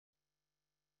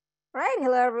All right,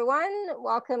 hello everyone.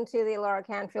 Welcome to the Alara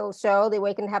Canfield Show, the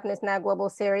Awaken to Happiness Now Global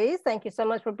Series. Thank you so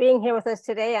much for being here with us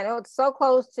today. I know it's so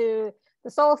close to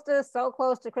the solstice, so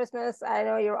close to Christmas. I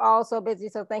know you're all so busy,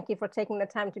 so thank you for taking the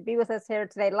time to be with us here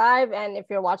today live, and if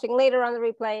you're watching later on the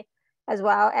replay as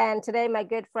well. And today, my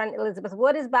good friend Elizabeth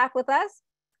Wood is back with us,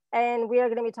 and we are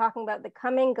going to be talking about the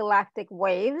Coming Galactic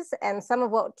Waves. And some of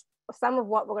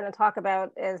what we're going to talk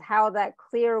about is how that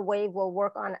clear wave will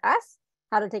work on us,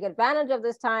 how to take advantage of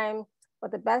this time,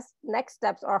 what the best next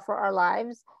steps are for our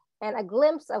lives, and a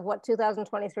glimpse of what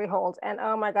 2023 holds. And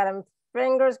oh my God, I'm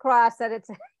fingers crossed that it's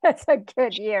a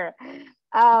good year.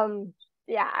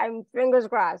 Yeah, I'm fingers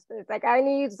crossed. It's like I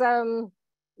need some,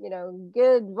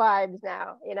 good vibes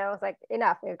now. It's like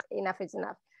enough is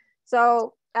enough.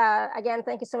 So again,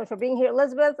 thank you so much for being here,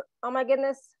 Elizabeth. Oh my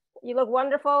goodness, you look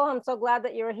wonderful. I'm so glad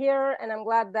that you're here, and I'm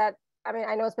glad that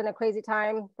I know it's been a crazy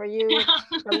time for you,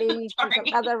 for me,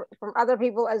 from other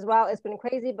people as well. It's been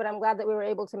crazy, but I'm glad that we were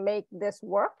able to make this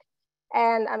work.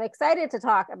 And I'm excited to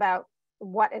talk about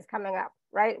what is coming up,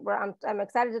 right? I'm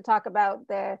excited to talk about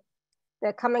the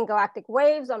coming galactic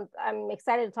waves. I'm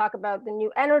excited to talk about the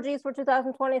new energies for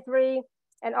 2023,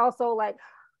 and also like,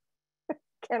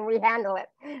 can we handle it?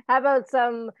 How about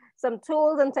some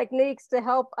tools and techniques to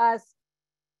help us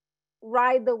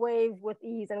ride the wave with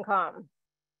ease and calm?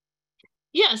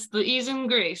 Yes, the ease and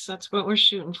grace. That's what we're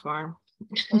shooting for.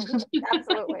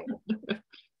 Absolutely.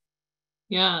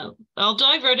 Yeah, I'll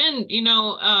dive right in.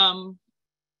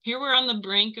 Here we're on the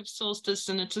brink of solstice,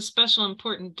 and it's a special,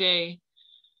 important day.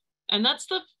 And that's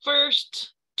the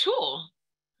first tool,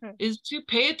 is to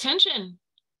pay attention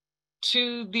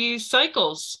to these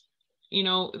cycles.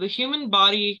 The human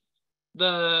body,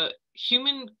 the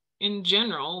human in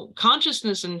general,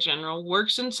 consciousness in general,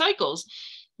 works in cycles.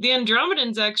 The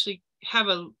Andromedans actually have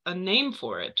a name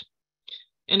for it,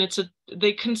 and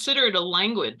they consider it a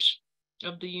language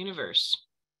of the universe.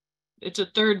 It's a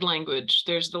third language.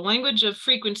 There's the language of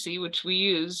frequency, which we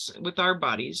use with our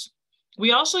bodies.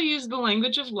 We also use the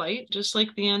language of light, just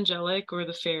like the angelic or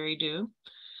the fairy do,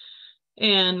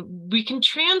 and we can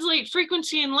translate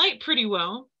frequency and light pretty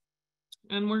well,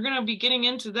 and we're going to be getting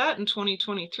into that in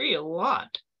 2023 a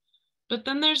lot. But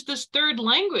then there's this third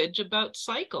language about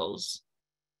cycles.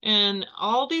 And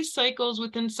all these cycles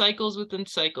within cycles within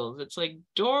cycles. It's like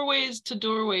doorways to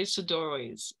doorways to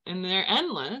doorways. And they're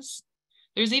endless.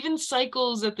 There's even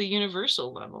cycles at the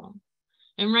universal level.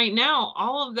 And right now,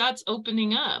 all of that's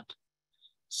opening up.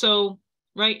 So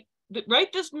right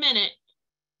this minute,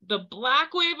 the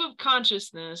black wave of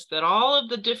consciousness that all of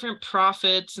the different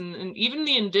prophets and even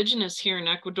the indigenous here in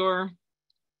Ecuador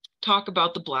talk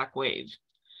about, the black wave.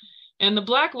 And the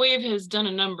black wave has done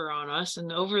a number on us.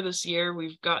 And over this year,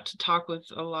 we've got to talk with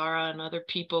Alara and other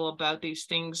people about these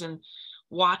things and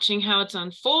watching how it's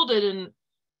unfolded. And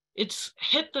it's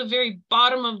hit the very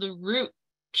bottom of the root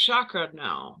chakra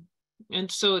now.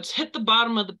 And so it's hit the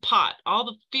bottom of the pot. All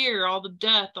the fear, all the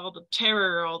death, all the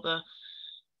terror, all the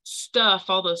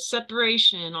stuff, all the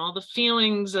separation, all the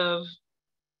feelings of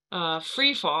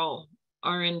free fall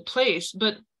are in place.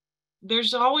 But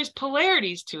there's always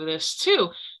polarities to this too.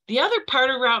 The other part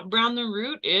around the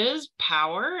root is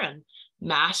power and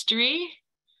mastery,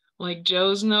 like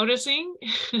Joe's noticing.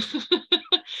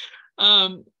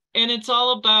 And it's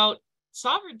all about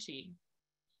sovereignty.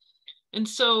 And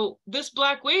so this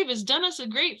black wave has done us a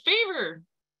great favor.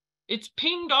 It's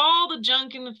pinged all the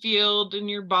junk in the field, in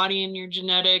your body and your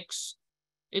genetics.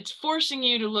 It's forcing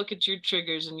you to look at your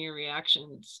triggers and your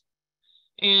reactions.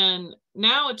 And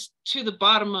now it's to the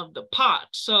bottom of the pot.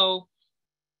 So,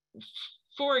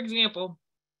 for example,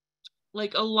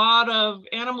 like a lot of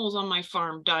animals on my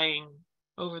farm dying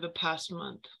over the past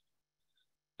month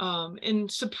in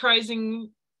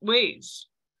surprising ways.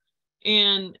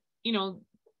 And,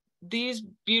 these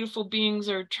beautiful beings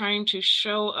are trying to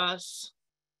show us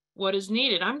what is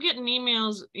needed. I'm getting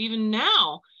emails even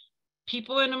now,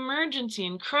 people in emergency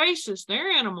and crisis, their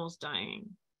animals dying,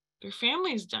 their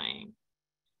families dying.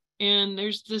 And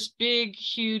there's this big,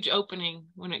 huge opening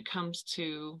when it comes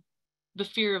to the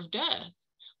fear of death,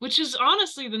 which is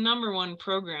honestly the #1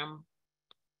 program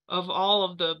of all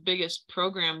of the biggest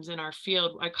programs in our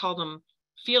field. I call them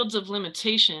fields of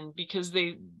limitation, because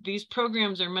these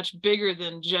programs are much bigger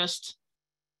than just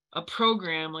a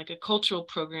program, like a cultural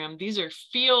program. These are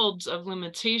fields of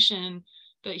limitation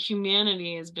that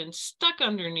humanity has been stuck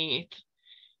underneath,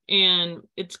 and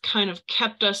it's kind of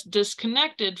kept us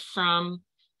disconnected from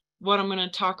what I'm going to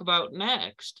talk about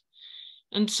next.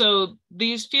 And so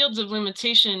these fields of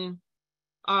limitation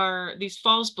are these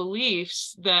false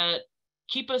beliefs that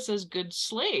keep us as good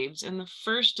slaves. And the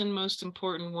first and most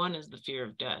important one is the fear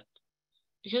of death,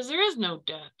 because there is no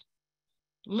death.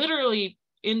 literally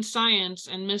in science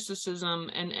and mysticism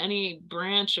and any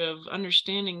branch of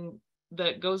understanding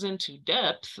that goes into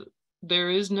depth, there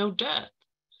is no depth.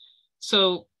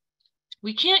 So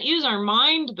we can't use our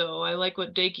mind, though. I like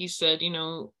what Daki said, you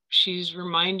know, she's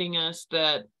reminding us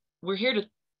that we're here to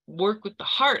work with the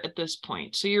heart at this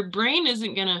point. So your brain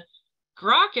isn't going to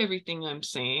grok everything I'm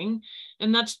saying.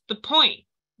 And that's the point.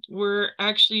 We're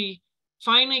actually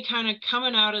finally kind of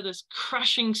coming out of this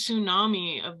crushing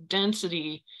tsunami of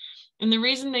density. And the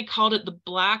reason they called it the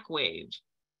black wave,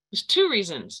 there's two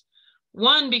reasons.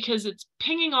 One, because it's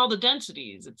pinging all the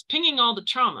densities, it's pinging all the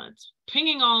trauma, it's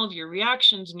pinging all of your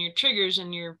reactions and your triggers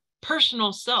and your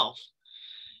personal self.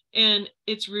 And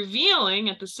it's revealing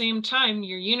at the same time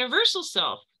your universal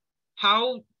self,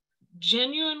 how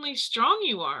genuinely strong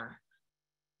you are,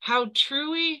 how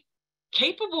truly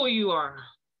capable you are.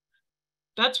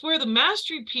 That's where the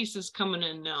mastery piece is coming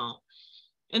in now.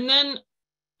 And then,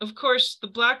 of course, the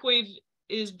black wave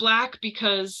is black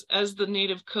because, as the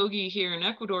native Kogi here in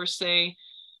Ecuador say,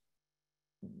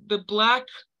 the black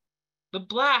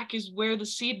is where the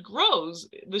seed grows.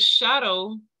 The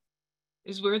shadow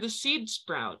is where the seed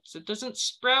sprouts. It doesn't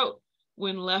sprout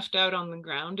when left out on the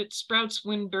ground. It sprouts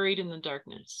when buried in the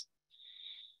darkness.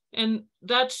 And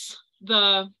that's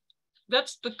the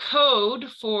code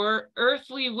for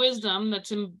earthly wisdom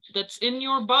that's in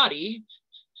your body.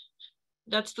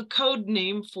 That's the code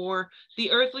name for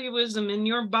the earthly wisdom in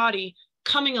your body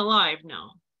coming alive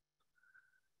now.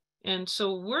 And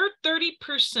so we're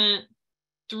 30%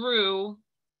 through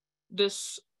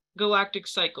this galactic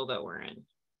cycle that we're in.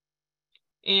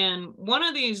 And one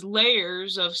of these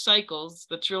layers of cycles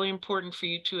that's really important for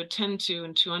you to attend to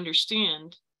and to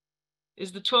understand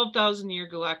is the 12,000-year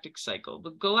galactic cycle.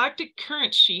 The galactic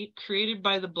current sheet created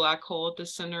by the black hole at the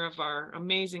center of our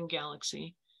amazing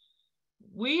galaxy.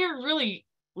 We are really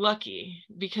lucky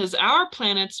because our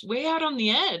planet's way out on the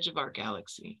edge of our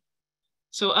galaxy.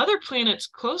 So other planets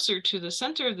closer to the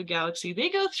center of the galaxy,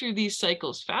 they go through these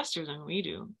cycles faster than we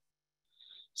do.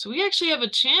 So we actually have a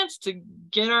chance to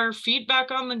get our feet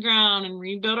back on the ground and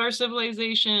rebuild our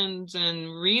civilizations and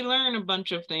relearn a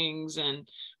bunch of things and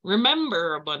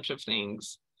remember a bunch of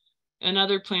things. And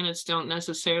other planets don't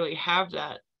necessarily have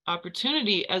that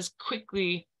opportunity as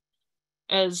quickly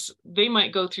as they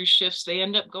might go through shifts. They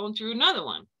end up going through another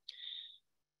one.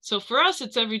 So for us,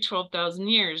 it's every 12,000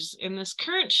 years. And this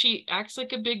current sheet acts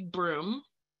like a big broom,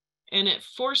 and it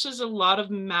forces a lot of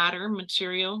matter,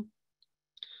 material.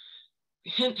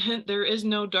 Hint, hint, there is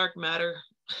no dark matter.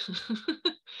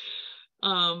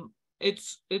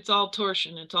 It's all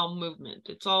torsion, it's all movement,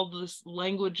 it's all this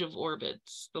language of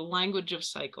orbits, the language of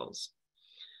cycles.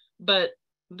 But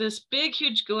this big,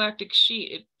 huge galactic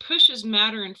sheet, it pushes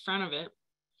matter in front of it,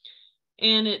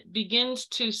 and it begins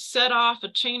to set off a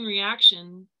chain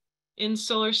reaction in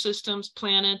solar systems,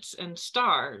 planets, and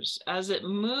stars. As it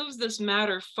moves this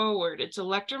matter forward, it's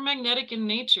electromagnetic in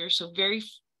nature, so very,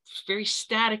 very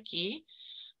staticky,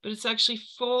 but it's actually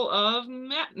full of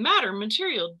matter,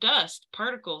 material, dust,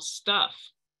 particles, stuff.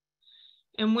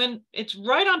 And when it's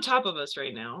right on top of us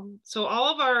right now, so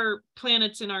all of our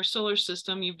planets in our solar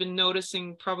system, you've been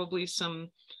noticing probably some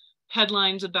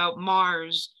headlines about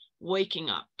Mars waking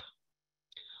up,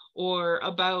 or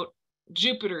about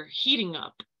Jupiter heating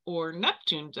up, or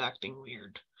Neptune's acting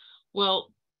weird.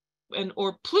 Well,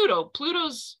 or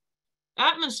Pluto's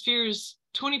atmosphere is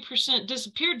 20%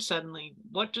 disappeared suddenly.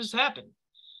 What just happened?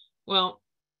 Well,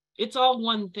 it's all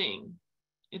one thing.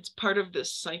 It's part of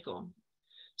this cycle.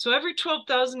 So every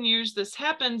 12,000 years this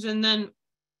happens, and then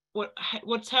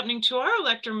what's happening to our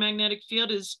electromagnetic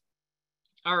field is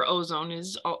our ozone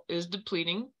is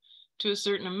depleting to a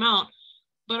certain amount,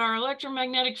 but our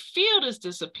electromagnetic field is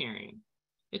disappearing.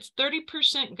 It's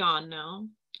 30% gone now.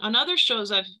 On other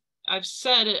shows, I've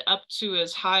said it up to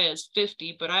as high as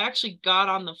 50, but I actually got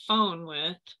on the phone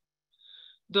with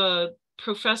the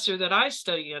professor that I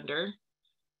study under,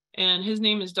 and his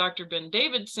name is Dr. Ben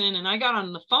Davidson, and I got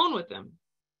on the phone with him,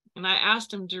 and I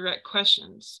asked him direct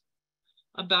questions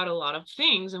about a lot of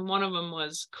things, and one of them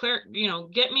was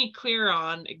get me clear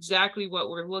on exactly what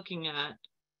we're looking at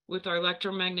with our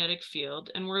electromagnetic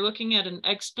field, and we're looking at an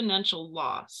exponential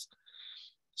loss.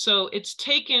 So it's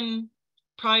taken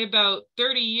probably about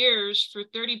 30 years for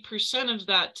 30% of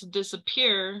that to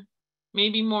disappear,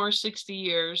 maybe more, 60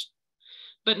 years,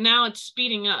 but now it's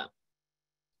speeding up.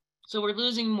 So we're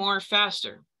losing more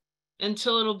faster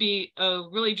until it'll be a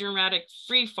really dramatic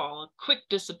free fall, a quick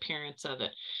disappearance of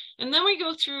it. And then we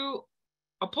go through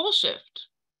a pole shift.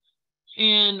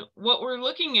 And what we're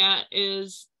looking at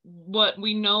is what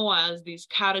we know as these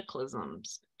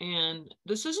cataclysms. And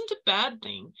this isn't a bad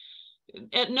thing.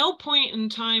 At no point in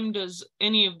time does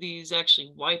any of these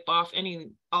actually wipe off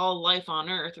all life on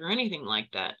Earth or anything like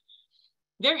that.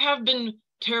 There have been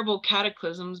terrible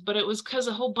cataclysms, but it was because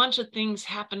a whole bunch of things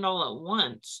happened all at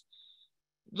once.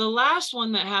 The last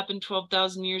one that happened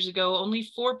 12,000 years ago, only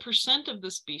 4% of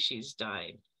the species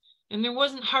died. And there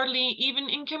wasn't hardly even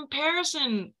in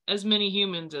comparison as many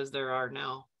humans as there are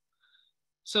now.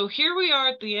 So here we are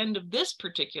at the end of this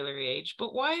particular age,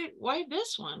 but why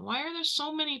this one? Why are there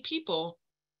so many people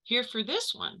here for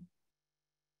this one?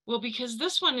 Well, because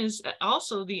this one is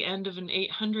also the end of an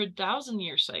 800,000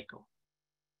 year cycle.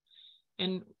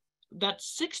 And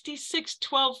that's 66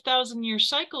 12,000 year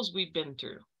cycles we've been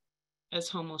through as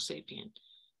Homo sapien.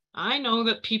 I know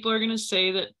that people are going to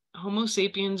say that Homo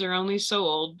sapiens are only so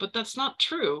old, but that's not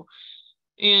true.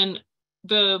 And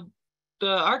the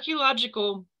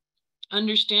archaeological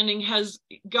understanding has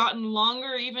gotten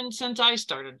longer even since I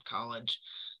started college.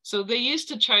 So they used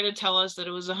to try to tell us that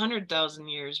it was 100,000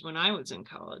 years when I was in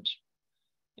college.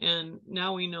 And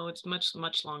now we know it's much,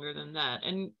 much longer than that.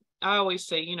 And I always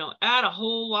say, you know, add a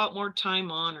whole lot more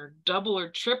time on, or double or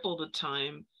triple the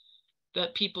time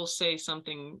that people say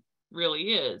something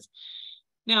really is.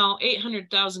 Now,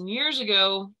 800,000 years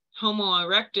ago, Homo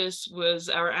erectus was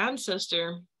our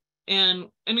ancestor, and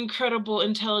an incredible,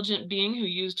 intelligent being who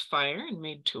used fire and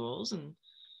made tools and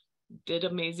did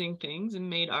amazing things and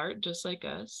made art just like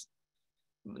us.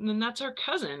 And then that's our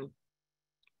cousin.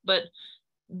 But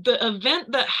the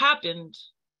event that happened,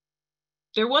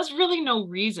 there was really no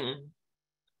reason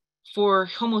for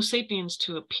Homo sapiens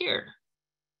to appear.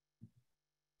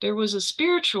 There was a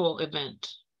spiritual event.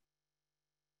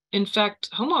 In fact,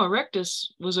 Homo erectus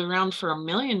was around for 1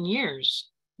 million years,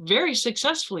 very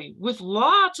successfully, with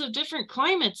lots of different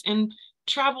climates, and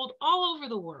traveled all over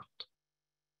the world.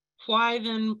 Why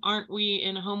then aren't we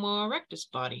in a Homo erectus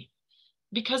body?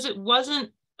 Because it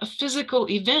wasn't a physical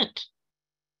event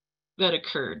that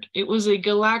occurred. It was a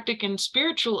galactic and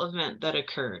spiritual event that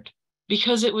occurred,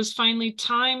 because it was finally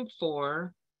time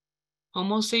for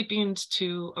Homo sapiens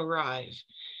to arrive.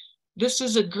 This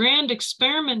is a grand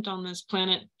experiment on this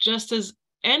planet, just as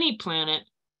any planet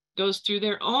goes through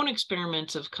their own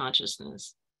experiments of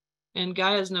consciousness. And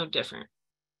Gaia is no different.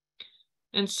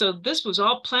 And so this was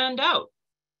all planned out.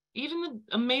 Even the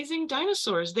amazing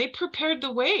dinosaurs, they prepared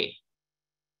the way.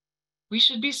 We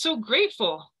should be so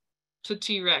grateful to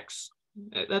T-Rex.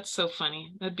 That's so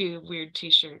funny. That'd be a weird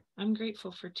t-shirt. I'm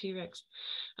grateful for T-Rex.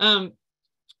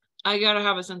 I gotta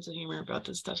have a sense of humor about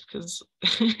this stuff, because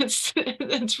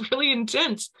it's really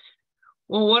intense.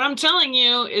 Well, what I'm telling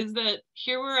you is that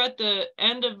here we're at the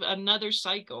end of another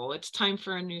cycle. It's time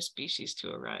for a new species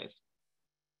to arrive.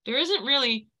 There isn't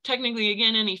really, technically,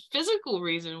 again, any physical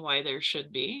reason why there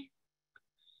should be,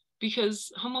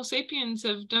 because Homo sapiens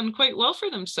have done quite well for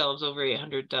themselves over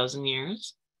 800,000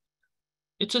 years.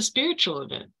 It's a spiritual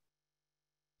event.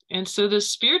 And so this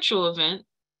spiritual event,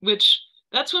 which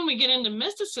that's when we get into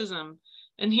mysticism.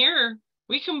 And here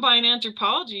we combine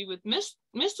anthropology with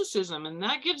mysticism, and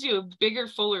that gives you a bigger,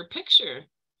 fuller picture.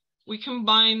 We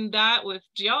combine that with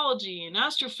geology and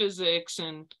astrophysics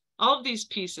and all of these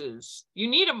pieces. You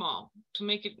need them all to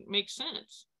make it make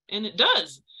sense. And it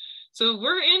does. So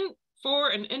we're in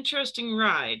for an interesting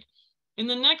ride. In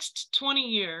the next 20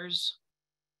 years,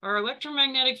 our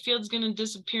electromagnetic field is going to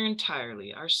disappear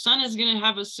entirely. Our sun is going to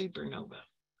have a supernova.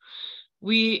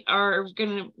 We are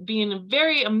going to be in a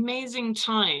very amazing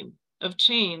time of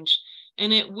change,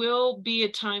 and it will be a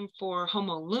time for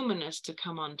Homo luminous to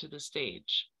come onto the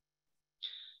stage.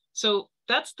 So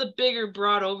that's the bigger,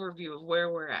 broad overview of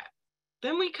where we're at.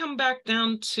 Then we come back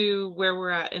down to where we're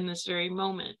at in this very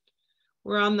moment.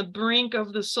 We're on the brink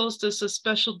of the solstice, a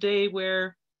special day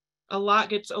where a lot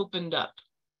gets opened up.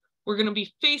 We're going to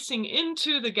be facing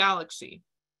into the galaxy,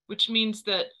 which means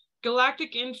that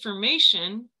galactic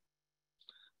information,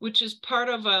 which is part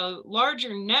of a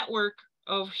larger network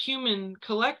of human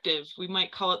collective, we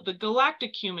might call it the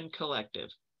galactic human collective.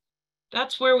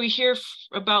 That's where we hear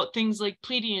about things like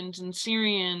Pleiadians and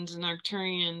Sirians and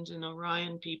Arcturians and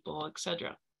Orion people,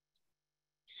 etc.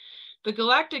 The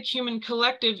galactic human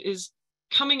collective is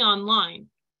coming online.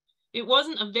 It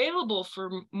wasn't available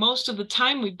for most of the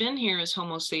time we've been here as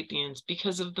Homo sapiens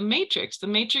because of the matrix. The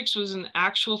matrix was an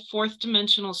actual fourth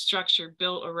dimensional structure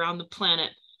built around the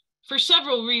planet for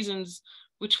several reasons,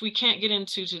 which we can't get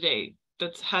into today.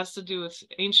 That has to do with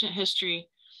ancient history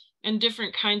and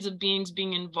different kinds of beings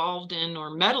being involved in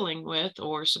or meddling with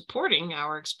or supporting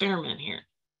our experiment here.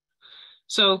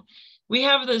 So we've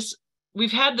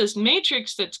had this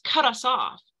matrix that's cut us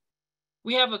off.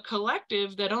 We have a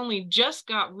collective that only just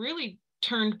got really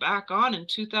turned back on in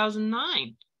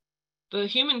 2009. The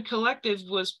human collective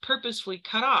was purposefully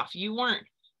cut off. You weren't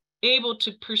able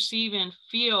to perceive and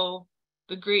feel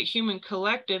the great human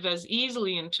collective as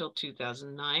easily until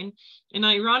 2009. And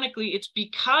ironically, it's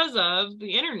because of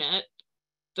the internet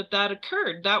that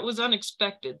occurred. That was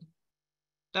unexpected.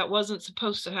 That wasn't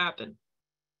supposed to happen,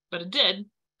 but it did,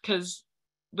 because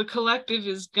the collective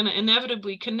is going to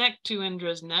inevitably connect to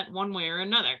Indra's net one way or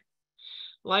another.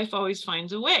 Life always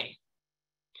finds a way.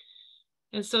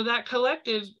 And so that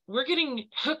collective, we're getting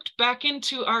hooked back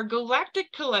into our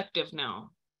galactic collective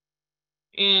now.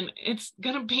 And it's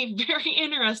going to be very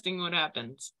interesting what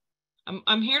happens.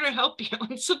 I'm here to help you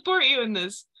and support you in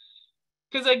this,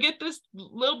 because I get this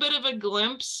little bit of a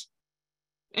glimpse,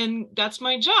 and that's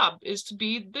my job, is to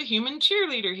be the human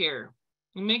cheerleader here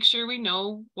and make sure we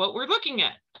know what we're looking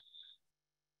at.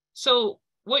 So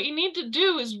what you need to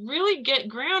do is really get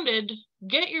grounded,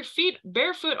 get your feet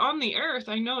barefoot on the earth.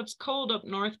 I know it's cold up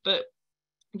north, but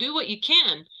do what you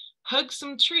can. Hug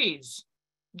some trees.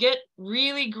 Get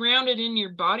really grounded in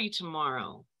your body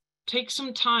tomorrow. Take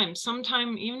some time,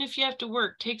 sometime, even if you have to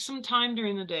work, take some time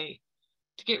during the day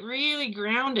to get really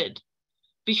grounded,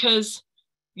 because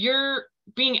you're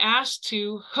being asked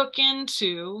to hook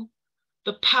into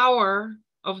the power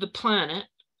of the planet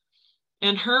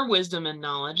and her wisdom and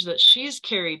knowledge that she's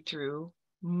carried through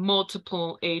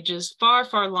multiple ages, far,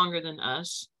 far longer than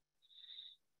us.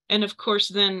 And of course,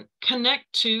 then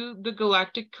connect to the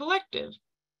galactic collective.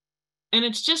 And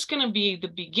it's just going to be the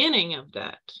beginning of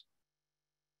that.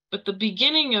 But the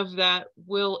beginning of that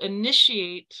will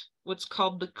initiate what's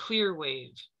called the clear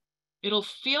wave. It'll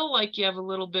feel like you have a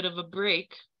little bit of a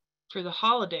break for the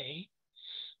holiday,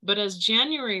 but as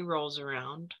January rolls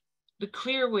around, the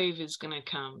clear wave is going to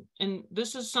come. And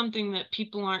this is something that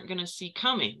people aren't going to see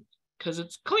coming, because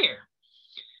it's clear.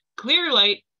 Clear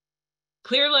light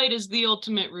is the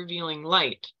ultimate revealing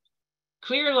light.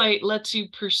 Clear light lets you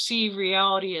perceive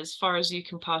reality as far as you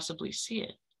can possibly see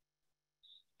it.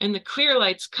 And the clear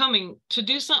light's coming to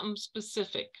do something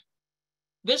specific.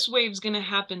 This wave's going to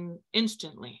happen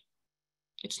instantly.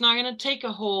 It's not going to take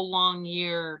a whole long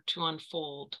year to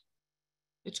unfold.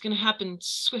 It's going to happen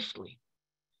swiftly,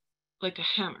 like a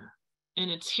hammer. And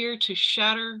it's here to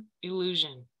shatter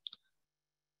illusion.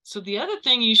 So the other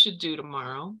thing you should do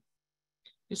tomorrow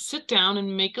is sit down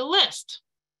and make a list.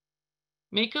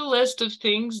 Make a list of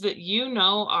things that you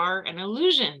know are an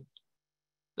illusion.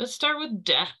 Let's start with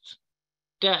death.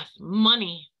 Death,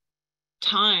 money,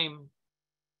 time.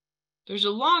 There's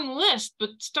a long list, but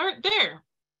start there.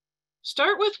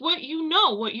 Start with what you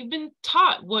know, what you've been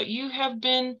taught, what you have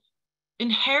been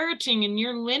inheriting in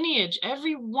your lineage.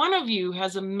 Every one of you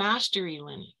has a mastery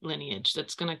lineage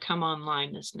that's going to come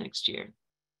online this next year.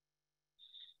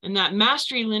 And that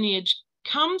mastery lineage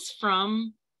comes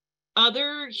from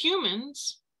other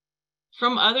humans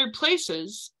from other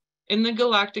places in the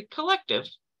galactic collective.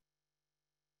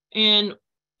 And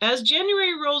as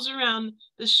January rolls around,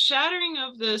 the shattering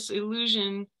of this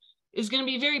illusion is going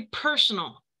to be very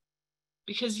personal,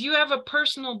 because you have a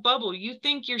personal bubble. You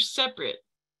think you're separate.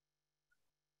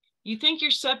 You think you're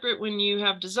separate when you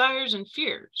have desires and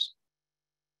fears.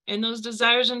 And those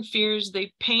desires and fears,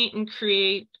 they paint and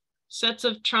create sets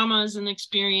of traumas and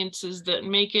experiences that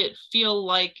make it feel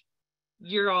like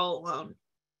you're all alone.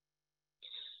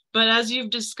 But as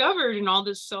you've discovered in all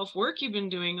this self-work you've been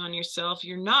doing on yourself,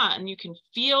 you're not, and you can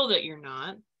feel that you're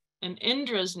not. And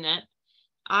Indra's net,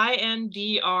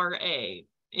 I-N-D-R-A,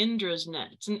 Indra's net.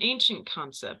 It's an ancient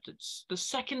concept. It's the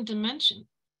second dimension.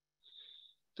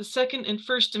 The second and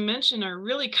first dimension are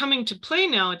really coming to play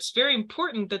now. It's very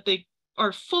important that they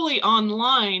are fully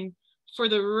online for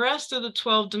the rest of the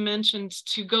 12 dimensions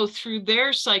to go through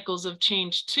their cycles of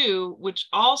change too, which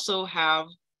also have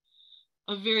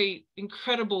a very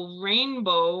incredible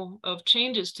rainbow of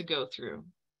changes to go through.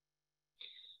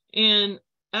 And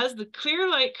as the clear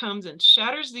light comes and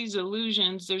shatters these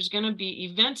illusions, there's going to be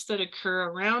events that occur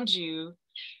around you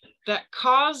that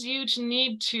cause you to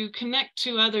need to connect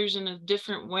to others in a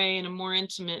different way, in a more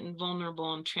intimate and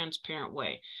vulnerable and transparent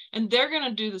way. And they're going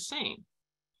to do the same.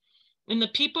 And the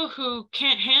people who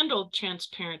can't handle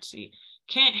transparency,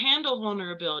 can't handle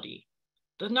vulnerability,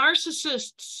 the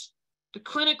narcissists, the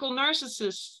clinical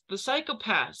narcissists, the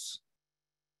psychopaths,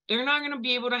 they're not going to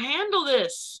be able to handle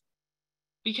this,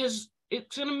 because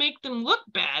it's going to make them look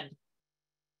bad.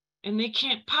 And they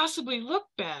can't possibly look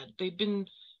bad.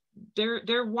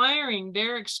 Their wiring,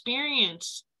 their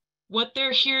experience, what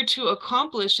they're here to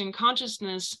accomplish in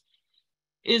consciousness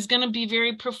is going to be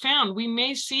very profound. We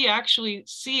may actually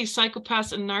see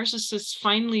psychopaths and narcissists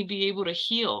finally be able to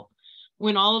heal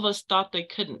when all of us thought they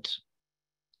couldn't.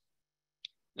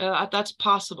 That's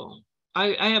possible.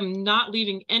 I am not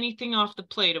leaving anything off the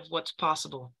plate of what's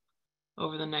possible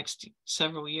over the next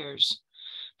several years.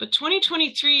 But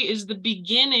 2023 is the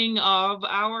beginning of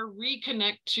our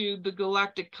reconnect to the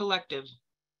galactic collective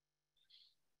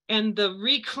and the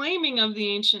reclaiming of the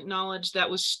ancient knowledge that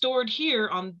was stored here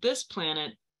on this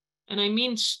planet. And I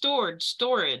mean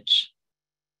storage.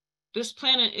 This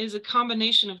planet is a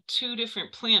combination of two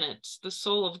different planets, the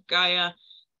soul of Gaia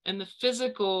and the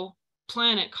physical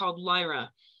planet called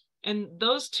Lyra. And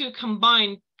those two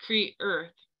combined create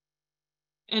Earth.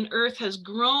 And Earth has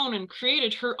grown and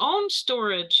created her own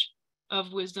storage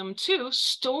of wisdom too,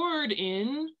 stored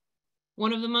in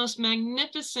one of the most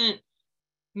magnificent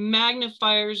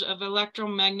magnifiers of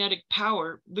electromagnetic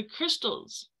power, the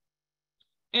crystals.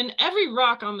 And every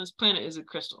rock on this planet is a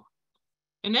crystal.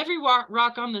 And every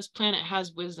rock on this planet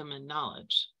has wisdom and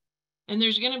knowledge. And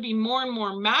there's going to be more and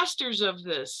more masters of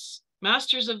this,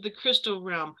 masters of the crystal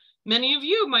realm. Many of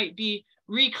you might be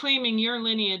reclaiming your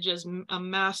lineage as a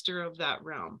master of that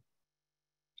realm,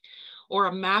 or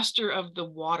a master of the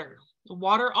water. The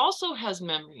water also has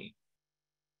memory.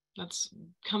 That's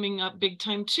coming up big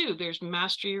time too. There's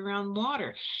mastery around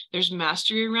water. There's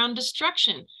mastery around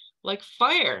destruction, like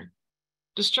fire.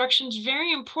 Destruction is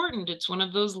very important. It's one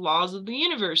of those laws of the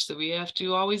universe that we have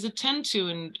to always attend to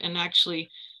and actually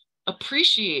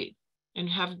appreciate and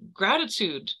have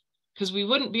gratitude, because we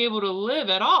wouldn't be able to live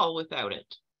at all without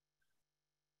it.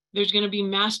 There's going to be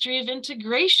mastery of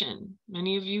integration.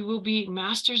 Many of you will be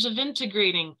masters of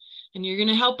integrating, and you're going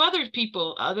to help other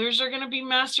people. Others are going to be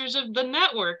masters of the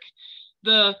network,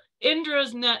 the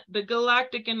Indra's net, the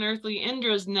galactic and earthly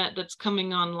Indra's net that's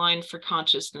coming online for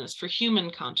consciousness, for human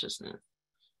consciousness.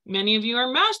 Many of you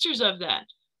are masters of that.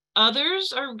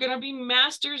 Others are going to be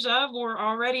masters of, or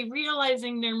already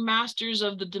realizing they're masters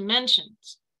of, the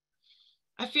dimensions.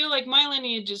 I feel like my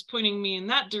lineage is pointing me in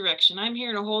that direction. I'm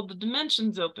here to hold the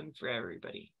dimensions open for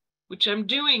everybody, which I'm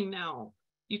doing now.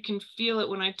 You can feel it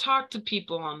when I talk to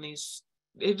people on these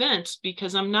events,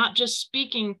 because I'm not just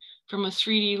speaking from a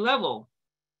 3D level.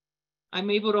 I'm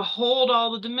able to hold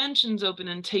all the dimensions open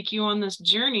and take you on this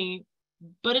journey,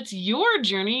 but it's your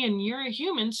journey and you're a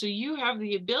human, so you have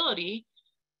the ability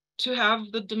to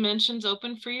have the dimensions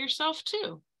open for yourself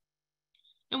too.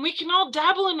 And we can all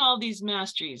dabble in all these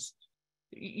masteries.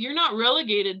 You're not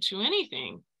relegated to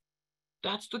anything.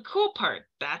 That's the cool part.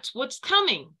 That's what's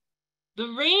coming.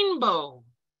 The rainbow,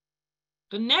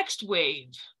 the next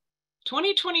wave.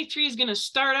 2023 is going to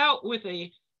start out with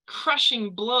a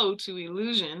crushing blow to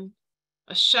illusion,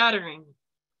 a shattering.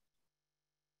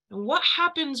 And what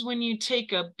happens when you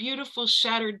take a beautiful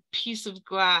shattered piece of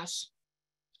glass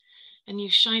and you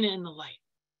shine it in the light?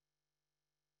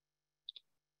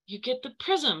 You get the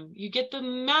prism, you get the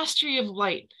mastery of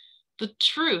light. The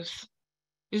truth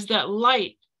is that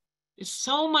light is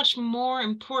so much more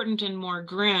important and more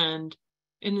grand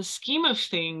in the scheme of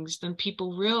things than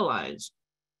people realize.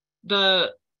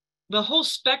 The whole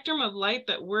spectrum of light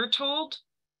that we're told,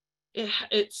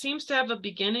 it seems to have a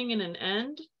beginning and an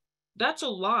end. That's a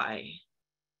lie.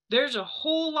 There's a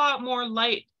whole lot more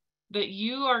light that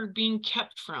you are being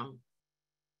kept from.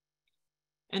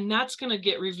 And that's going to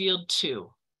get revealed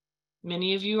too.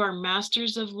 Many of you are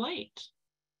masters of light.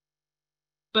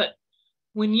 But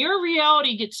when your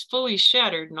reality gets fully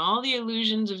shattered and all the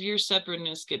illusions of your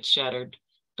separateness get shattered,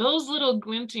 those little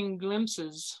glinting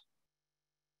glimpses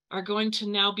are going to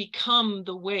now become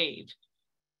the wave.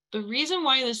 The reason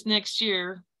why this next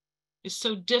year is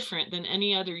so different than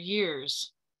any other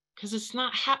years, because it's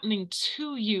not happening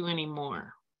to you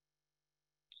anymore.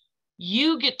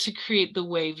 You get to create the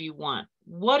wave you want.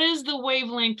 What is the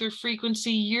wavelength or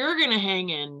frequency you're going to hang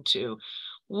into?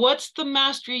 What's the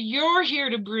mastery you're here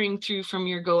to bring through from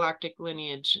your galactic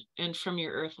lineage and from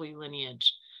your earthly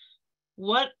lineage?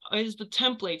 What is the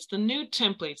templates, the new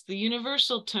templates, the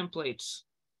universal templates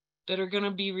that are going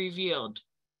to be revealed?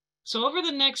 So over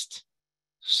the next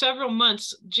several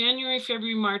months, January,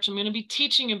 February, March, I'm going to be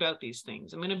teaching about these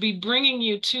things. I'm going to be bringing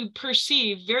you to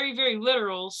perceive very, very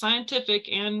literal,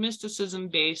 scientific and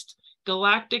mysticism-based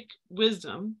galactic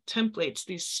wisdom templates,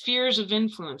 these spheres of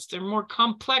influence. They're more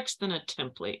complex than a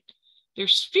template. They're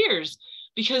spheres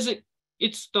because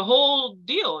it's the whole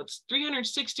deal. It's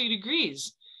 360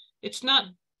 degrees. It's not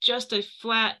just a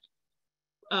flat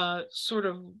sort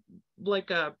of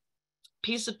like a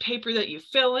piece of paper that you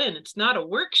fill in. It's not a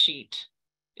worksheet.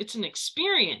 It's an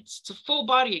experience. It's a full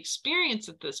body experience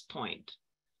at this point.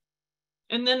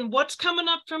 And then what's coming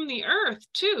up from the earth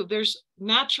too? There's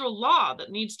natural law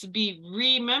that needs to be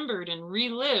remembered and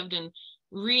relived and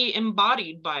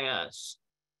re-embodied by us.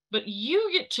 But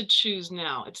you get to choose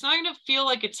now. It's not going to feel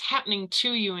like it's happening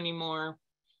to you anymore.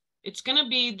 It's going to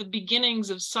be the beginnings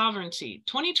of sovereignty.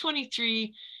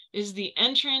 2023 is the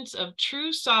entrance of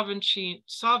true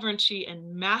sovereignty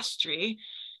and mastery.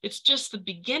 It's just the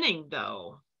beginning,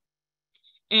 though.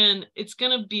 And it's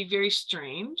going to be very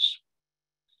strange.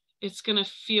 It's going to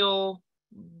feel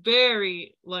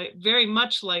very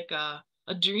much like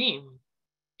a dream.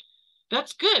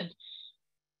 That's good.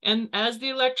 And as the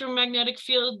electromagnetic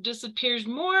field disappears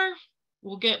more,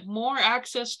 we'll get more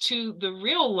access to the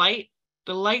real light,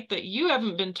 the light that you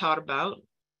haven't been taught about,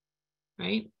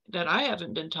 right? That I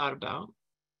haven't been taught about.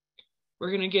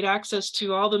 We're going to get access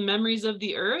to all the memories of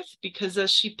the earth, because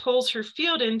as she pulls her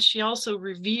field in, she also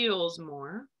reveals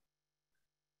more.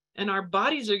 And our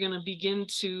bodies are going to begin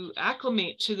to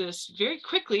acclimate to this very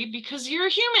quickly, because you're a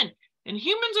human, and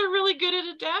humans are really good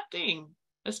at adapting,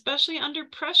 especially under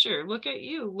pressure. Look at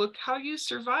you. Look how you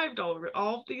survived all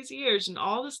of these years and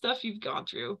all the stuff you've gone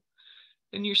through,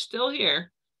 and you're still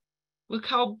here. Look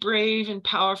how brave and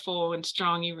powerful and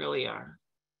strong you really are.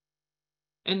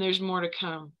 And there's more to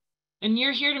come. And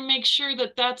you're here to make sure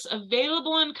that that's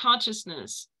available in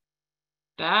consciousness.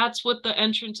 That's what the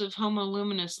entrance of Homo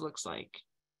Luminous looks like.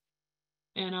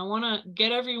 And I want to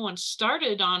get everyone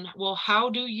started on, well, how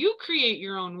do you create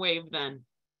your own wave then?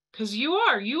 Because you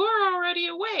are already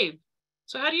a wave.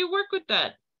 So how do you work with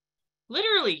that?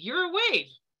 Literally, you're a wave.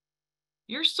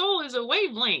 Your soul is a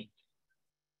wavelength.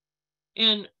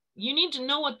 And you need to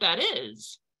know what that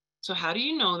is. So how do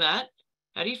you know that?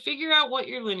 How do you figure out what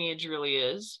your lineage really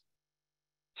is?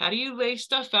 How do you lay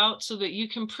stuff out so that you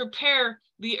can prepare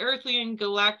the earthly and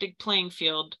galactic playing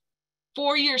field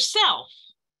for yourself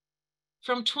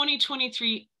from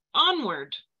 2023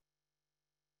 onward?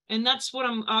 And that's what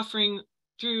I'm offering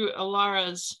through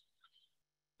Alara's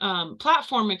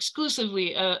platform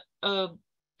exclusively,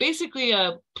 basically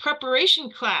a preparation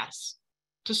class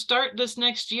to start this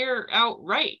next year out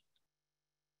right.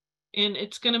 And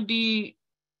it's going to be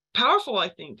powerful, I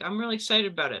think. I'm really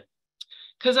excited about it.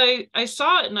 Because I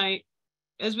saw it, and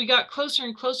as we got closer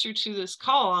and closer to this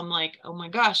call, I'm like, oh my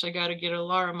gosh, I got to get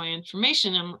Alara my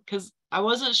information, because I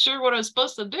wasn't sure what I was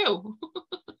supposed to do.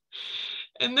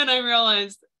 And then I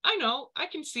realized, I know, I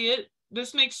can see it.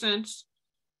 This makes sense.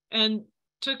 And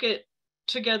took it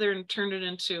together and turned it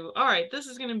into, all right, this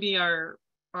is going to be our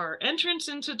entrance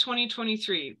into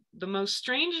 2023, the most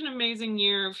strange and amazing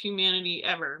year of humanity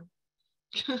ever.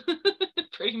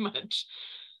 Pretty much.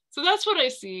 So that's what I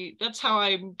see. That's how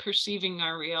I'm perceiving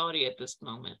our reality at this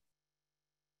moment.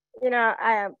 You know,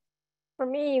 for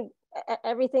me,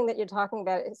 everything that you're talking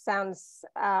about, it sounds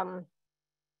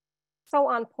so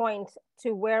on point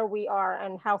to where we are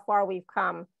and how far we've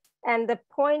come. And the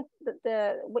point,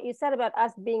 what you said about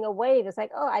us being a wave, is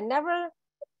like, oh, I never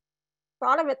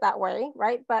thought of it that way,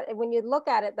 right? But when you look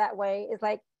at it that way, it's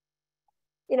like,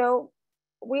 you know,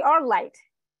 we are light,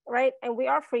 right? And we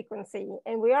are frequency,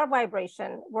 and we are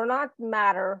vibration. We're not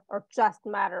matter or just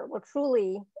matter.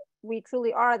 We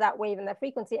truly are that wave and that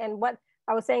frequency. And what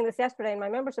I was saying this yesterday in my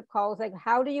membership call is like,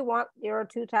 how do you want your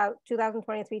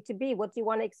 2023 to be? What do you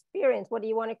want to experience? What do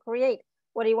you want to create?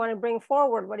 What do you want to bring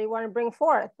forward? What do you want to bring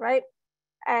forth, right?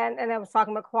 And I was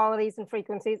talking about qualities and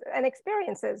frequencies and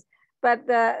experiences. But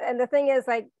the thing is,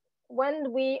 like,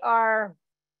 when we are,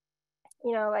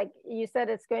 you know, like you said,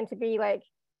 it's going to be like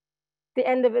the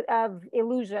end of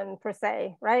illusion per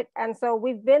se, right? And so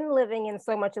we've been living in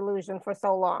so much illusion for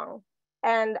so long.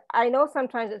 And I know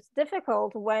sometimes it's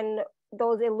difficult when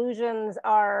those illusions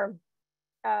are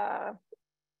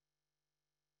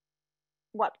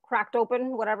cracked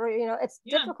open, whatever, you know, it's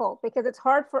difficult because it's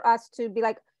hard for us to be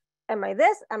like, am I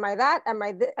this? Am I that? Am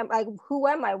I who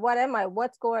am I? What am I?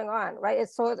 What's going on? Right?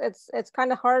 It's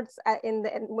kind of hard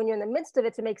when you're in the midst of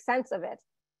it to make sense of it.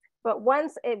 But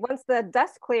once the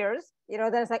dust clears, you know,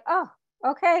 then it's like, oh,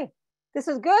 okay, this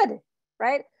is good,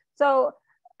 right? So,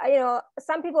 you know,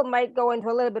 some people might go into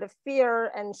a little bit of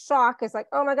fear and shock. It's like,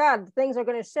 oh my God, things are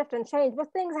going to shift and change,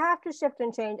 but things have to shift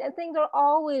and change, and things are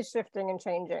always shifting and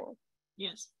changing.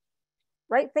 Yes.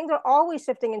 Right? Things are always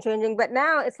shifting and changing, but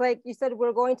now it's like you said,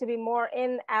 we're going to be more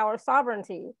in our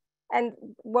sovereignty. And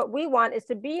what we want is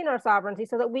to be in our sovereignty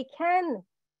so that we can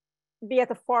be at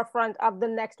the forefront of the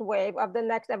next wave, of the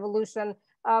next evolution,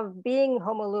 of being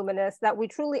Homo Luminous, that we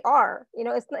truly are. You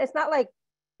know, it's not like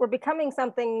we're becoming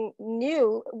something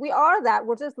new. We are that.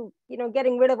 We're just, you know,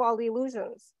 getting rid of all the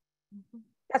illusions. Mm-hmm.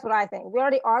 That's what I think. We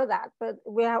already are that, but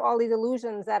we have all these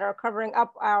illusions that are covering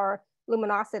up our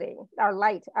luminosity, our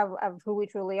light of who we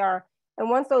truly are. And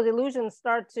once those illusions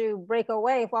start to break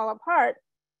away, fall apart,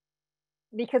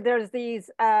 because there's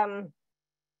these little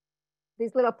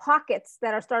pockets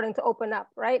that are starting to open up,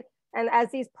 right? And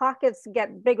as these pockets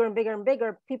get bigger and bigger and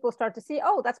bigger, people start to see,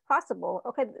 oh, that's possible.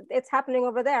 Okay, it's happening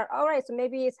over there. All right, so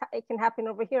maybe it can happen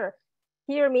over here.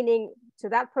 Here meaning to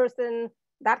that person,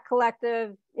 that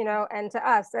collective, you know, and to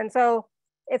us. And so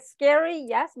it's scary,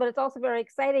 yes, but it's also very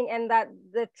exciting. And that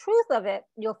the truth of it,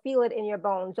 you'll feel it in your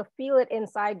bones. You'll feel it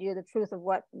inside you, the truth of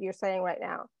what you're saying right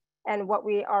now and what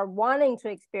we are wanting to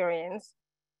experience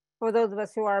for those of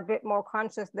us who are a bit more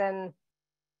conscious than,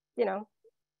 you know,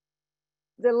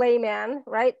 the layman,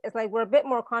 right? It's like we're a bit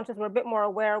more conscious, we're a bit more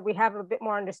aware, we have a bit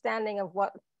more understanding of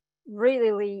what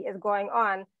really is going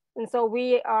on. And so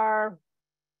we are,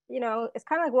 you know, it's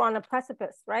kind of like we're on a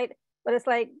precipice, right? But it's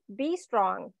like, be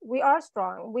strong. We are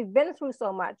strong. We've been through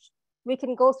so much. We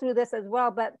can go through this as well,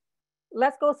 but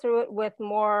let's go through it with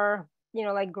more, you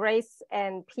know, like grace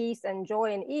and peace and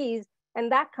joy and ease.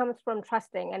 And that comes from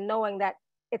trusting and knowing that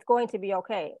it's going to be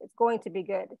okay. It's going to be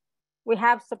good. We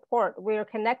have support. We're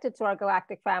connected to our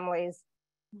galactic families.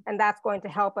 And that's going to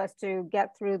help us to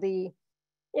get through the,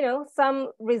 you know, some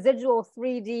residual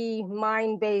 3D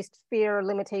mind-based fear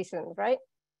limitations, right?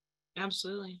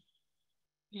 Absolutely.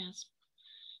 Yes.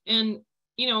 And,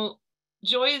 you know,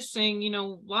 Joy is saying, you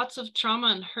know, lots of trauma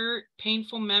and hurt,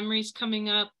 painful memories coming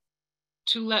up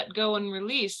to let go and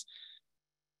release.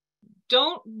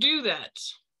 Don't do that.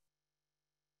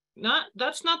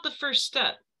 That's not the first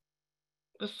step.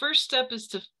 The first step is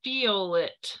to feel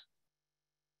it,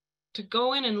 to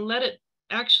go in and let it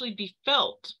actually be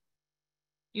felt.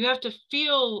 You have to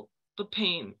feel the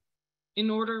pain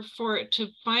in order for it to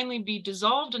finally be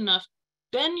dissolved enough.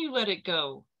 Then you let it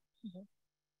go. Mm-hmm.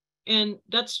 And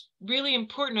that's really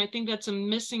important. I think that's a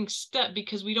missing step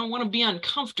because we don't want to be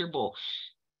uncomfortable.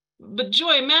 But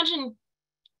Joy, imagine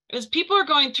as people are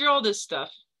going through all this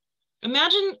stuff,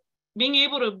 imagine being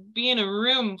able to be in a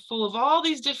room full of all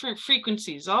these different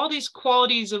frequencies, all these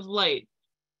qualities of light,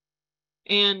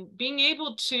 and being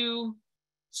able to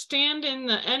stand in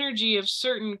the energy of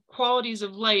certain qualities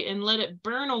of light and let it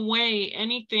burn away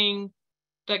anything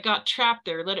that got trapped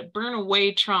there, let it burn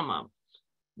away trauma.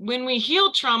 When we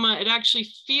heal trauma, it actually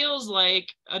feels like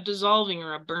a dissolving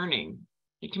or a burning.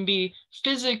 It can be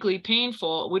physically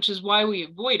painful, which is why we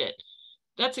avoid it.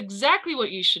 That's exactly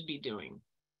what you should be doing.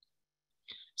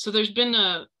 So there's been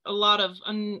a lot of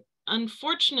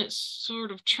unfortunate sort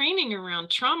of training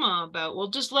around trauma about, well,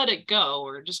 just let it go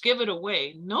or just give it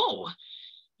away. No,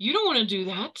 you don't want to do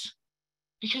that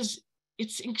because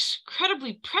it's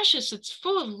incredibly precious. It's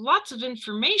full of lots of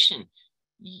information.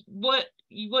 What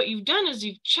you've done is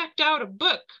you've checked out a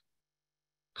book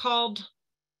called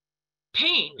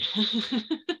pain,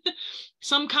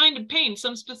 some kind of pain,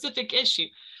 some specific issue.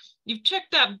 You've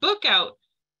checked that book out.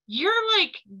 You're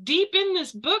like deep in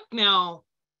this book now,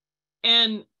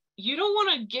 and you don't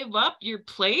want to give up your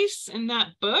place in that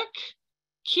book.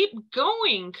 Keep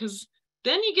going, because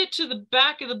then you get to the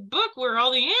back of the book where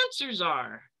all the answers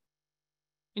are.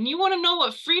 And you want to know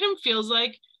what freedom feels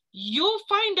like, you'll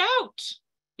find out.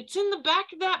 It's in the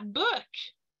back of that book.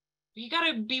 You got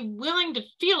to be willing to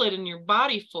feel it in your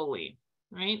body fully,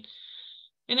 right?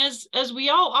 And as we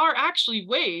all are actually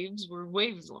waves, we're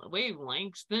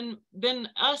wavelengths, then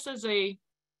us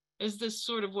as this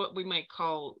sort of what we might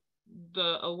call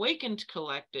the awakened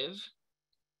collective,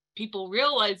 people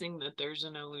realizing that there's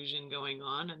an illusion going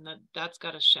on and that's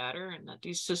got to shatter and that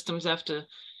these systems have to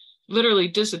literally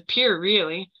disappear,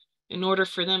 really, in order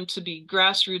for them to be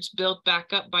grassroots built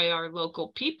back up by our local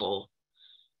people.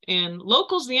 And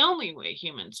local's the only way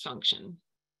humans function.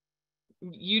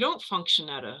 You don't function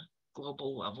at a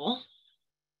global level.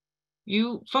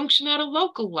 You function at a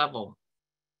local level.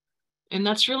 And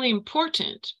that's really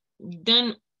important.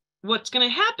 Then what's going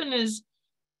to happen is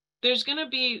there's going to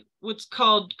be what's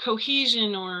called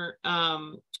cohesion or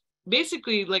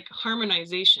basically like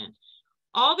harmonization.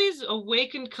 All these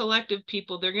awakened collective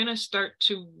people, they're going to start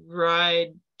to ride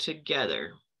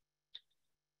together.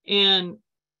 And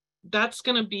that's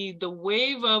going to be the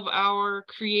wave of our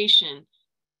creation.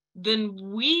 Then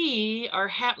we are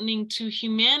happening to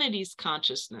humanity's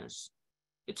consciousness.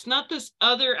 It's not this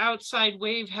other outside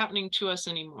wave happening to us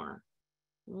anymore.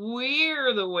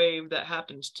 We're the wave that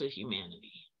happens to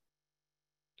humanity.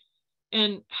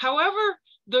 And however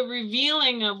the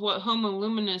revealing of what Homo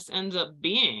Luminous ends up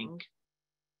being,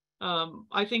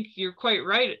 I think you're quite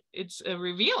right. It's a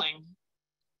revealing.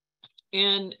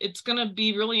 And it's going to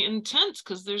be really intense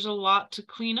because there's a lot to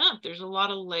clean up. There's a lot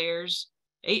of layers,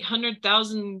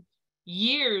 800,000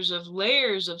 years of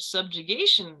layers of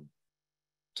subjugation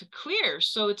to clear.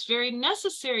 So it's very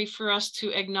necessary for us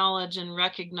to acknowledge and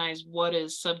recognize what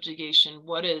is subjugation,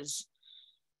 what is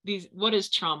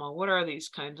trauma, what are these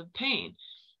kinds of pain.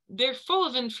 they're full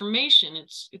of information.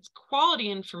 It's quality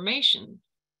information.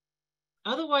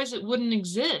 Otherwise it wouldn't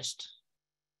exist.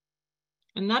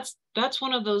 And that's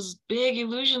one of those big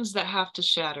illusions that have to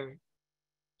shatter.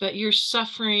 That you're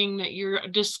suffering, that you're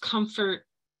discomfort,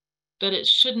 that it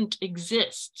shouldn't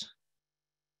exist.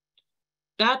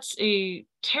 That's a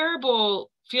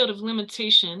terrible field of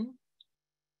limitation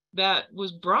that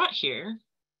was brought here.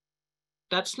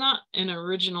 That's not an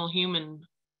original human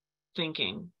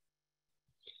thinking.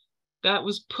 That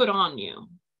was put on you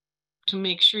to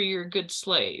make sure you're a good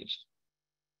slave.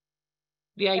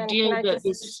 The idea that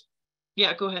this,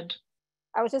 yeah, go ahead.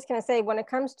 I was just going to say, when it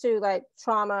comes to like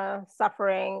trauma,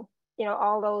 suffering, you know,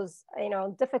 all those, you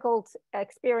know, difficult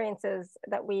experiences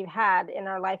that we've had in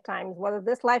our lifetimes, whether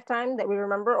this lifetime that we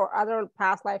remember or other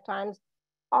past lifetimes,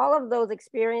 all of those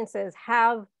experiences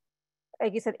have,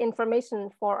 like you said, information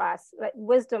for us, like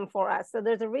wisdom for us. So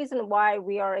there's a reason why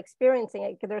we are experiencing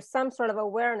it, because there's some sort of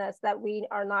awareness that we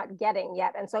are not getting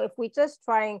yet. And so if we just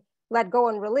try and let go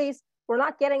and release, we're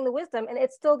not getting the wisdom, and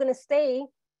it's still going to stay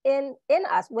in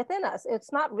us, within us.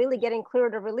 It's not really getting clear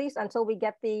to release until we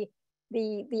get the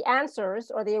answers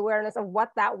or the awareness of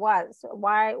what that was,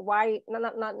 why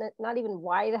not even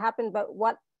why it happened, but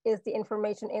what is the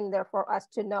information in there for us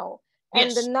to know. And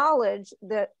yes, the knowledge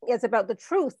that is about the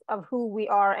truth of who we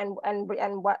are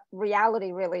and what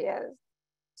reality really is.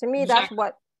 To me, exactly, that's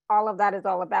what all of that is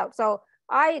all about. So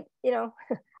I, you know,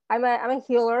 I'm a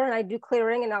healer and I do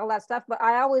clearing and all that stuff, but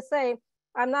I always say,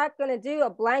 I'm not going to do a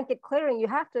blanket clearing. You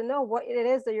have to know what it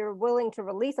is that you're willing to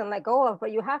release and let go of,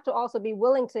 but you have to also be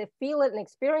willing to feel it and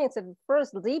experience it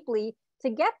first deeply to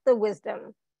get the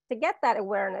wisdom, to get that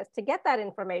awareness, to get that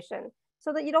information,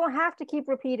 so that you don't have to keep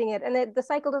repeating it, and the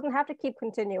cycle doesn't have to keep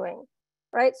continuing,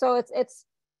 right? So it's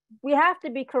we have to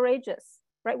be courageous,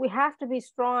 right? We have to be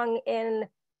strong in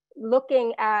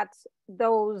looking at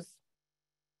those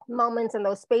moments and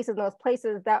those spaces and those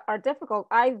places that are difficult.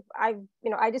 I've you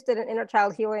know, I just did an inner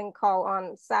child healing call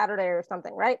on Saturday or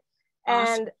something, right?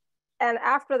 Awesome. And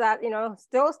after that, you know,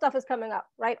 still stuff is coming up,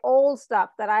 right? Old stuff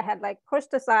that I had like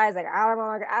pushed aside, like I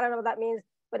don't know what that means,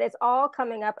 but it's all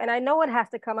coming up, and I know it has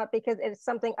to come up because it's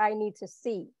something I need to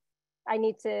see. I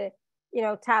need to, you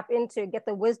know, tap into, get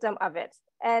the wisdom of it,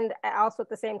 and also at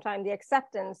the same time the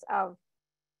acceptance of,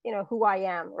 you know, who I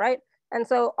am, right? And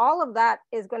so all of that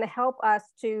is going to help us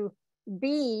to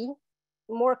be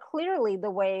more clearly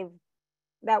the wave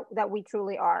that we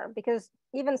truly are. Because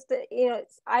even you know,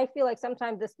 I feel like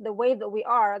sometimes the wave that we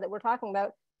are, that we're talking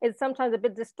about, is sometimes a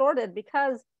bit distorted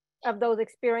because of those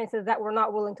experiences that we're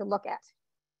not willing to look at.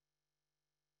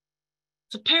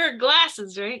 It's a pair of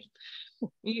glasses, right?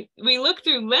 We look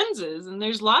through lenses, and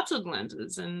there's lots of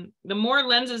lenses, and the more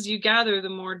lenses you gather, the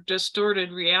more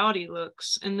distorted reality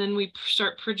looks, and then we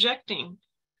start projecting.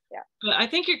 Yeah. But I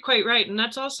think you're quite right, and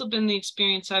that's also been the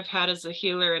experience I've had as a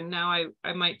healer. And now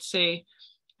I might say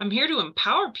I'm here to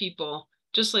empower people,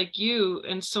 just like you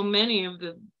and so many of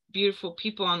the beautiful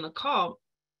people on the call.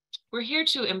 We're here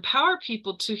to empower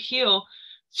people to heal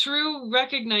through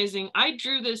recognizing I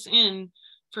drew this in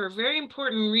for a very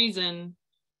important reason,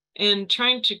 and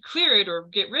trying to clear it or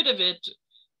get rid of it,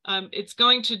 it's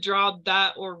going to draw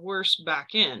that or worse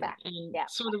back in. And yeah,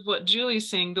 sort of what Julie's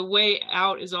saying, the way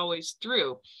out is always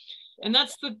through. Yeah. And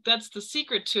that's the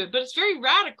secret to it. But it's very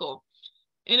radical.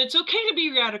 And it's okay to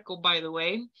be radical, by the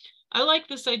way. I like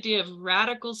this idea of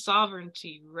radical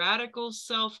sovereignty, radical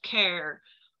self-care,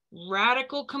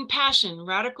 radical compassion,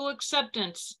 radical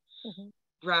acceptance,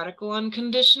 radical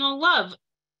unconditional love.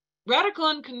 Radical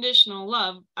unconditional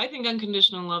love, I think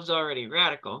unconditional love's already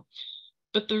radical.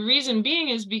 But the reason being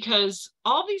is because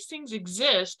all these things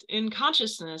exist in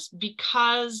consciousness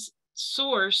because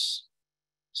source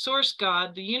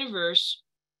God, the universe,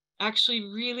 actually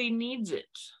really needs it.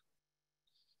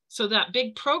 So that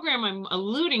big program I'm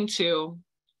alluding to,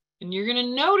 and you're going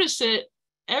to notice it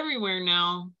everywhere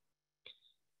now,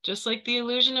 just like the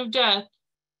illusion of death,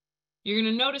 you're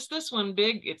going to notice this one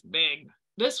big, it's big.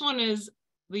 This one is,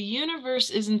 the universe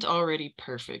isn't already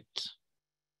perfect.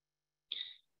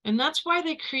 And that's why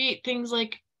they create things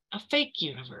like a fake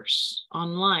universe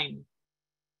online.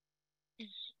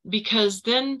 Because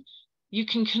then you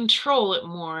can control it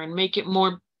more and make it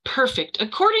more perfect.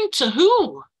 According to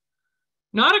who?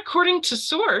 Not according to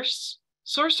Source.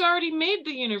 Source already made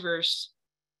the universe,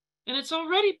 and it's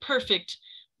already perfect.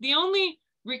 The only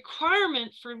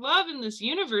requirement for love in this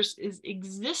universe is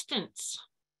existence.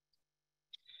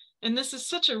 And this is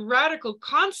such a radical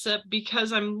concept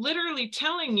because I'm literally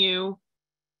telling you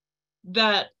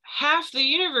that half the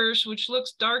universe, which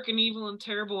looks dark and evil and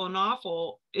terrible and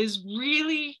awful, is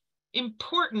really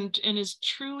important and is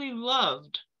truly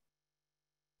loved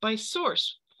by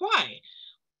Source. Why?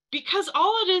 Because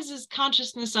all it is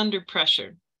consciousness under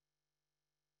pressure.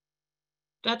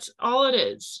 That's all it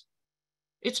is.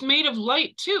 It's made of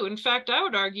light too. In fact, I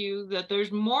would argue that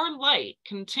there's more light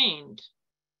contained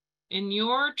in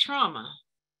your trauma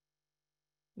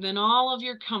than all of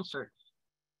your comfort,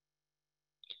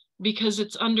 because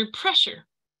it's under pressure.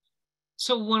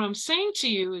 So what I'm saying to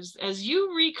you is, as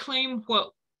you reclaim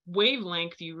what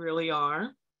wavelength you really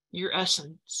are, your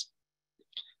essence,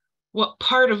 what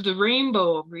part of the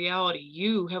rainbow of reality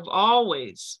you have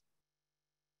always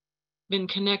been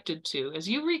connected to, as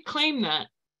you reclaim that,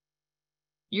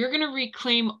 you're going to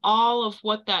reclaim all of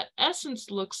what that essence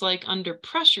looks like under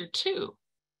pressure too.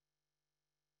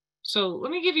 So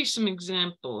let me give you some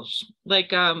examples.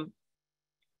 Like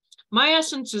my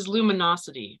essence is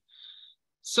luminosity.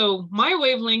 So my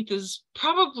wavelength is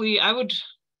probably, I would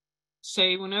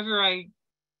say, whenever I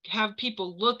have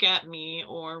people look at me,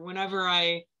 or whenever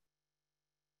I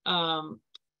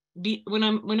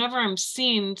whenever I'm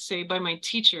seen, say, by my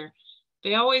teacher,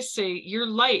 they always say, your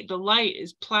light, the light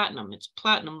is platinum. It's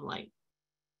platinum light.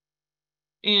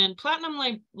 And platinum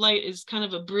light is kind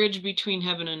of a bridge between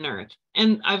heaven and earth.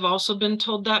 And I've also been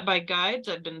told that by guides.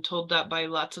 I've been told that by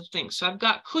lots of things. So I've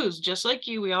got clues, just like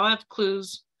you. We all have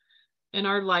clues in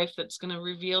our life that's going to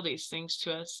reveal these things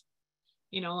to us.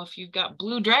 You know, if you've got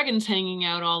blue dragons hanging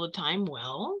out all the time,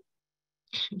 well,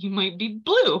 you might be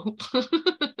blue.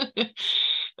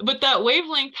 But that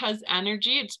wavelength has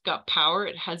energy, it's got power,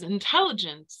 it has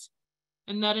intelligence,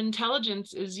 and that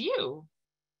intelligence is you.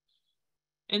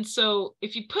 And so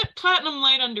if you put platinum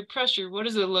light under pressure, what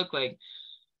does it look like?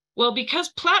 Well, because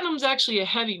platinum's actually a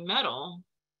heavy metal,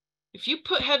 if you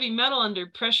put heavy metal under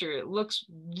pressure, it looks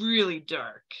really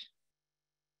dark.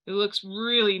 It looks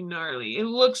really gnarly. It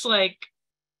looks like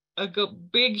a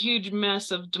big, huge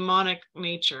mess of demonic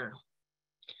nature,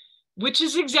 which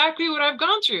is exactly what I've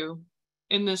gone through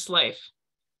in this life.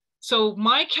 So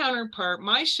my counterpart,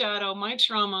 my shadow, my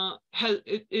trauma,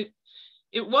 it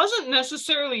wasn't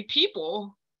necessarily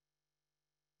people.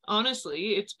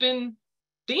 Honestly, it's been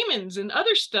demons and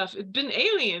other stuff. It's been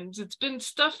aliens. It's been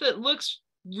stuff that looks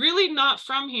really not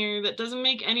from here, that doesn't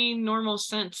make any normal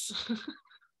sense.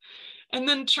 And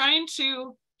then trying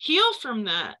to heal from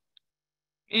that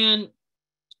and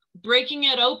breaking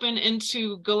it open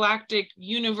into galactic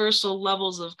universal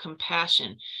levels of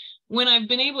compassion. When I've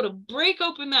been able to break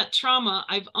open that trauma,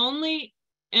 I've only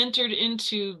entered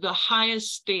into the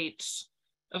highest states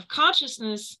of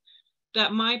consciousness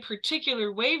that my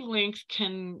particular wavelength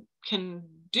can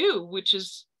do, which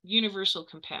is universal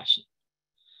compassion.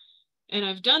 And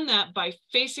I've done that by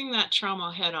facing that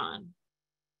trauma head on.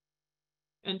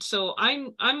 And so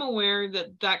I'm aware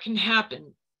that that can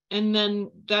happen. And then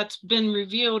that's been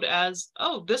revealed as,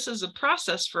 oh, this is a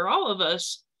process for all of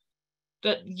us,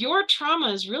 that your trauma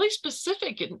is really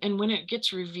specific. And when it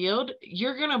gets revealed,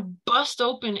 you're going to bust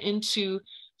open into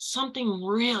something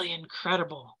really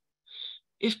incredible.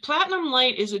 If platinum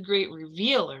light is a great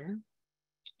revealer,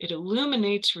 it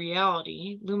illuminates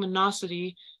reality,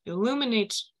 luminosity,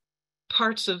 illuminates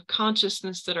parts of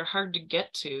consciousness that are hard to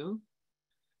get to,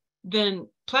 then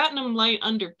platinum light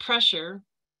under pressure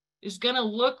is going to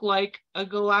look like a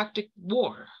galactic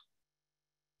war.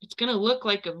 It's going to look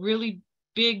like a really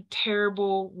big,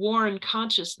 terrible war in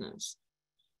consciousness.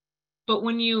 But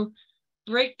when you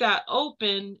break that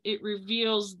open, it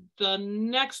reveals the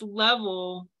next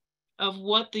level of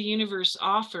what the universe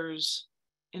offers.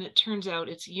 And it turns out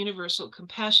it's universal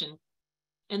compassion.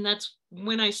 And that's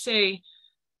when I say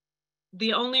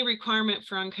the only requirement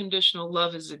for unconditional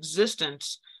love is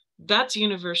existence. That's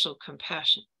universal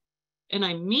compassion. And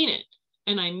I mean it.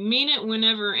 And I mean it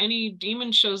whenever any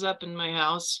demon shows up in my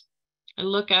house. I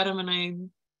look at him and I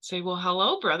say, well,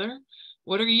 hello, brother.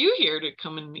 What are you here to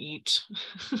come and eat?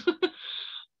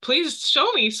 Please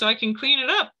show me so I can clean it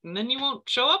up, and then you won't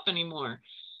show up anymore.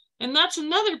 And that's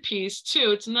another piece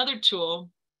too. It's another tool.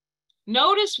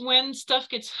 Notice when stuff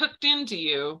gets hooked into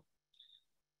you,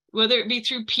 whether it be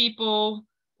through people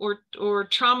or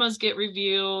traumas get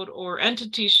revealed or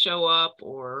entities show up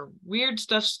or weird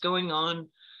stuff's going on.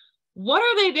 What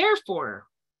are they there for?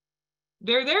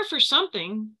 They're there for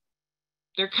something.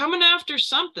 They're coming after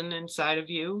something inside of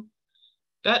you.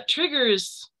 That trigger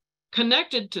is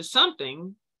connected to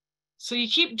something. So you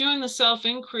keep doing the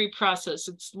self-inquiry process.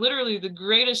 It's literally the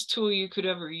greatest tool you could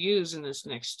ever use in this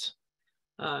next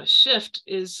shift,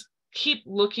 is keep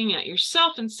looking at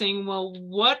yourself and saying, well,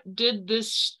 what did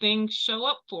this thing show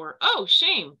up for? Oh,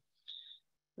 shame.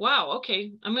 Wow,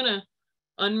 okay, I'm going to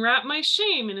unwrap my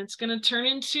shame, and it's going to turn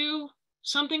into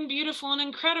something beautiful and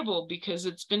incredible because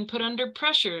it's been put under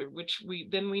pressure, which we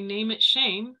name it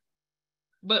shame.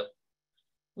 But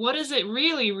what is it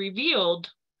really revealed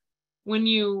when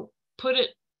you put it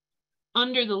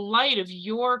under the light of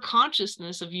your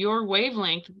consciousness, of your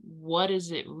wavelength? What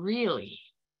is it really?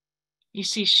 You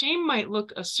see, shame might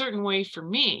look a certain way for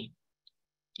me,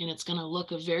 and it's going to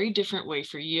look a very different way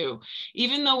for you.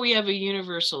 Even though we have a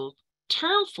universal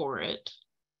term for it,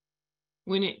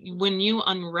 when you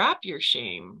unwrap your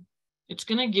shame, it's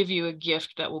going to give you a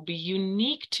gift that will be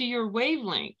unique to your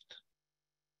wavelength.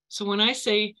 So when I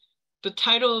say the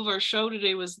title of our show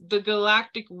today was The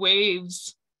Galactic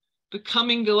Waves, the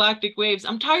Coming Galactic Waves,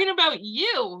 I'm talking about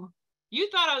you. You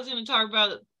thought I was going to talk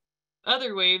about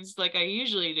other waves like I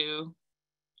usually do.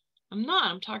 I'm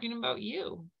not. I'm talking about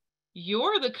you.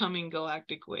 You're the coming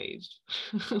galactic wave,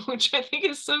 which I think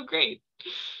is so great.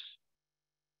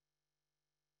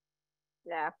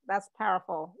 Yeah, that's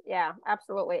powerful. Yeah,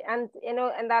 absolutely. And, you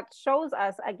know, and that shows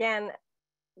us again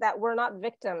that we're not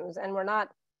victims, and we're not,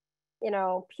 you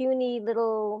know, puny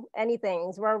little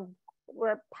anythings.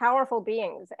 We're powerful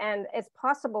beings, and it's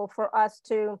possible for us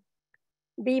to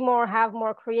be more, have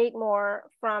more, create more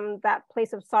from that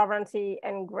place of sovereignty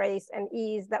and grace and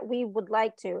ease that we would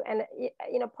like to. And,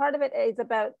 you know, part of it is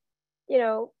about, you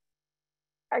know,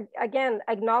 again,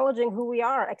 acknowledging who we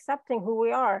are, accepting who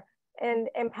we are, and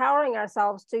empowering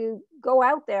ourselves to go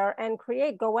out there and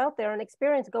create, go out there and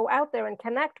experience, go out there and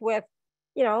connect with,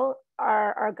 you know,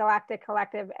 our galactic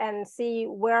collective, and see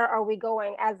where are we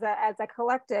going as a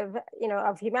collective, you know,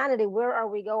 of humanity. Where are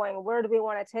we going? Where do we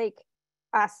want to take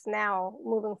us now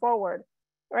moving forward?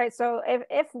 Right. So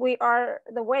if we are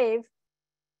the wave,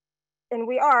 and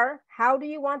we are, how do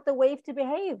you want the wave to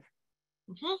behave?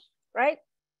 Mm-hmm. Right.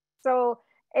 So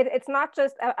it's not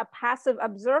just a passive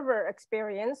observer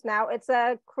experience. Now it's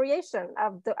a creation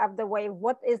of the wave.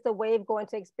 What is the wave going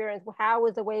to experience? How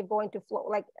is the wave going to flow?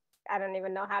 Like, I don't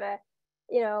even know how to,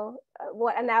 you know,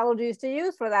 what analogies to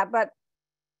use for that, but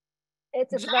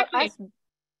it's Exactly. about us,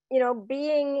 you know,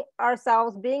 being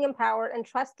ourselves, being empowered, and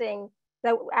trusting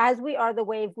that as we are the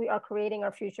wave, we are creating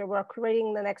our future. We're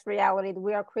creating the next reality.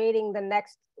 We are creating the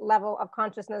next level of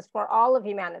consciousness for all of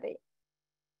humanity.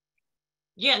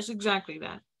 Yes, exactly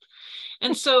that.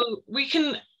 And so we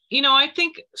can, you know, I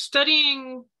think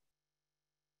studying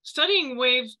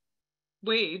waves,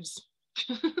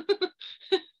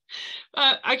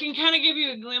 I can kind of give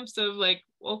you a glimpse of like,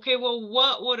 okay, well,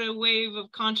 what would a wave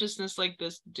of consciousness like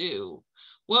this do?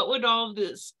 What would all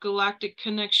this galactic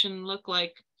connection look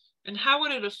like? And how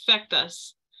would it affect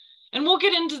us? And we'll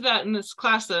get into that in this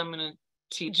class that I'm going to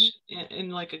teach in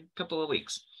like a couple of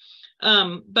weeks.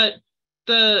 But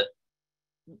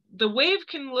the wave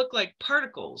can look like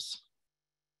particles,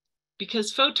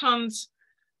 because photons,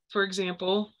 for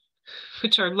example,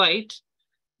 which are light,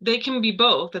 they can be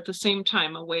both at the same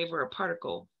time, a wave or a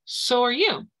particle. So are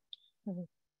you. Mm-hmm.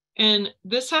 And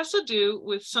this has to do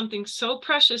with something so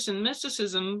precious in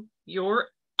mysticism, your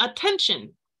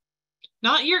attention,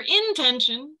 not your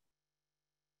intention,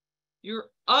 your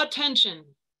attention.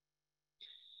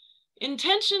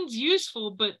 Intention's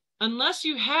useful, but unless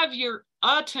you have your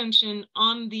attention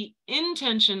on the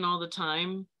intention all the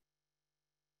time,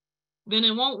 then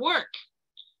it won't work.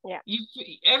 Yeah.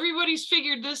 Everybody's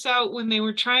figured this out when they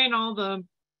were trying all the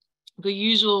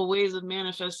usual ways of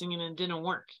manifesting, and it didn't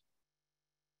work.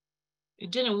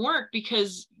 It didn't work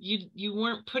because you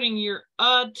weren't putting your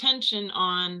attention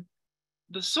on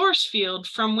the source field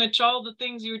from which all the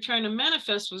things you were trying to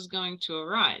manifest was going to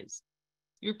arise.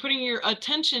 You're putting your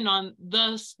attention on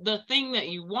the thing that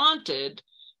you wanted,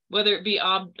 whether it be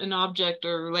an object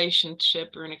or a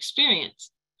relationship or an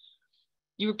experience.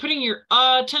 You were putting your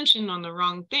attention on the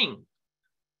wrong thing.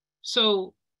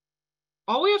 So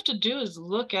all we have to do is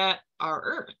look at our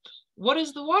earth. What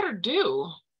does the water do?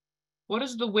 What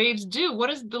does the waves do? What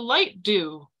does the light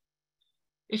do?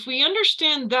 If we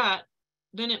understand that,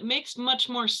 then it makes much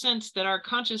more sense that our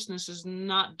consciousness is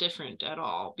not different at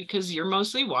all, because you're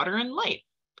mostly water and light,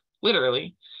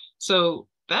 literally. So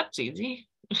that's easy.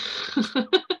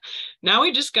 Now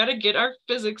we just got to get our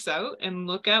physics out and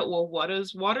look at, well, what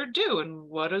does water do and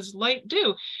what does light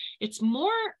do? It's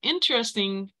more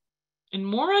interesting and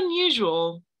more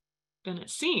unusual than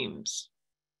it seems,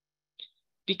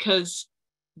 because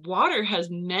water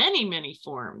has many, many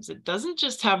forms. It doesn't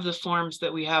just have the forms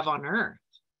that we have on Earth,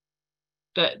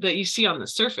 that you see on the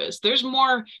surface. There's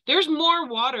more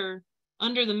water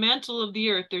under the mantle of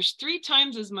the Earth. There's 3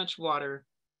 times as much water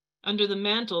under the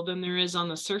mantle than there is on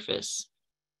the surface.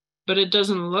 But it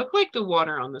doesn't look like the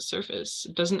water on the surface.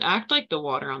 It doesn't act like the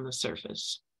water on the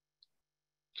surface.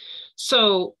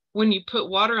 So when you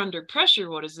put water under pressure,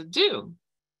 what does it do?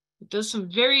 It does some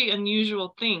very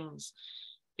unusual things.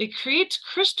 It creates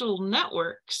crystal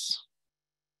networks.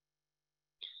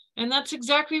 And that's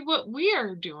exactly what we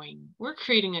are doing. We're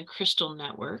creating a crystal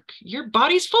network. Your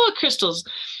body's full of crystals.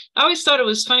 I always thought it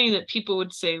was funny that people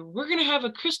would say, we're going to have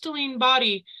a crystalline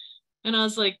body. And I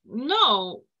was like,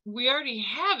 no, we already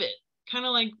have it. Kind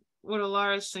of like what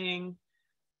Alara is saying.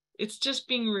 It's just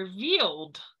being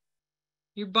revealed.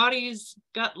 Your body's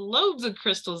got loads of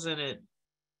crystals in it.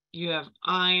 You have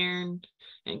iron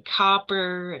and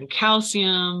copper and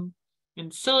calcium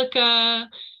and silica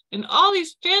and all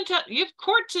these fantastic, you have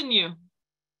quartz in you.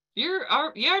 You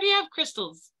already have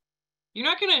crystals. You're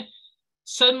not going to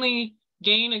suddenly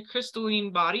gain a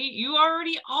crystalline body. You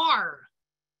already are.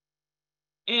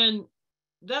 And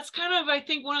that's kind of, I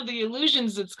think, one of the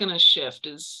illusions that's going to shift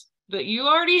is that you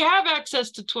already have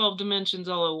access to 12 dimensions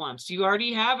all at once. You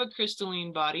already have a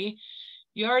crystalline body.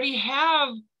 You already have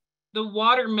the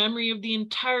water memory of the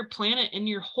entire planet in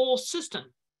your whole system.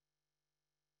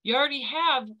 You already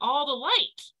have all the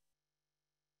light,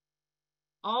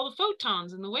 all the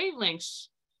photons and the wavelengths.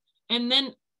 And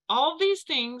then all these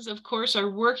things, of course,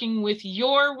 are working with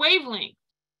your wavelength.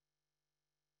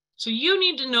 So you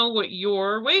need to know what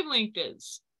your wavelength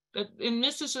is. But in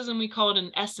mysticism, we call it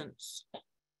an essence.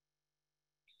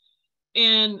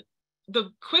 And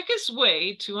the quickest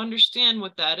way to understand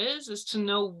what that is to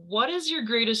know what is your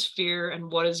greatest fear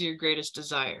and what is your greatest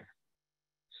desire.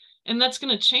 And that's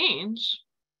going to change.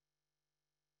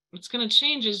 It's going to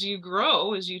change as you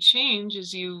grow, as you change,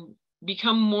 as you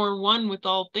become more one with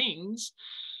all things.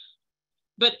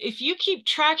 But if you keep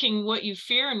tracking what you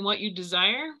fear and what you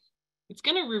desire, it's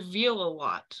going to reveal a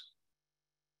lot.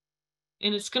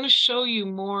 And it's going to show you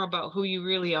more about who you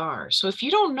really are. So if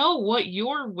you don't know what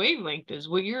your wavelength is,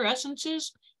 what your essence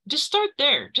is, just start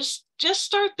there. Just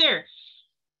start there.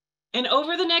 And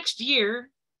over the next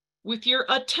year, with your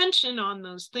attention on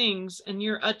those things and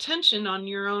your attention on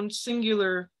your own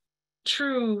singular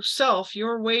true self,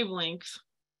 your wavelength,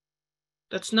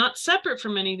 that's not separate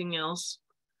from anything else,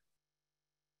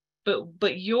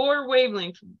 but your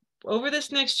wavelength, over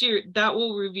this next year, that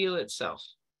will reveal itself.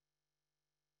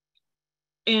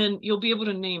 And you'll be able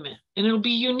to name it. And it'll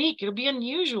be unique. It'll be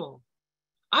unusual.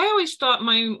 I always thought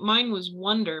mine was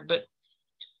wonder, but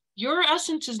your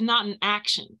essence is not an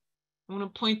action. I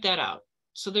want to point that out.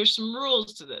 So there's some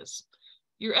rules to this.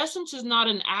 Your essence is not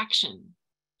an action.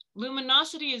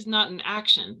 Luminosity is not an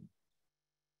action.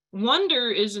 Wonder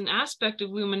is an aspect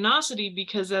of luminosity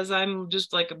because as I'm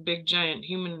just like a big giant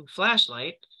human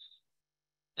flashlight,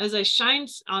 as I shine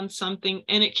on something,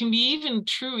 and it can be even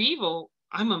true evil,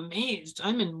 I'm amazed.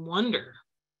 I'm in wonder.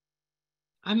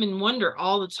 I'm in wonder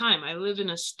all the time. I live in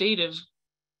a state of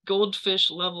goldfish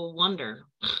level wonder.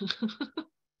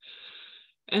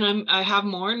 And I have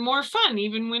more and more fun,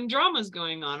 even when drama's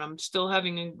going on. I'm still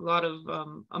having a lot of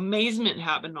amazement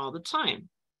happen all the time.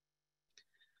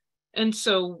 And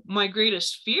so my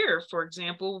greatest fear, for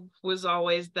example, was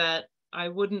always that I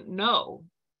wouldn't know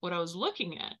what I was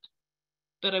looking at,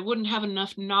 that I wouldn't have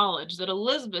enough knowledge, that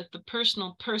Elizabeth, the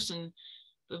personal person,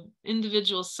 the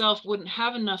individual self, wouldn't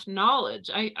have enough knowledge.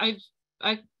 I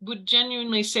would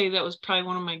genuinely say that was probably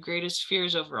one of my greatest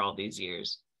fears over all these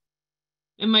years.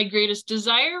 And my greatest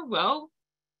desire, well,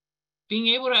 being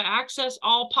able to access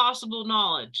all possible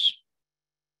knowledge.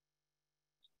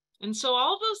 And so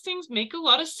all those things make a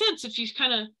lot of sense. If you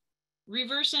kind of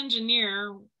reverse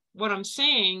engineer what I'm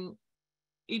saying,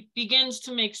 it begins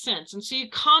to make sense. And so you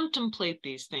contemplate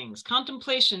these things.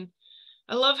 Contemplation,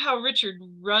 I love how Richard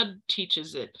Rudd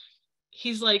teaches it.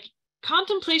 He's like,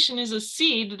 contemplation is a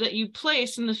seed that you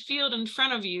place in the field in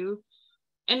front of you,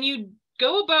 and you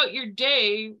go about your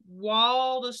day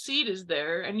while the seed is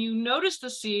there, and you notice the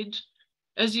seed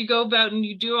as you go about and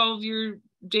you do all of your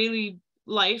daily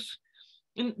life.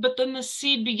 But then the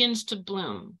seed begins to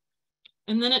bloom,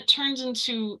 and then it turns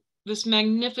into this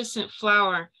magnificent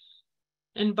flower.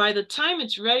 And by the time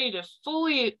it's ready to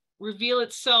fully reveal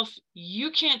itself,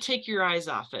 you can't take your eyes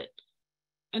off it.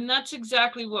 And that's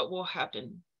exactly what will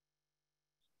happen.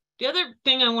 The other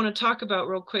thing I want to talk about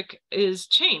real quick is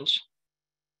change.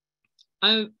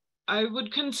 I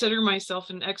would consider myself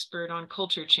an expert on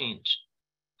culture change.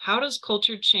 How does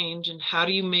culture change, and how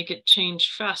do you make it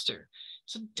change faster?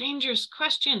 It's a dangerous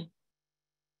question.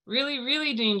 Really,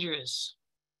 really dangerous.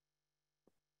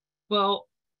 Well,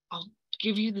 I'll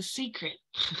give you the secret.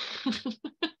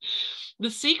 The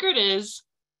secret is,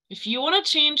 if you want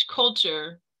to change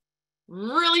culture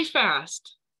really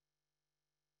fast,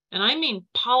 and I mean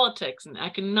politics and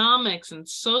economics and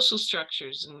social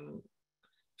structures, and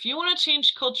if you want to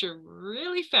change culture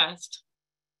really fast,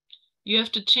 you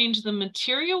have to change the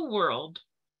material world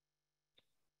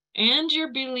and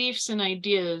your beliefs and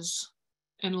ideas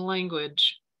and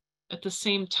language at the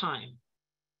same time.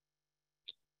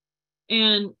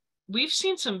 And we've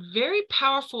seen some very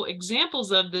powerful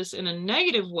examples of this in a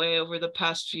negative way over the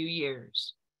past few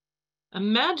years.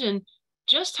 Imagine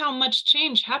just how much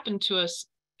change happened to us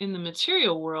in the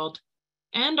material world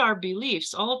and our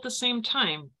beliefs all at the same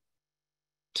time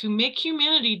to make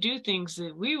humanity do things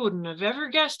that we wouldn't have ever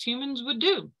guessed humans would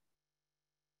do.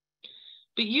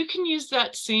 But you can use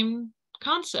that same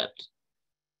concept,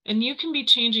 and you can be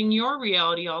changing your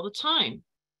reality all the time.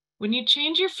 When you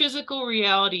change your physical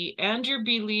reality and your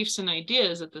beliefs and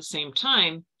ideas at the same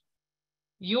time,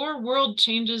 your world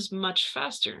changes much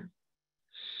faster.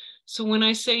 So when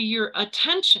I say your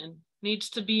attention needs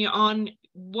to be on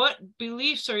what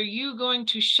beliefs are you going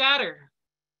to shatter?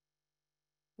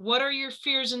 What are your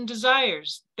fears and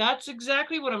desires? That's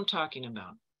exactly what I'm talking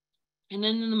about. And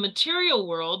then in the material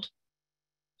world,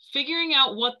 figuring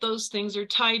out what those things are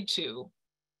tied to.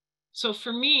 So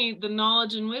for me, the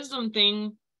knowledge and wisdom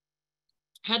thing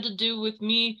had to do with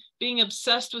me being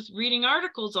obsessed with reading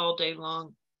articles all day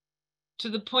long, to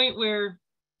the point where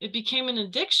it became an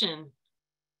addiction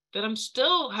that I'm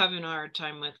still having a hard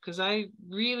time with, because I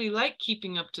really like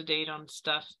keeping up to date on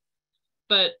stuff.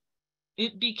 But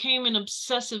it became an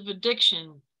obsessive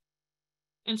addiction.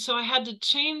 And so I had to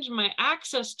change my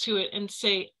access to it and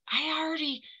say, I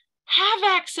already have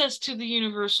access to the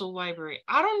universal library.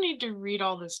 I don't need to read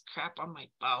all this crap on my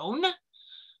phone.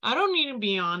 I don't need to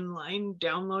be online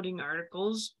downloading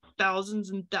articles, thousands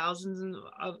and thousands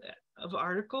of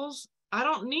articles. I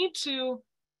don't need to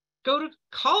go to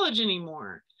college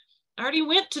anymore. I already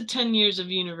went to 10 years of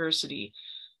university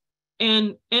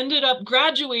and ended up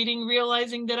graduating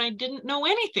realizing that I didn't know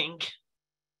anything.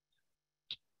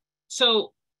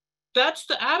 So that's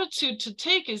the attitude to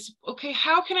take is, okay,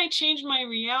 how can I change my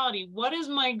reality? What is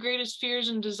my greatest fears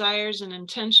and desires and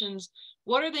intentions?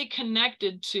 What are they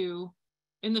connected to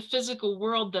in the physical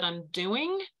world that I'm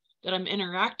doing, that I'm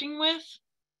interacting with?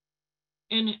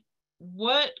 And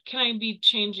what can I be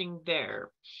changing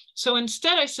there? So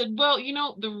instead I said, well, you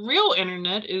know, the real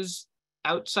internet is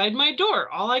outside my door.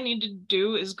 All I need to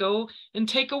do is go and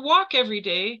take a walk every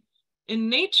day in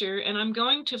nature, and I'm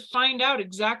going to find out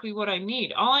exactly what I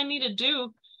need. All I need to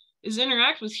do is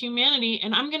interact with humanity,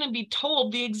 and I'm going to be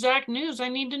told the exact news I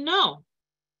need to know.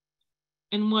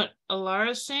 And what Alara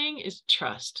is saying is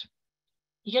trust.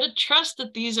 You got to trust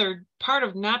that these are part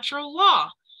of natural law.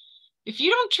 If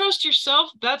you don't trust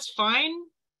yourself, that's fine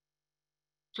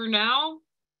for now,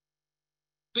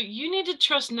 but you need to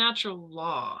trust natural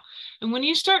law. And when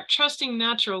you start trusting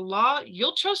natural law,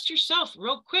 you'll trust yourself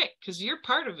real quick because you're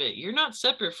part of it. You're not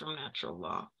separate from natural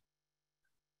law.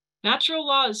 Natural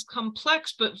law is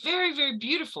complex, but very, very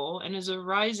beautiful and is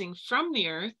arising from the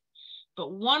earth.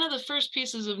 But one of the first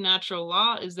pieces of natural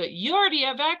law is that you already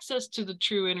have access to the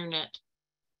true internet,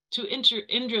 to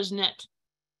Indra's net.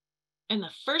 And the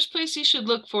first place you should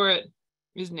look for it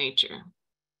is nature.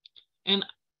 And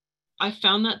I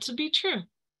found that to be true.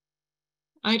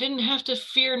 I didn't have to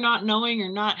fear not knowing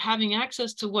or not having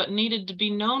access to what needed to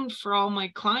be known for all my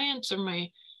clients or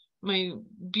my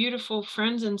beautiful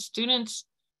friends and students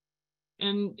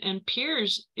and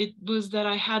peers. It was that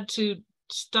I had to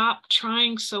stop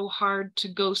trying so hard to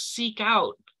go seek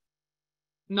out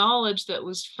knowledge that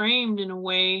was framed in a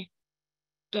way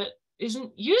that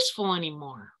isn't useful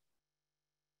anymore.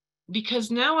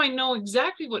 Because now I know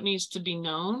exactly what needs to be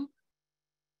known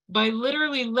by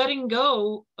literally letting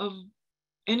go of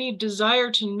any desire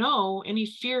to know, any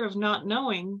fear of not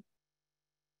knowing.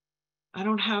 I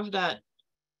don't have that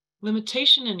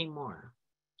limitation anymore.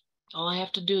 All I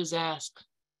have to do is ask,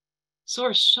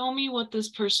 Source, show me what this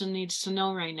person needs to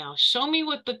know right now. Show me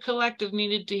what the collective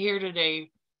needed to hear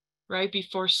today, right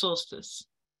before solstice.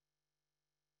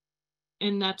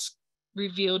 And that's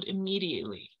revealed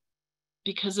immediately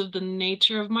because of the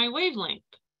nature of my wavelength.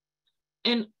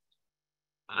 And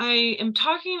I am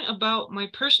talking about my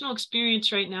personal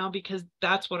experience right now because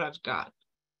that's what I've got.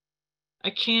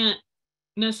 I can't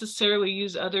necessarily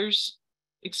use others'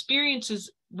 experiences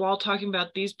while talking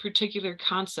about these particular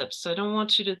concepts. So I don't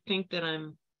want you to think that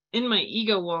I'm in my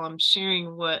ego while I'm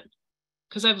sharing what,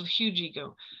 because I have a huge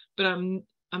ego, but I'm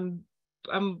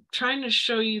trying to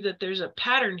show you that there's a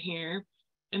pattern here.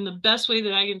 And the best way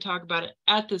that I can talk about it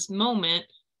at this moment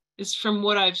is from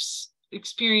what I've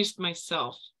experienced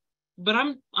myself. But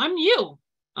I'm you.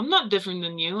 I'm not different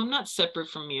than you. I'm not separate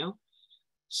from you.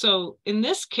 So in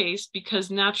this case,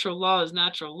 because natural law is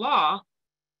natural law,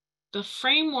 the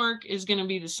framework is going to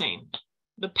be the same.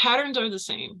 The patterns are the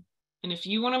same. And if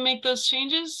you want to make those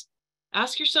changes,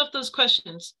 ask yourself those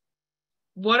questions.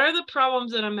 What are the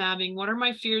problems that I'm having? What are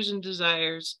my fears and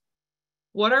desires?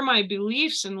 What are my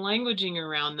beliefs and languaging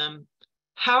around them?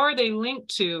 How are they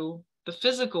linked to the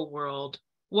physical world.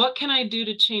 What can I do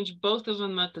to change both of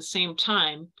them at the same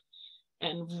time?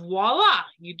 And voila,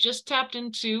 you just tapped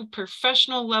into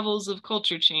professional levels of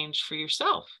culture change for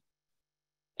yourself.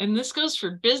 And this goes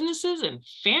for businesses and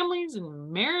families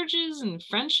and marriages and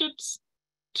friendships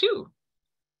too.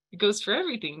 It goes for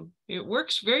everything. It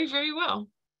works very, very well.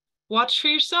 Watch for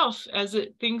yourself as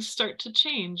things start to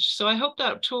change. So I hope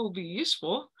that tool will be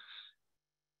useful.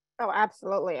 Oh,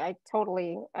 absolutely. I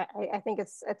think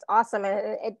it's awesome.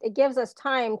 And it gives us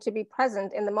time to be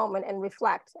present in the moment and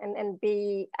reflect and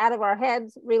be out of our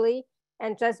heads, really,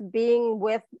 and just being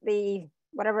with the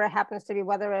whatever it happens to be,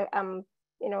 whether I'm,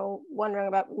 wondering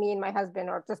about me and my husband,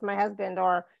 or just my husband,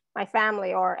 or my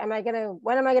family, or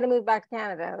when am I gonna move back to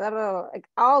Canada? Blah, blah, blah. Like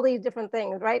all these different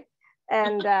things, right?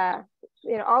 And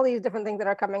all these different things that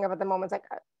are coming up at the moment. It's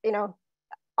like,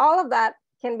 all of that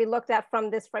can be looked at from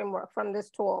this framework, from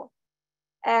this tool.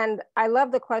 And I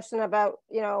love the question about,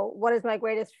 what is my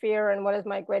greatest fear and what is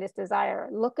my greatest desire?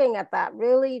 Looking at that,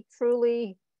 really,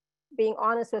 truly being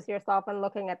honest with yourself and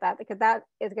looking at that, because that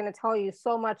is going to tell you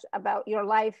so much about your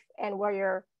life and where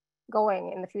you're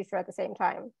going in the future at the same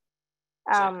time.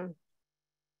 I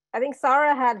think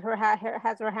Sarah has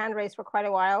her hand raised for quite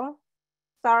a while.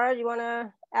 Sarah, do you want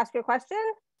to ask your question?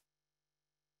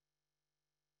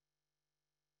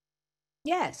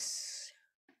 Yes.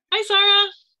 Hi, Sarah.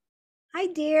 Hi,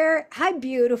 dear. Hi,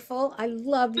 beautiful. I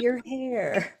love your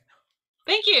hair.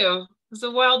 Thank you. It's a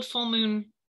wild full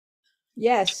moon.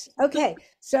 Yes. Okay.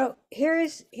 So here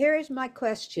is my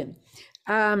question.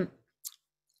 Last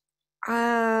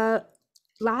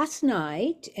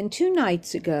night and 2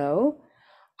 nights ago,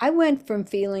 I went from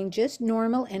feeling just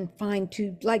normal and fine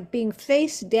to like being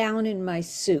face down in my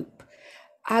soup.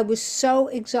 I was so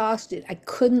exhausted. I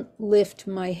couldn't lift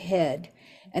my head.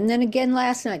 And then again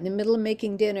last night in the middle of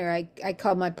making dinner, I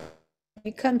called my,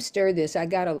 you come stir this, I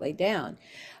gotta lay down.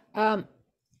 And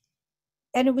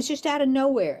it was just out of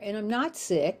nowhere. And I'm not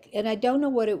sick and I don't know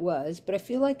what it was, but I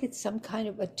feel like it's some kind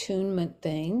of attunement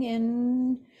thing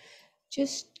and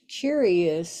just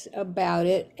curious about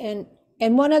it. And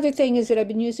one other thing is that I've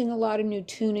been using a lot of new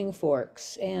tuning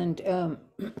forks and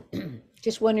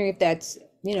just wondering if that's,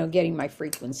 getting my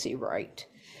frequency right.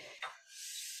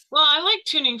 Well, I like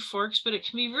tuning forks, but it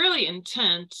can be really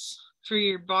intense for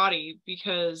your body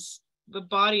because the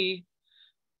body,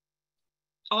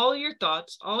 all your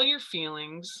thoughts, all your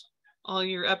feelings, all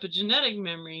your epigenetic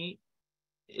memory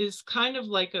is kind of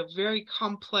like a very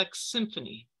complex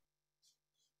symphony.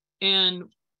 And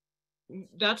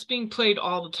that's being played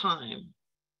all the time.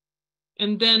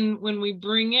 And then when we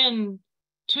bring in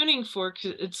tuning forks,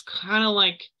 it's kind of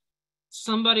like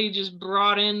somebody just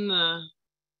brought in the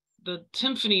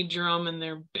timpani drum and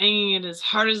they're banging it as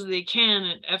hard as they can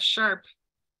at F sharp.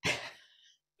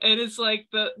 And it's like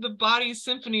the body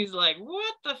symphony is like,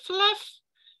 what the fluff?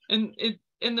 And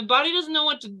the body doesn't know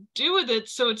what to do with it.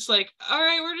 So it's like, all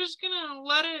right, we're just gonna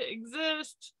let it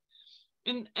exist.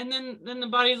 And then the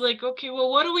body's like, okay,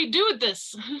 well, what do we do with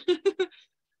this?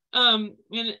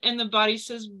 And the body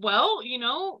says, well,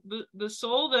 the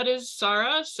soul that is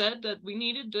Sarah said that we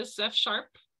needed this F sharp,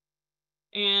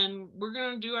 and we're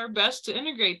going to do our best to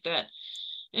integrate that.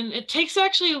 And it takes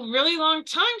actually a really long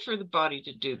time for the body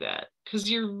to do that because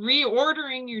you're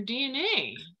reordering your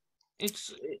DNA.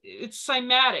 It's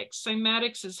cymatics.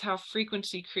 Cymatics is how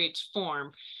frequency creates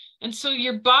form. And so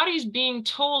your body's being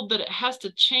told that it has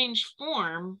to change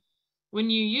form when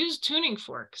you use tuning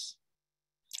forks.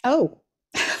 Oh.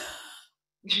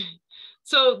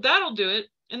 So that'll do it.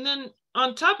 And then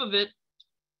on top of it,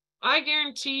 I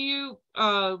guarantee you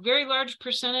a very large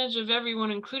percentage of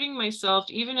everyone, including myself,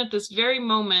 even at this very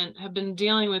moment, have been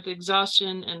dealing with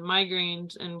exhaustion and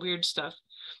migraines and weird stuff.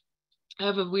 I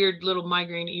have a weird little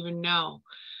migraine even now.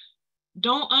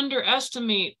 Don't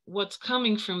underestimate what's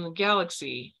coming from the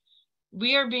galaxy.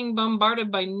 We are being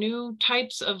bombarded by new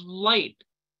types of light.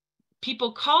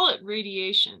 People call it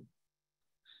radiation,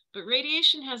 but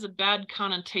radiation has a bad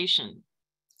connotation.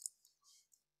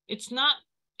 It's not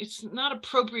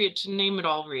appropriate to name it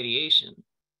all radiation.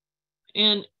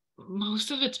 And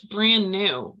most of it's brand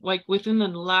new, like within the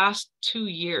last 2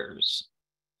 years.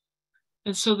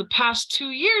 And so the past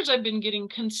 2 years, I've been getting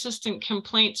consistent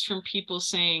complaints from people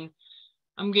saying,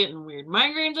 I'm getting weird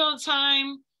migraines all the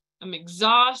time. I'm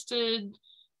exhausted.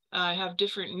 I have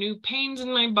different new pains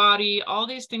in my body. All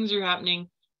these things are happening.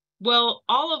 Well,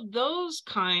 all of those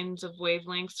kinds of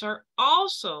wavelengths are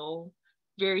also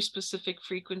very specific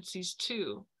frequencies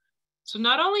too. So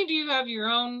not only do you have your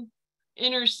own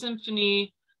inner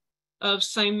symphony of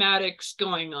cymatics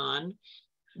going on,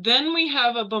 then we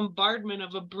have a bombardment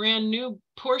of a brand new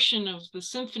portion of the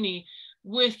symphony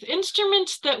with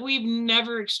instruments that we've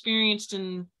never experienced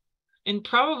in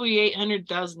probably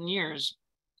 800,000 years.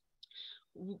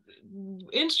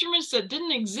 Instruments that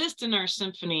didn't exist in our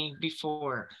symphony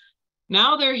before.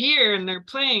 Now they're here and they're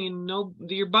playing, and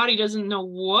your body doesn't know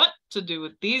what to do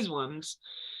with these ones.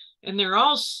 And there are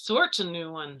all sorts of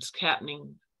new ones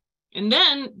happening. And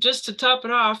then, just to top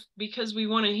it off, because we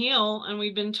want to heal and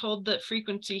we've been told that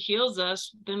frequency heals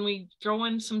us, then we throw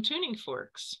in some tuning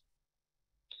forks.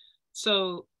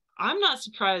 So I'm not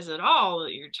surprised at all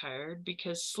that you're tired,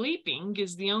 because sleeping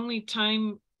is the only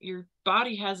time your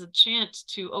body has a chance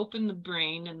to open the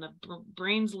brain and the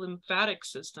brain's lymphatic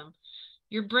system.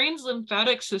 Your brain's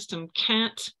lymphatic system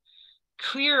can't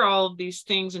clear all of these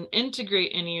things and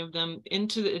integrate any of them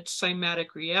into its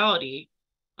cymatic reality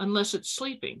unless it's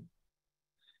sleeping.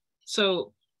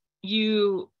 So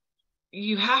you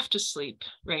have to sleep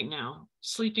right now.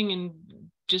 Sleeping and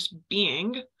just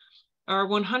being are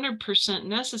 100%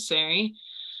 necessary.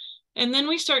 And then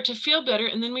we start to feel better,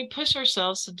 and then we push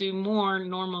ourselves to do more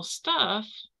normal stuff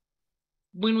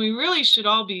when we really should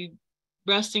all be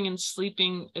resting and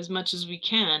sleeping as much as we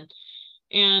can.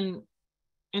 And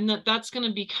that's going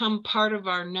to become part of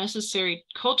our necessary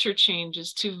culture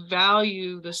changes, to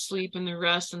value the sleep and the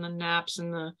rest and the naps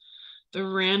and the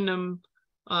random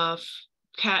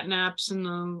cat naps and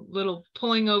the little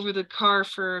pulling over the car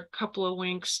for a couple of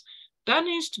winks. That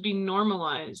needs to be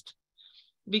normalized,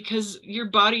 because your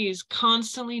body is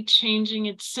constantly changing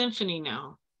its symphony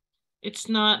now. It's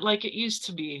not like it used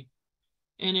to be,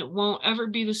 and it won't ever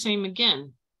be the same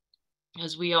again,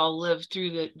 as we all live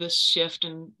through this shift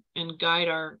and guide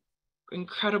our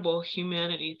incredible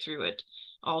humanity through it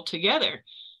all together.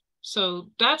 So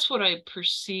that's what I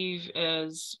perceive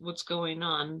as what's going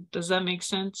on. Does that make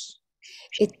sense?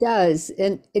 It does.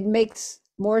 And it makes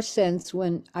more sense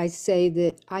when I say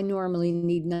that I normally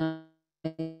need 9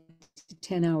 to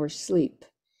 10 hours sleep.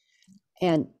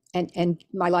 And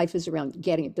my life is around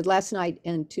getting it. But last night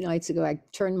and 2 nights ago, I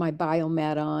turned my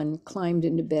biomat on, climbed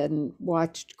into bed, and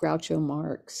watched Groucho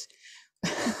Marx.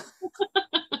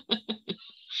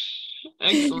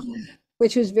 Excellent.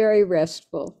 Which was very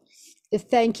restful.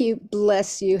 Thank you.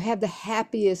 Bless you. Have the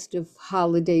happiest of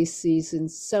holiday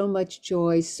seasons. So much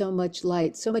joy, so much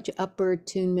light, so much upper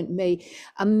attunement. May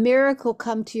a miracle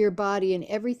come to your body and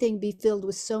everything be filled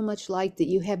with so much light that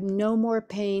you have no more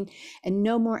pain and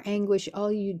no more anguish.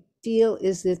 All you feel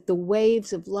is that the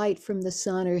waves of light from the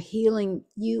sun are healing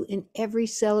you in every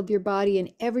cell of your body,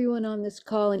 and everyone on this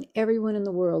call and everyone in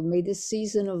the world. May this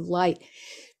season of light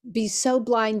be so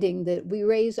blinding that we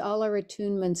raise all our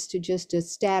attunements to just a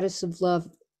status of love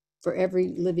for every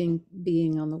living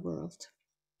being on the world.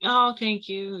 Oh, thank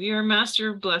you. You're a master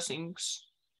of blessings.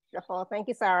 Beautiful. Thank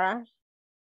you, Sarah.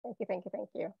 Thank you, thank you, thank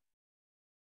you.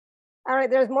 All right,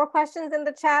 there's more questions in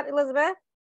the chat, Elizabeth.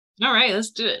 All right,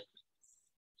 let's do it.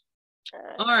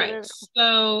 All right,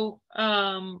 so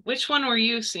which one were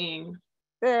you seeing?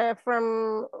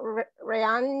 From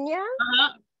Rianya.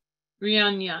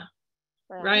 Rianya.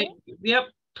 Right. Yep.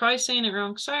 Probably saying it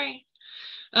wrong. Sorry.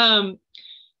 I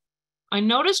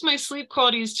noticed my sleep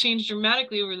quality has changed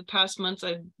dramatically over the past months.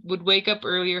 I would wake up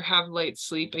earlier, have light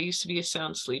sleep. I used to be a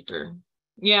sound sleeper.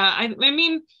 Yeah. I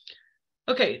mean,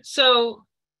 okay. So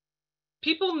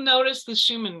people notice the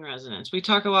Schumann resonance. We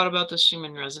talk a lot about the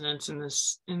Schumann resonance in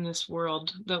this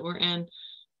world that we're in.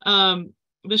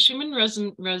 The Schumann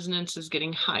resonance is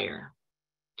getting higher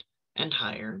and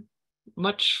higher,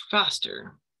 much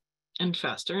faster. And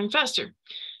faster and faster.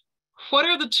 What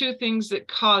are the two things that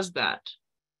cause that?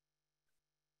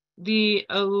 The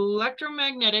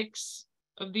electromagnetics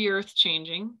of the earth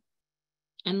changing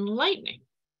and lightning.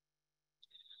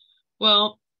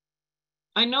 Well,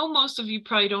 I know most of you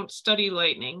probably don't study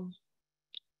lightning,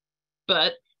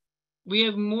 but we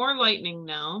have more lightning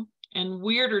now, and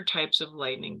weirder types of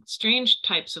lightning, strange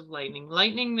types of lightning,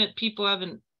 lightning that people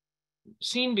haven't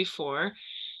seen before.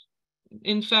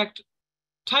 In fact,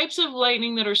 types of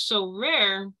lightning that are so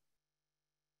rare,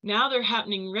 now they're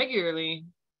happening regularly.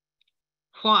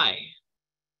 Why?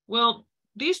 Well,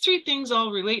 these three things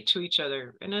all relate to each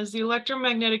other. And as the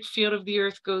electromagnetic field of the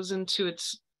earth goes into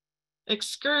its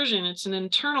excursion, it's an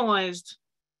internalized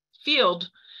field,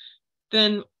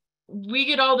 then we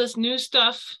get all this new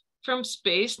stuff from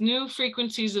space, new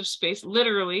frequencies of space,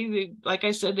 literally. Like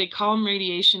I said, they call them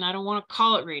radiation. I don't want to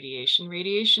call it radiation.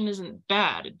 Radiation isn't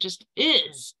bad. It just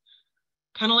is.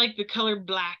 Kind of like the color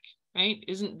black, right?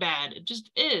 Isn't bad. It just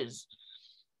is.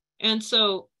 And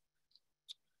so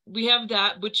we have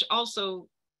that, which also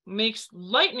makes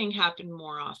lightning happen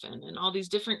more often, and all these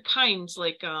different kinds,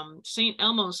 like St.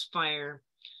 Elmo's fire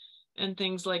and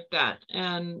things like that.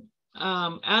 And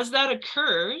as that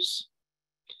occurs,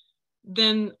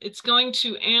 then it's going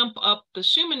to amp up the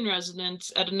Schumann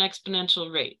resonance at an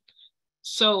exponential rate.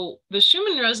 So the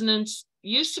Schumann resonance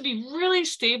used to be really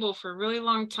stable for a really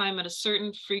long time at a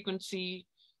certain frequency,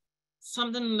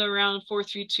 something around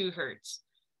 432 hertz.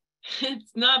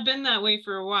 It's not been that way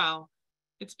for a while.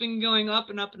 It's been going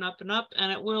up and up and up and up,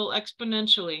 and it will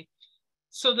exponentially.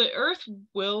 So the earth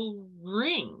will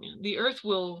ring. The earth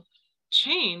will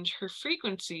change her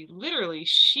frequency. Literally,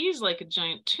 she's like a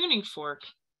giant tuning fork.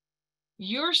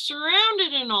 You're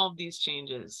surrounded in all of these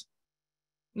changes.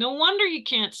 No wonder you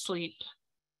can't sleep.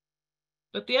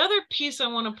 But the other piece I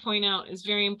want to point out is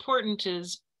very important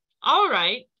is, all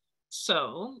right,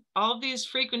 so all these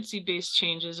frequency-based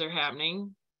changes are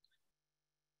happening.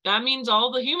 That means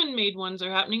all the human-made ones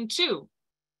are happening too.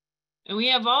 And we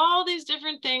have all these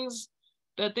different things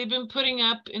that they've been putting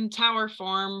up in tower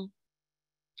form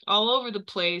all over the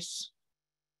place.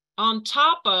 On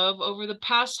top of, over the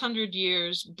past 100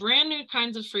 years, brand new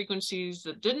kinds of frequencies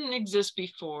that didn't exist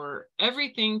before,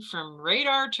 everything from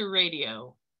radar to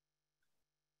radio.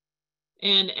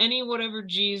 And any whatever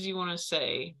G's you want to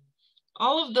say,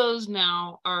 all of those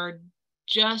now are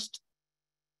just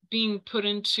being put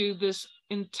into this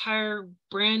entire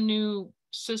brand new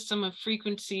system of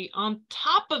frequency. On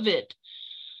top of it,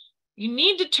 you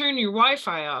need to turn your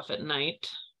Wi-Fi off at night.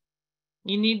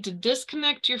 You need to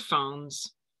disconnect your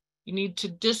phones. You need to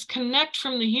disconnect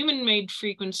from the human-made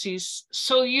frequencies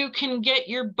so you can get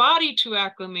your body to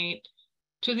acclimate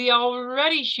to the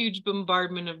already huge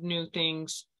bombardment of new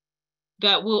things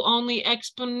that will only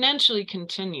exponentially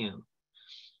continue.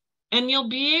 And you'll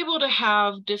be able to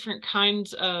have different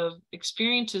kinds of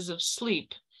experiences of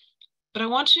sleep. But I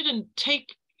want you to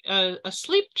take a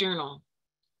sleep journal.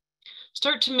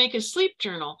 Start to make a sleep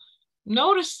journal.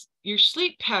 Notice your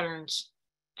sleep patterns,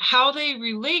 how they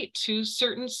relate to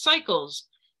certain cycles.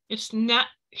 It's not,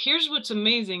 here's what's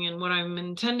amazing and what I'm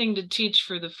intending to teach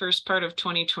for the first part of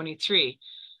 2023.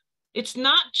 It's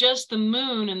not just the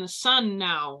moon and the sun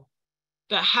now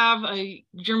that have a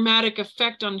dramatic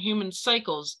effect on human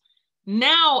cycles.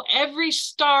 Now every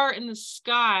star in the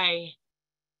sky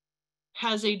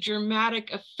has a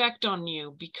dramatic effect on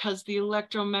you because the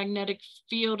electromagnetic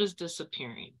field is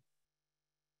disappearing.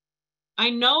 I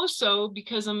know so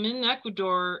because I'm in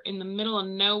Ecuador in the middle of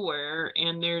nowhere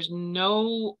and there's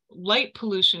no light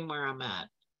pollution where I'm at.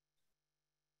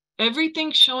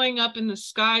 Everything showing up in the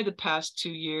sky the past 2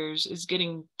 years is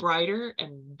getting brighter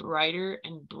and brighter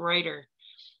and brighter,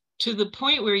 to the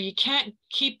point where you can't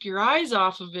keep your eyes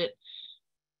off of it,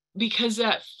 because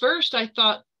at first I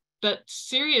thought that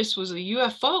Sirius was a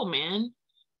UFO, man.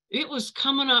 It was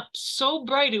coming up so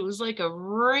bright. It was like a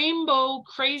rainbow,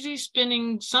 crazy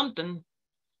spinning something.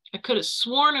 I could have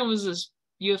sworn it was this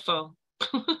UFO.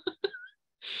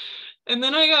 And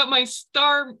then I got my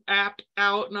star app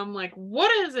out and I'm like,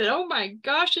 what is it? Oh my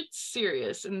gosh, it's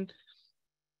Sirius. And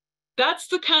that's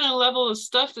the kind of level of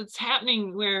stuff that's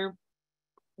happening where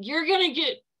you're going to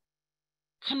get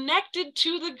connected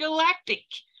to the galactic,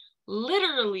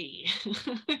 literally.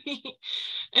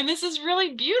 And this is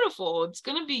really beautiful. It's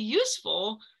going to be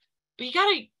useful, but you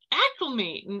got to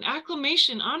acclimate. And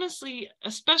acclimation, honestly,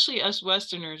 especially us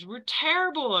Westerners, we're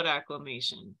terrible at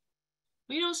acclimation.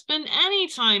 We don't spend any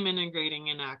time integrating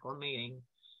and acclimating.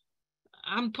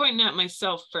 I'm pointing at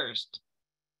myself first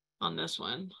on this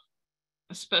one,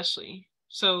 especially.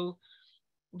 So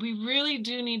we really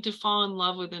do need to fall in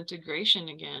love with integration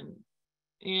again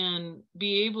and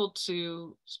be able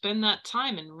to spend that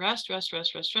time and rest,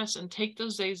 and take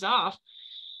those days off.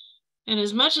 And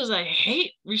as much as I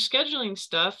hate rescheduling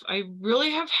stuff, I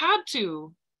really have had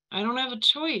to. I don't have a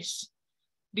choice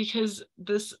because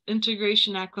this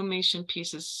integration acclimation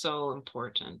piece is so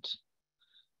important.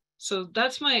 So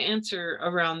that's my answer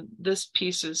around this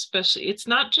piece, especially. It's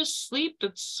not just sleep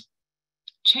that's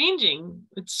changing.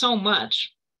 It's so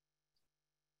much.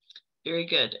 Very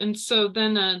good. And so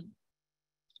then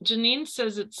Janine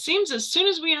says, it seems as soon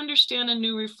as we understand a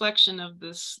new reflection of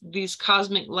these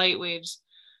cosmic light waves,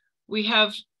 we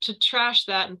have to trash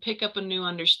that and pick up a new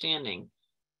understanding.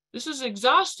 This is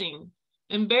exhausting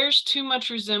and bears too much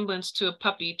resemblance to a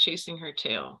puppy chasing her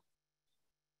tail.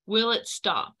 Will it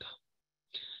stop?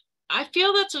 I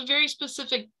feel that's a very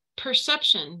specific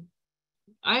perception.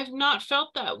 I've not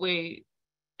felt that way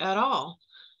at all.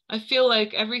 I feel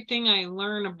like everything I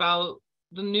learn about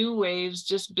the new waves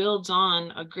just builds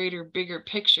on a greater, bigger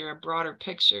picture, a broader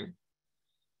picture,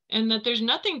 and that there's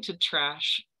nothing to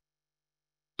trash.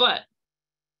 But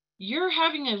you're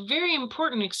having a very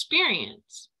important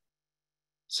experience.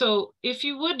 So if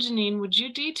you would, Janine, would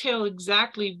you detail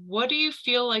exactly what do you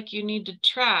feel like you need to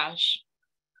trash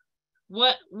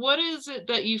what is it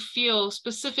that you feel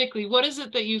specifically? What is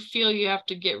it that you feel you have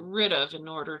to get rid of in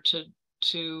order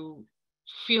to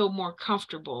feel more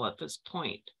comfortable at this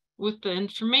point with the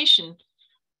information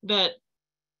that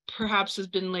perhaps has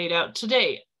been laid out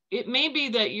today? It may be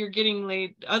that you're getting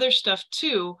laid other stuff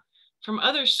too from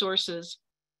other sources,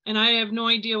 and I have no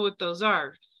idea what those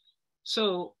are.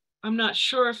 So I'm not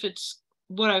sure if it's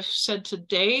what I've said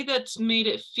today that's made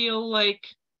it feel like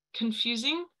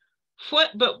confusing.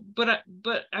 But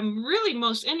I'm really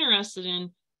most interested in,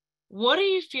 what do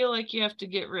you feel like you have to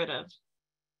get rid of?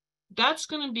 That's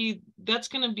gonna be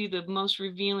the most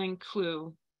revealing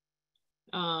clue.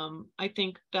 I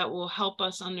think that will help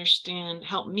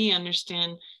me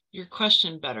understand your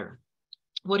question better.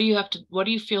 What do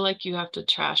you feel like you have to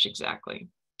trash exactly?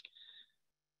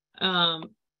 And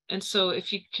so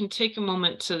if you can take a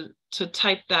moment to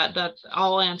type that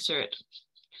I'll answer it.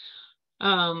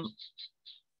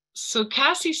 So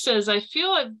Cassie says, I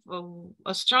feel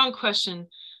a strong question,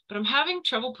 but I'm having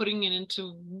trouble putting it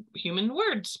into human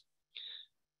words.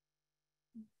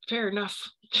 Fair enough.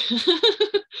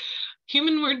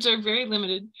 Human words are very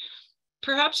limited.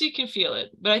 Perhaps you can feel it,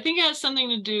 but I think it has something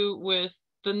to do with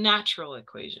the natural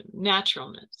equation,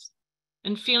 naturalness,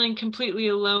 and feeling completely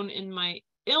alone in my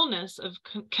illness of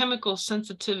chemical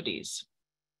sensitivities.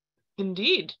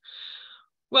 Indeed.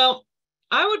 Well,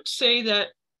 I would say that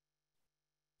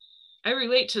I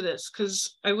relate to this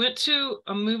because I went to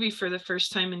a movie for the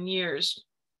first time in years,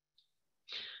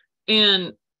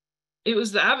 and it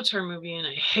was the Avatar movie, and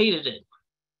I hated it.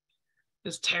 It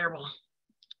was terrible.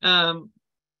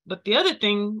 But the other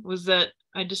thing was that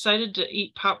I decided to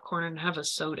eat popcorn and have a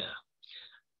soda.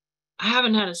 I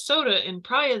haven't had a soda in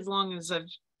probably as long as I've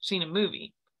seen a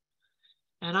movie.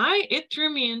 And it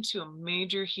threw me into a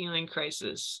major healing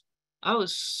crisis. I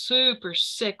was super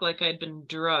sick, like I'd been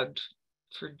drugged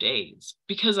for days,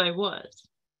 because I was.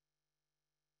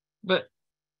 But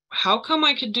how come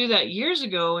I could do that years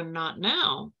ago and not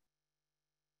now?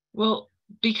 Well,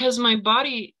 because my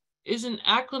body isn't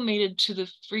acclimated to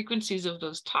the frequencies of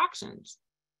those toxins.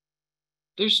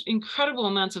 There's incredible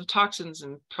amounts of toxins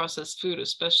in processed food,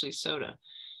 especially soda.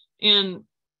 And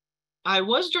I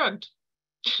was drugged.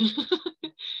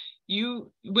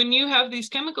 When you have these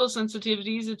chemical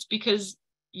sensitivities, it's because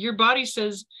your body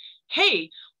says, hey,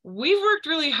 we've worked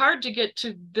really hard to get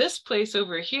to this place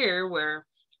over here where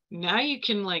now you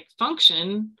can like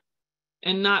function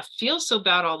and not feel so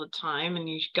bad all the time, and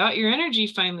you got your energy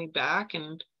finally back,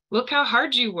 and look how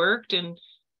hard you worked. And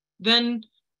then,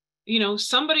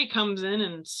 somebody comes in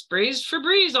and sprays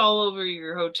Febreze all over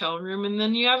your hotel room, and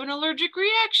then you have an allergic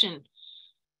reaction.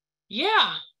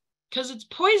 Yeah, because it's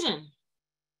poison.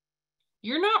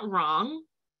 You're not wrong.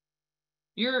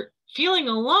 You're feeling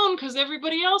alone because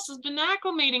everybody else has been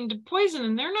acclimating to poison,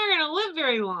 and they're not going to live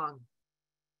very long.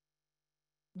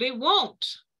 They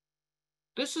won't.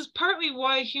 This is partly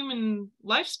why human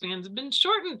lifespans have been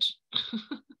shortened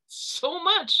so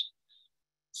much.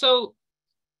 So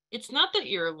it's not that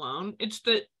you're alone. It's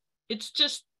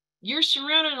just you're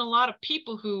surrounded a lot of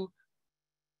people who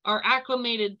are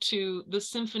acclimated to the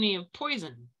symphony of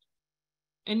poison,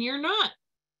 and you're not.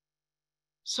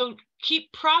 So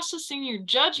keep processing your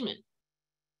judgment,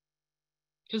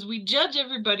 because we judge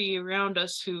everybody around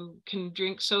us who can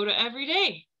drink soda every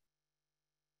day.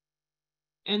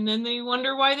 And then they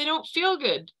wonder why they don't feel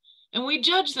good. And we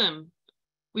judge them.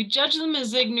 We judge them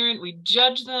as ignorant. We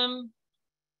judge them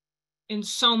in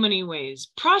so many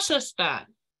ways. Process that.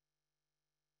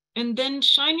 And then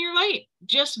shine your light.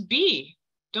 Just be.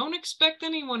 Don't expect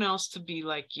anyone else to be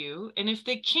like you. And if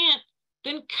they can't,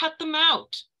 then cut them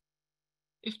out.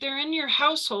 If they're in your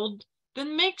household,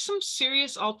 then make some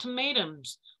serious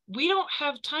ultimatums. We don't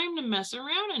have time to mess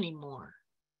around anymore.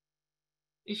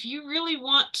 If you really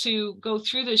want to go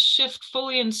through this shift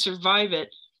fully and survive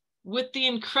it, with the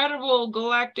incredible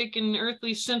galactic and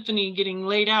earthly symphony getting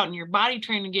laid out and your body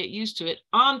trying to get used to it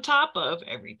on top of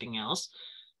everything else,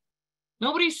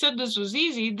 nobody said this was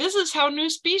easy. This is how new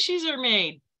species are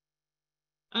made.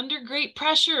 Under great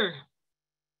pressure.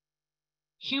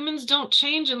 Humans don't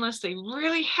change unless they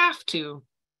really have to.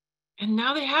 And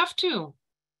now they have to.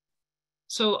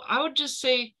 So I would just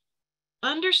say,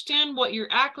 understand what you're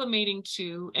acclimating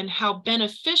to and how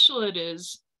beneficial it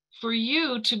is for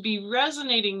you to be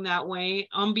resonating that way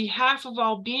on behalf of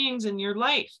all beings in your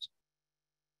life.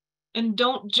 And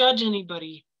don't judge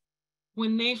anybody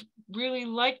when they really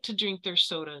like to drink their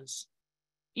sodas,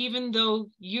 even though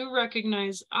you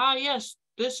recognize, yes,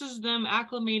 this is them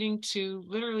acclimating to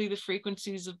literally the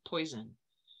frequencies of poison.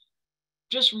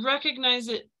 Just recognize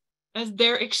it as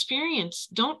their experience.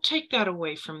 Don't take that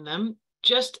away from them.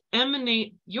 just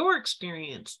emanate your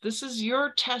experience. This is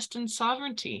your test in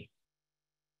sovereignty.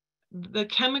 The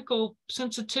chemical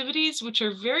sensitivities, which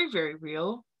are very, very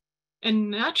real and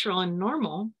natural and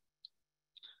normal,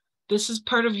 this is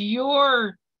part of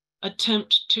your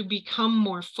attempt to become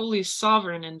more fully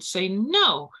sovereign and say,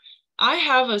 no, I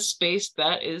have a space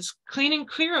that is clean and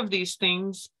clear of these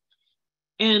things,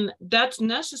 and that's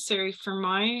necessary for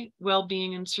my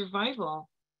well-being and survival.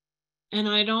 And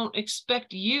I don't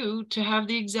expect you to have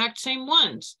the exact same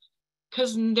ones,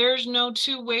 because there's no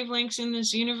two wavelengths in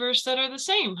this universe that are the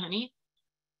same, honey.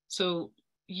 So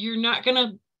you're not going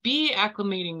to be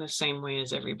acclimating the same way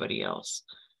as everybody else.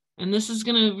 And this is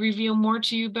going to reveal more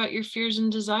to you about your fears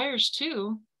and desires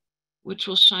too, which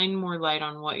will shine more light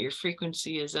on what your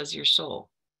frequency is as your soul.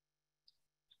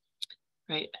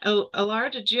 Right.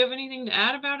 Alara, did you have anything to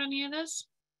add about any of this?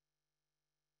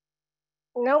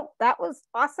 Nope, that was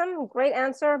awesome. Great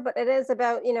answer. But it is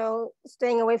about,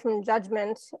 staying away from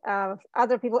judgment of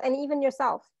other people and even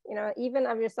yourself, even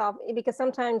of yourself, because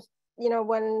sometimes,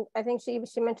 when I think she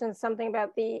mentioned something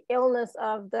about the illness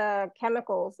of the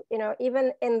chemicals,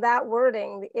 even in that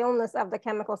wording, the illness of the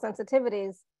chemical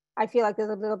sensitivities, I feel like there's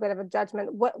a little bit of a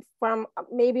judgment from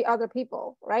maybe other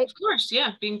people, right? Of course,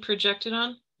 yeah, being projected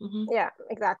on. Mm-hmm. Yeah,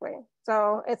 exactly.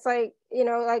 So it's like,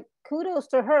 like kudos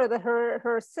to her that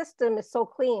her system is so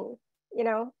clean,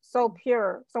 so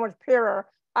pure, so much purer.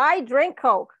 I drink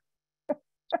Coke.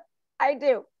 I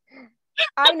do.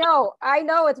 I know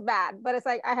it's bad, but it's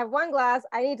like, I have one glass,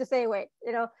 I need to stay awake,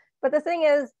 but the thing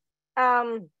is,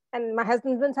 and my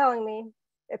husband's been telling me,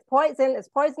 it's poison,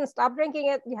 stop drinking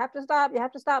it, you have to stop.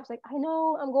 It's like, I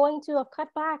know, I'm going to, I've cut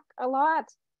back a lot,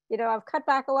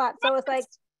 so it's like,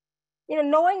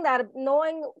 knowing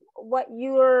what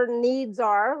your needs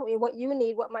are, what you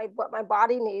need, what my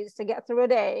body needs to get through a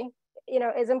day,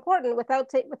 is important,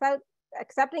 without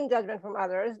accepting judgment from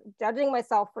others, judging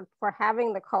myself for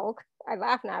having the Coke. I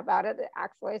laugh now about it.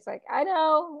 Actually, it's like, I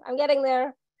know, I'm getting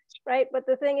there, right? But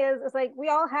the thing is, it's like, we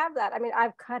all have that. I mean,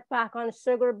 I've cut back on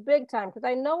sugar big time because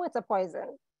I know it's a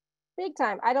poison, big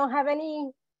time. I don't have any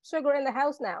sugar in the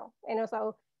house now,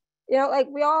 so, like,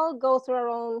 we all go through our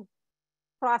own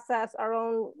process, our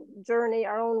own journey,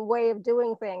 our own way of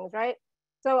doing things, right?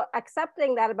 So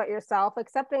accepting that about yourself,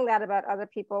 accepting that about other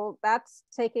people, that's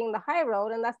taking the high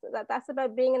road, and that's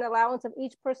about being an allowance of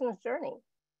each person's journey.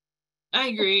 I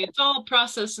agree. It's all a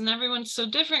process, and everyone's so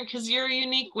different because you're a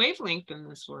unique wavelength in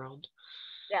this world.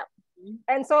 Yeah.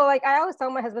 And so, like, I always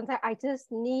tell my husband, I just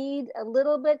need a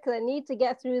little bit because I need to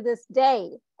get through this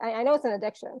day. I know it's an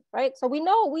addiction, right? So we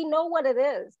know what it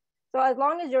is. So as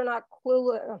long as you're not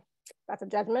clueless, that's a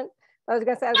judgment. I was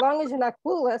going to say, as long as you're not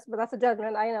clueless, but that's a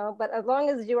judgment, I know. But as long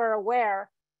as you are aware,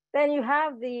 then you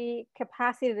have the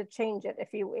capacity to change it if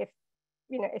you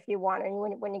want,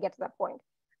 and when you get to that point.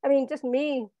 I mean, just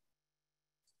me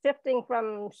shifting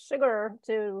from sugar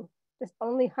to just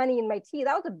only honey in my tea,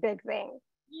 that was a big thing.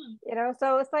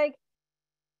 So it's like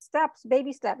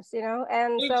baby steps,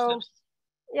 and baby so steps.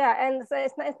 Yeah, and so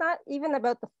it's not even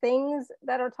about the things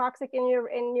that are toxic in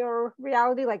your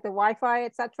reality, like the Wi-Fi,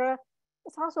 etc.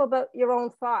 It's also about your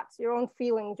own thoughts, your own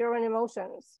feelings, your own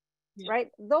emotions, right?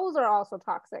 Those are also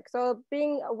toxic. So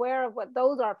being aware of what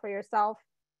those are for yourself,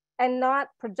 and not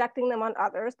projecting them on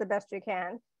others the best you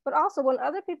can. But also, when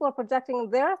other people are projecting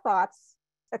their thoughts,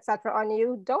 etc., on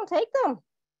you, don't take them,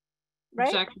 right?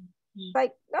 Exactly.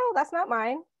 Like, no, that's not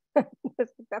mine.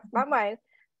 That's not mine.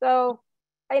 So,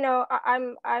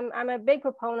 I'm a big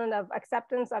proponent of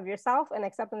acceptance of yourself and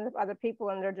acceptance of other people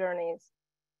and their journeys.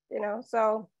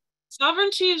 So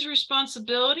sovereignty is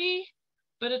responsibility,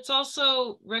 but it's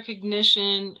also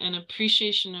recognition and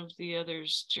appreciation of the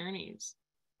other's journeys.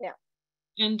 Yeah.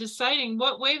 And deciding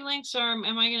what wavelengths am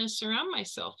I going to surround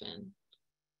myself in.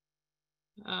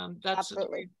 That's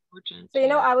absolutely important.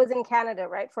 So, I was in Canada,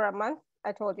 right, for a month.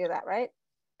 I told you that, right?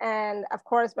 And of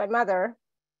course, my mother,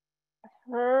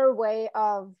 her way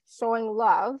of showing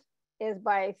love is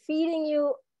by feeding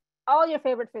you all your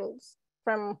favorite foods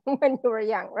from when you were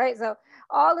young, right? So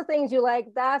all the things you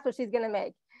like, that's what she's going to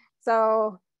make.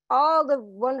 So all the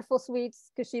wonderful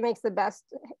sweets, because she makes the best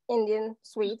Indian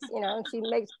sweets, and she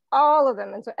makes all of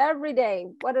them. And so every day,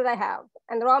 what did I have?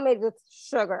 And they're all made with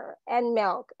sugar and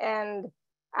milk. And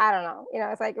I don't know, it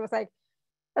was like, I was like,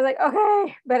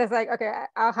 okay, but it's like, okay,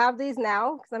 I'll have these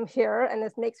now because I'm here and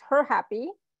this makes her happy.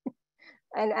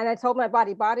 And I told my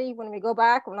body, when we go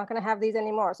back, we're not going to have these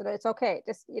anymore. So it's okay.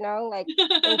 Just, like,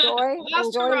 enjoy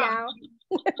now.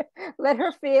 Let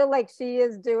her feel like she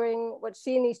is doing what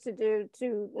she needs to do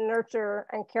to nurture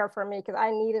and care for me. Cause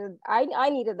I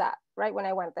needed that right when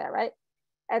I went there. Right.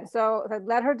 And so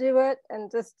let her do it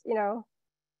and just,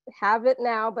 have it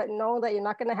now, but know that you're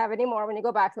not going to have any more when you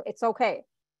go back. So it's okay.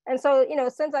 And so, you know,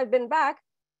 since I've been back,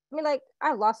 I mean, like,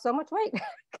 I lost so much weight.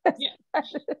 Yeah.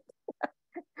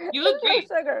 You look great.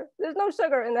 No sugar. There's no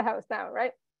sugar in the house now,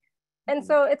 right? And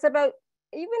so it's about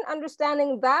even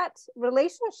understanding that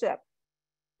relationship,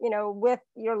 you know, with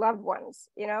your loved ones,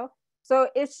 you know. So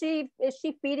is she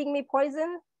feeding me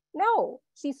poison? No,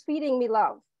 she's feeding me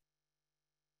love.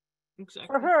 Exactly.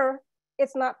 For her,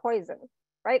 it's not poison,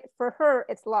 right? For her,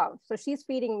 it's love. So she's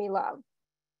feeding me love.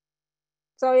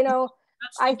 So, you know,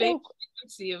 that's the I think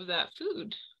frequency of that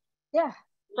food. Yeah,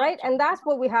 right. And that's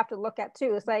what we have to look at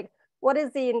too. It's like, what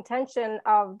is the intention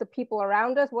of the people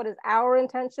around us? What is our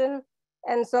intention?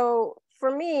 And so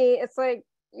for me, it's like,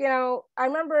 you know, I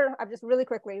remember, I just really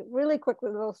quickly,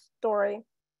 little story.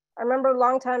 I remember a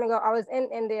long time ago, I was in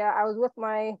India. I was with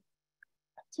my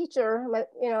teacher,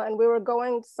 you know, and we were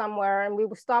going somewhere and we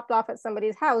stopped off at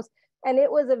somebody's house. And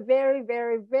it was a very,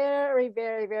 very, very,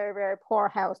 very, very, very poor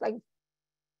house, like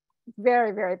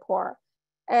very, very poor.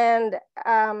 And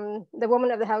the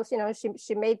woman of the house, you know,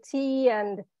 she made tea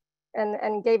and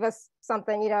gave us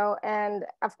something, you know, and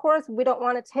of course we don't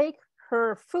want to take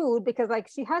her food because like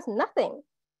she has nothing,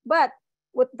 but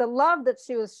with the love that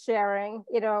she was sharing,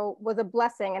 you know, was a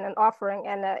blessing and an offering,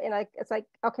 and like it's like,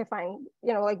 okay, fine,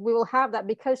 you know, like we will have that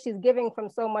because she's giving from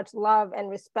so much love and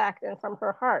respect and from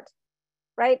her heart,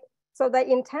 right? So the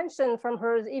intention from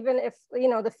hers, even if, you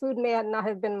know, the food may not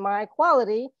have been my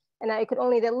quality, and I could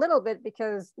only eat a little bit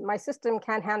because my system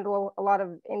can't handle a lot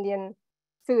of Indian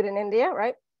food in India,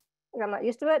 right? I'm not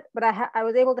used to it, but I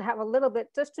was able to have a little bit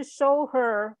just to show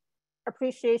her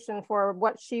appreciation for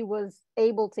what she was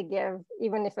able to give,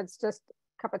 even if it's just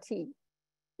a cup of tea,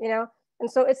 you know?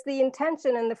 And so it's the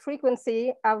intention and the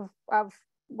frequency of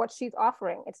what she's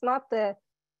offering. It's not the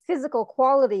physical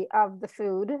quality of the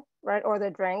food, right, or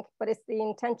the drink, but it's the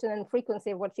intention and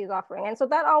frequency of what she's offering. And so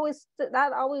that always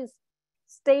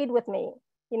stayed with me,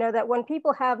 you know, that when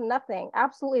people have nothing,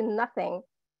 absolutely nothing,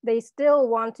 they still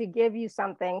want to give you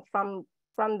something from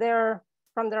their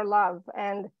love.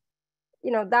 And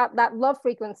you know, that love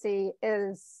frequency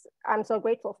is, I'm so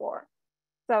grateful for.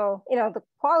 So, you know, the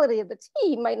quality of the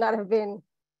tea might not have been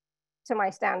to my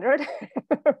standard,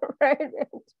 right? It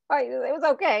was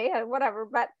okay, whatever.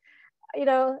 But, you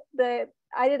know,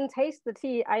 I didn't taste the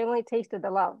tea. I only tasted the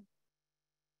love,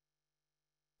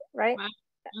 right? Wow.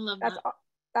 I love that.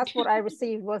 That's what I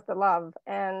received was the love.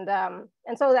 And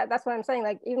so that's what I'm saying.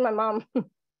 Like, even my mom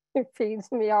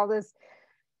feeds me all this,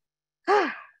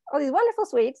 all these wonderful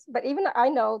sweets, but even I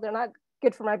know they're not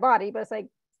good for my body, but it's like,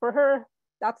 for her,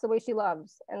 that's the way she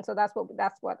loves. And so that's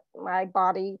what my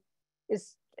body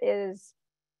is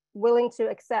willing to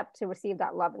accept, to receive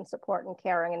that love and support and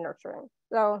caring and nurturing.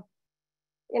 So,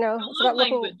 you know, it's about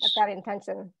looking at that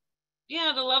intention.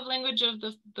 Yeah, the love language of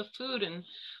the food. And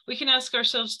we can ask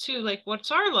ourselves too, like,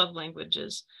 what's our love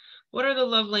languages? What are the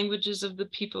love languages of the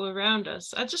people around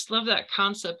us? I just love that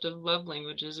concept of love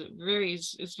languages.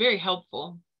 It's very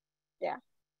helpful. Yeah.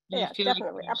 Yeah,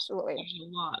 definitely. Like absolutely. There's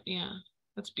a lot. Yeah.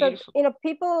 That's beautiful. So, you know,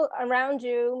 people around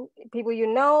you, people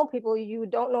you know, people you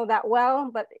don't know that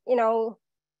well, but, you know,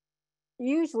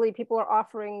 usually people are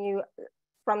offering you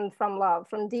from love,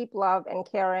 from deep love and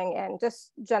caring and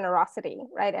just generosity,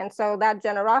 right? And so that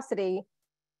generosity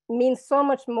means so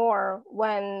much more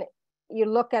when you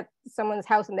look at someone's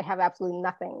house and they have absolutely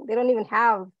nothing. They don't even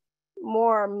have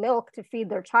more milk to feed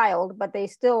their child, but they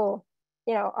still,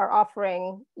 you know, are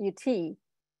offering you tea,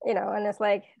 you know, and it's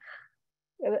like,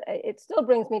 it still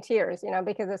brings me tears, you know,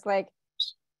 because it's like,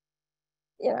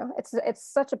 you know, it's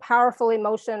such a powerful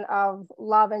emotion of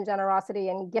love and generosity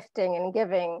and gifting and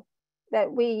giving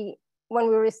that when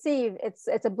we receive, it's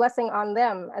a blessing on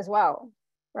them as well,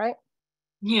 right?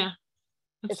 Yeah.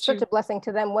 It's true. Such a blessing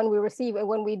to them when we receive, and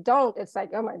when we don't, it's like,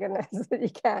 oh my goodness, you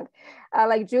can't.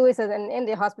 Like Julie says, in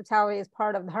India, hospitality is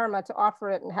part of dharma. To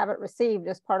offer it and have it received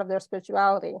is part of their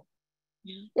spirituality.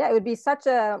 Yeah, it would be such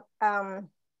a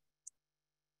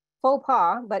faux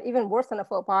pas, but even worse than a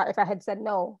faux pas if I had said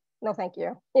no, thank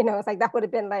you. You know, it's like that would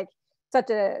have been like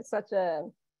such a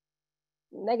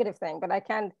negative thing. But I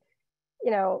can't,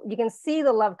 you know, you can see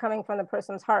the love coming from the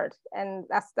person's heart, and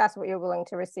that's what you're willing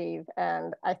to receive.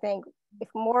 And I think if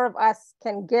more of us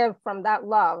can give from that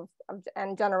love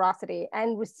and generosity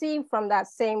and receive from that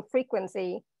same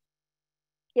frequency,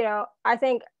 you know, I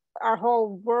think our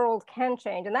whole world can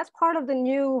change. And that's part of the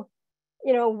new,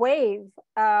 you know, wave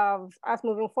of us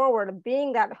moving forward.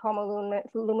 Being that homo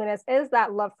luminous is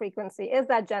that love frequency, is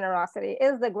that generosity,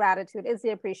 is the gratitude, is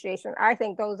the appreciation. I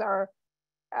think those are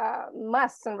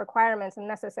musts and requirements and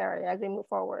necessary as we move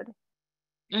forward.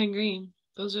 I agree.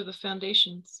 Those are the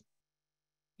foundations.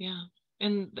 Yeah.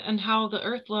 and how the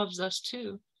earth loves us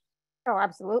too. Oh,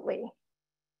 absolutely.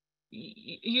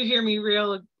 You hear me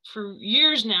rail for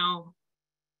years now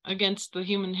against the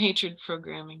human hatred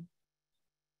programming,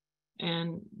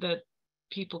 and that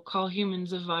people call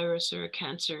humans a virus or a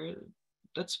cancer.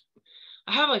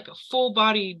 I have like a full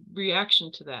body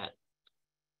reaction to that,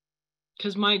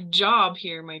 because my job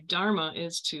here, my dharma,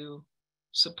 is to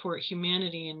support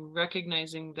humanity in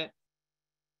recognizing that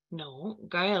no,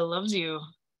 Gaia loves you.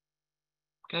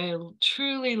 Gaia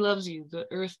truly loves you. The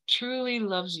earth truly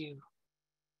loves you.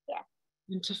 Yeah.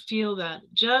 And to feel that,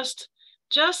 just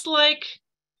like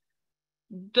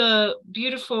the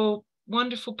beautiful,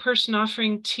 wonderful person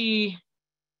offering tea,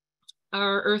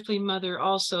 our earthly mother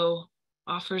also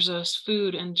offers us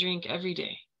food and drink every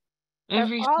day. All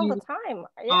the time.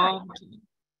 Yeah. All the time.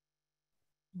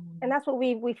 And that's what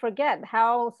we forget,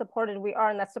 how supported we are.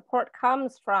 And that support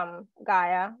comes from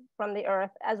Gaia, from the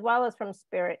earth, as well as from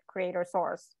spirit, creator,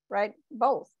 source, right?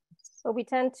 Both. So we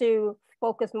tend to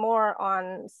focus more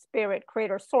on spirit,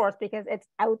 creator, source, because it's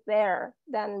out there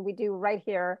than we do right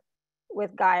here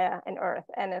with Gaia and earth.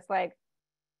 And it's like,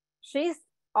 she's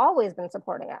always been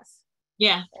supporting us.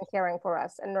 Yeah. And caring for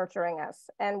us and nurturing us.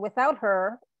 And without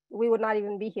her, we would not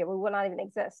even be here. We would not even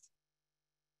exist.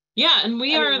 Yeah, and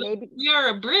we are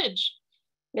a bridge.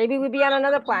 Maybe we'd be on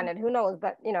another planet. Who knows?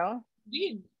 But Well,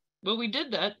 we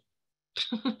did that.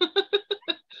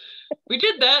 We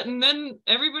did that, and then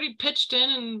everybody pitched in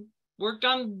and worked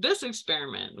on this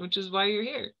experiment, which is why you're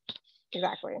here.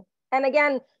 Exactly. And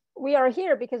again, we are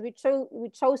here because we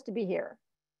chose to be here.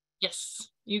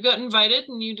 Yes, you got invited,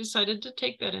 and you decided to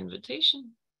take that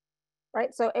invitation.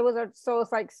 Right. So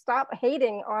it's like, stop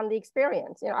hating on the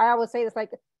experience. I always say this,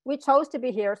 like, we chose to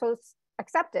be here, so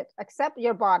accept it. Accept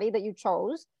your body that you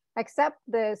chose. Accept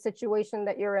the situation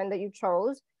that you're in, that you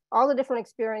chose. All the different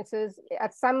experiences.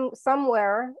 At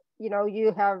somewhere,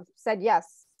 you have said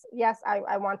yes. Yes,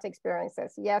 I want to experience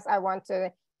this. Yes, I want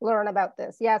to learn about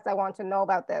this. Yes, I want to know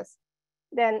about this.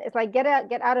 Then it's like, get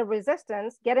out of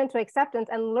resistance, get into acceptance,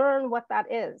 and learn what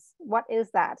that is. What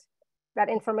is that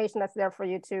information that's there for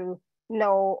you to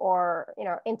know or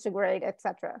integrate,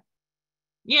 etc.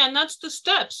 Yeah, and that's the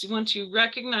steps. Once you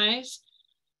recognize,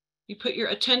 you put your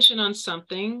attention on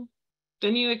something,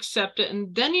 then you accept it,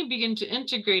 and then you begin to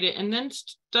integrate it, and then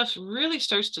stuff really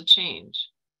starts to change,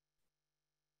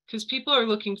 because people are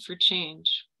looking for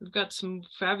change. We've got some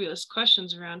fabulous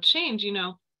questions around change.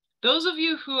 Those of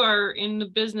you who are in the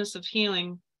business of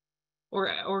healing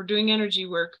or doing energy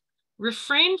work,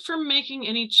 refrain from making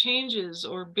any changes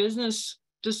or business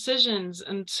decisions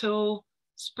until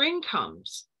spring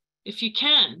comes. If you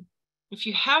can. If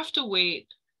you have to wait,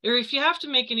 or if you have to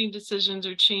make any decisions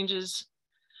or changes,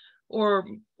 or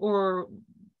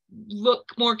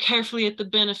look more carefully at the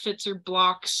benefits or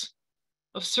blocks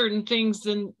of certain things,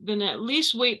 then at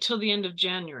least wait till the end of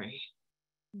January.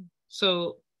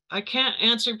 So I can't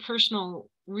answer personal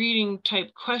reading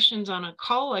type questions on a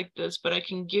call like this, but I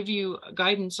can give you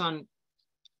guidance on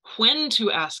when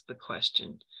to ask the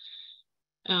question.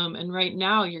 And right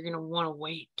now you're going to want to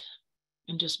wait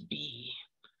and just be,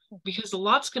 because a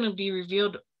lot's going to be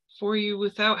revealed for you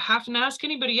without having to ask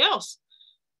anybody else,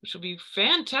 which will be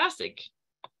fantastic.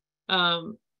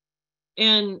 And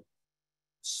a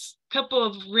couple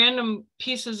of random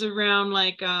pieces around,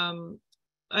 like I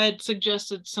had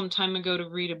suggested some time ago to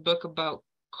read a book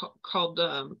called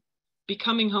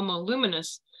Becoming Homo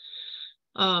Luminous.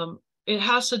 It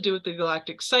has to do with the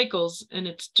galactic cycles, and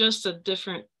it's just a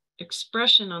different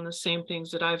expression on the same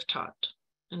things that I've taught.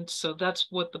 And so that's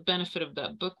what the benefit of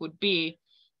that book would be.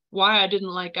 Why I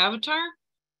didn't like Avatar?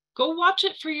 Go watch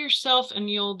it for yourself and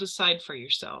you'll decide for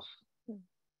yourself.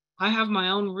 I have my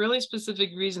own really specific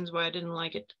reasons why I didn't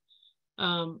like it.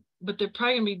 But they're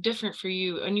probably gonna be different for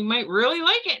you, and you might really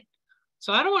like it.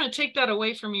 So I don't want to take that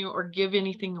away from you or give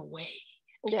anything away.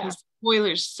 Yeah. Because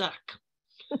spoilers suck.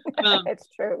 It's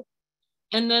true.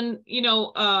 And then,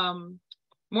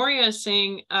 Moria is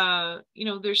saying,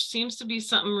 there seems to be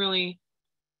something really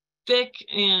thick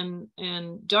and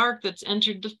dark that's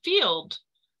entered the field.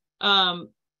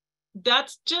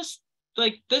 That's just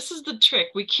like, this is the trick.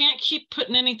 We can't keep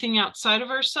putting anything outside of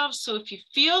ourselves. So if you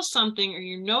feel something or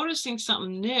you're noticing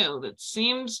something new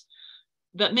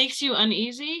that makes you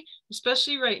uneasy,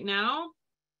 especially right now,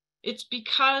 it's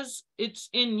because it's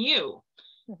in you.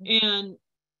 Mm-hmm.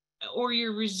 Or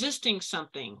you're resisting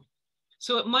something.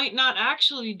 So it might not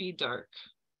actually be dark.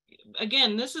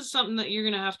 Again, this is something that you're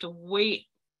going to have to wait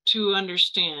to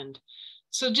understand.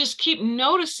 So just keep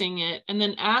noticing it, and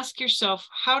then ask yourself,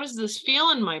 how does this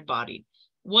feel in my body?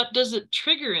 What does it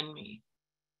trigger in me?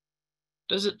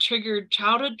 Does it trigger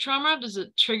childhood trauma? Does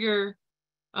it trigger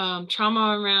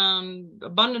trauma around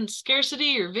abundance,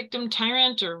 scarcity, or victim,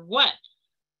 tyrant, or what.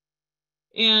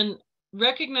 And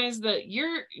recognize that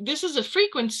this is a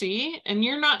frequency and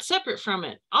you're not separate from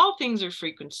it. All things are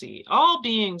frequency, all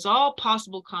beings, all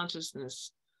possible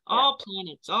consciousness, all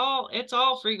planets, it's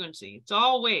all frequency, it's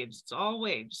all waves,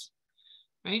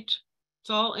 right? It's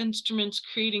all instruments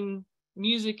creating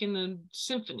music in the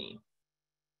symphony.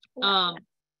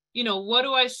 You know, what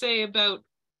do I say about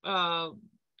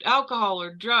alcohol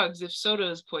or drugs if soda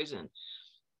is poison?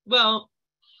 Well,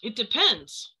 it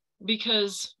depends,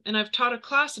 because, and I've taught a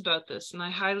class about this, and I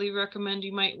highly recommend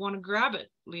you might want to grab it,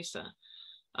 Lisa.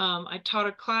 I taught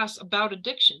a class about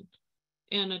addiction,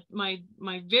 and my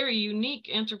very unique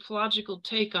anthropological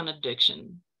take on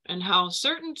addiction, and how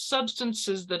certain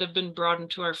substances that have been brought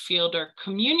into our field are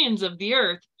communions of the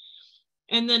earth,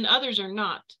 and then others are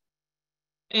not.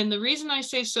 And the reason I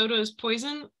say soda is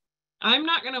poison, I'm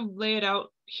not going to lay it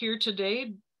out here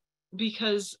today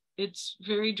because it's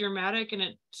very dramatic and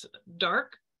it's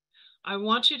dark. I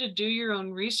want you to do your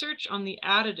own research on the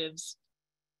additives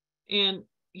and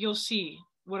you'll see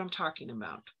what I'm talking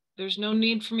about. There's no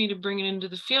need for me to bring it into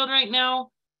the field right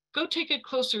now. Go take a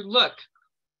closer look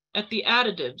at the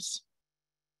additives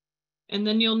and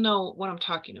then you'll know what I'm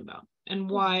talking about and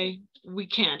why we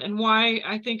can't, and why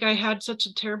I think I had such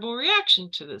a terrible reaction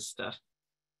to this stuff.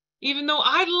 Even though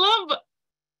I love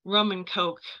rum and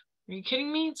Coke. Are you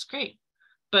kidding me? It's great,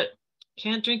 but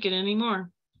can't drink it anymore.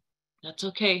 That's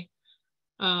okay.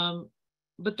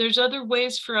 But there's other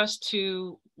ways for us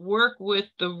to work with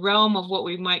the realm of what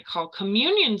we might call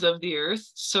communions of the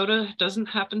earth. Soda doesn't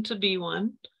happen to be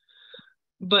one,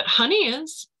 but honey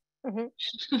is.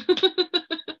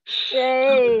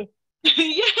 Yay.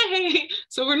 Yay.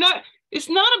 So it's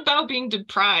not about being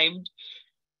deprived.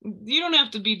 You don't have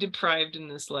to be deprived in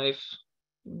this life.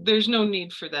 There's no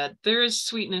need for that. There is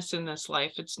sweetness in this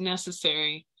life. It's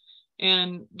necessary.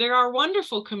 And there are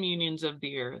wonderful communions of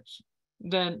the earth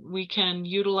that we can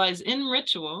utilize in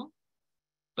ritual.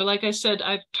 But like I said,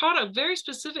 I've taught a very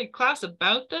specific class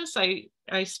about this.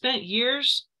 I spent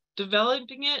years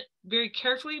developing it very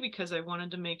carefully because I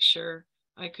wanted to make sure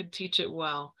I could teach it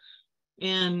well.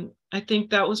 And I think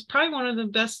that was probably one of the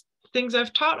best things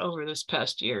I've taught over this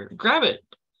past year. Grab it.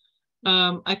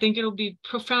 I think it'll be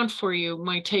profound for you,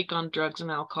 my take on drugs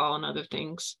and alcohol and other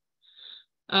things.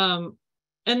 And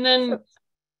then,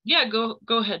 yeah, go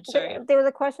ahead. Sorry. There was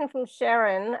a question from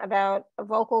Sharon about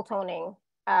vocal toning.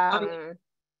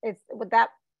 Would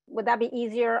that be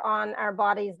easier on our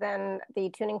bodies than the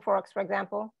tuning forks, for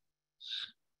example?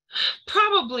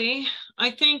 Probably. I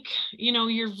think, you know,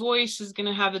 your voice is going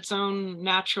to have its own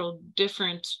natural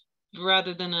difference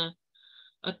rather than a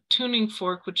tuning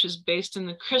fork, which is based in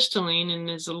the crystalline and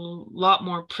is a lot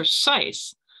more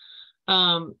precise.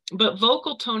 But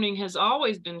vocal toning has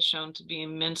always been shown to be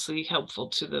immensely helpful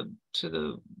to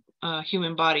the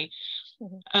human body.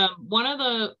 One of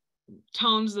the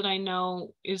tones that I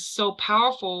know is so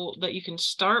powerful that you can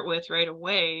start with right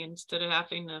away instead of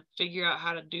having to figure out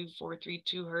how to do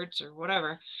 432 hertz or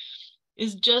whatever,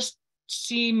 is just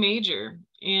C major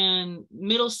and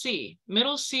middle C.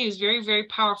 Middle C is very, very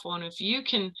powerful. And if you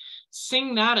can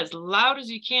sing that as loud as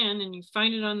you can, and you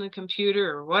find it on the computer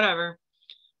or whatever,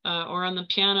 or on the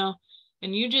piano,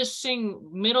 and you just sing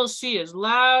middle C as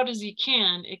loud as you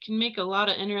can, it can make a lot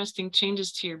of interesting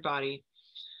changes to your body.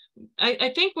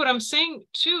 I think what I'm saying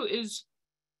too is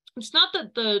it's not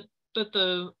that the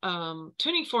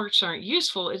tuning forks aren't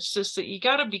useful. It's just that you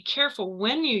got to be careful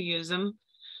when you use them.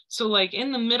 So like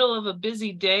in the middle of a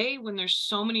busy day when there's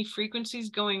so many frequencies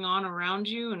going on around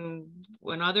you, and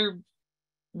when other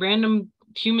random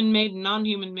human-made and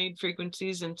non-human-made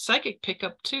frequencies and psychic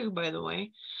pickup too, by the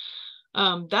way,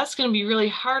 that's going to be really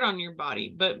hard on your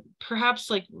body. But perhaps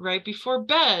like right before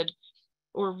bed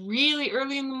or really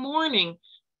early in the morning,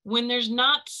 when there's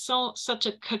not such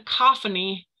a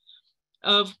cacophony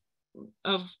of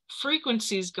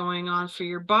frequencies going on for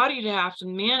your body to have to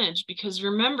manage, because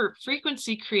remember,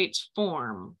 frequency creates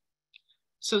form.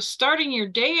 So starting your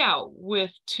day out with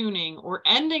tuning or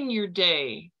ending your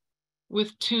day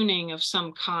with tuning of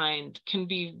some kind can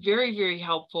be very, very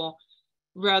helpful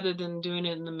rather than doing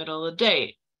it in the middle of the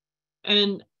day.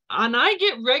 And I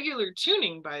get regular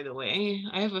tuning, by the way.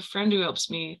 I have a friend who helps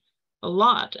me a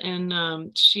lot,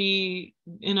 and she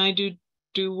and I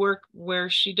do work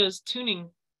where she does tuning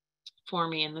for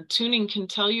me, and the tuning can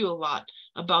tell you a lot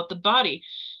about the body.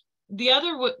 The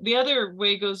other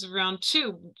way goes around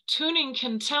too. Tuning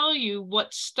can tell you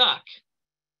what's stuck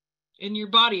in your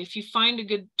body. If you find a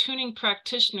good tuning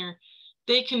practitioner,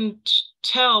 they can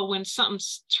tell when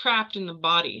something's trapped in the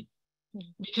body,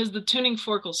 because the tuning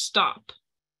fork will stop.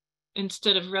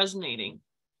 instead of resonating.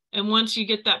 And once you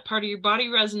get that part of your body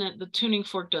resonant, the tuning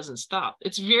fork doesn't stop.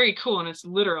 It's very cool, and it's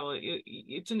literal.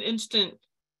 It's an instant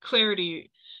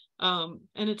clarity. And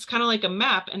it's kind of like a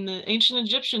map. And the ancient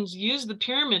Egyptians used the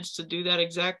pyramids to do that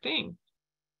exact thing.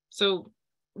 So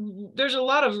there's a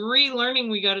lot of relearning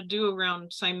we got to do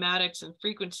around cymatics and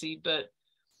frequency, but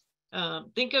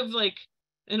think of like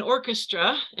an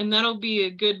orchestra, and that'll be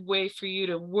a good way for you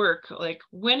to work. Like,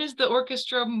 when is the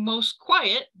orchestra most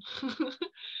quiet?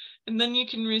 And then you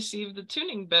can receive the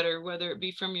tuning better, whether it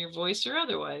be from your voice or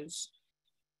otherwise.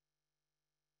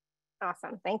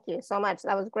 Awesome. Thank you so much.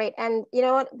 That was great. And you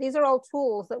know what? These are all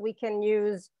tools that we can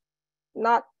use.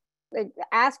 Not like,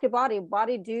 ask your body,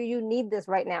 do you need this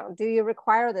right now? Do you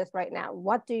require this right now?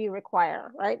 What do you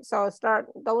require? Right. So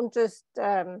don't just,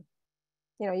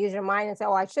 use your mind and say,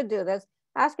 oh, I should do this.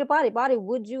 Ask your body,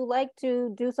 would you like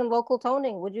to do some vocal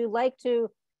toning? Would you like to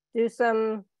do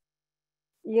some,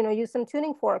 use some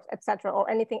tuning forks, etc., or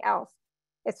anything else?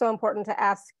 It's so important to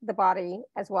ask the body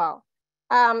as well.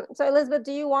 So Elizabeth,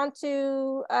 do you want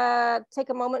to take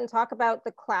a moment and talk about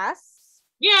the class?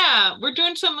 Yeah, we're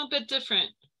doing something a bit different.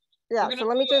 Yeah, so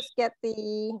let me just get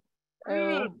the...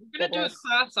 we're gonna do a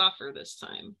class offer this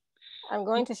time. I'm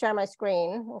going to share my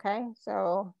screen, okay?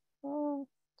 So, nope.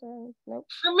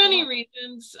 For many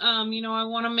reasons, I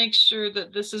want to make sure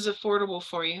that this is affordable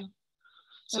for you.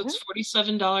 So it's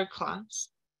 $47 class.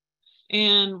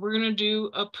 And we're going to do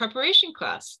a preparation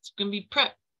class. It's going to be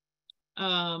prep.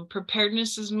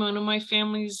 Preparedness is one of my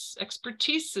family's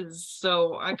expertises.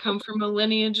 So I come from a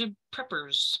lineage of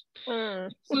preppers,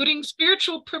 including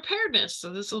spiritual preparedness.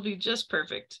 So this will be just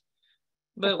perfect.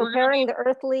 But so preparing the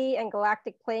earthly and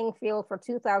galactic playing field for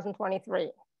 2023.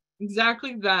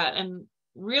 Exactly that. And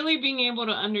really being able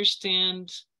to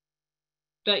understand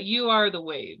that you are the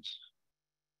wave.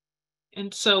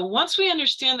 And so once we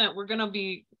understand that, we're going to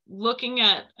be looking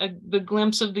at the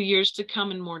glimpse of the years to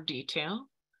come in more detail.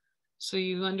 So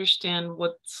you understand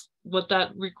what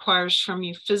that requires from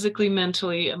you physically,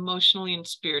 mentally, emotionally, and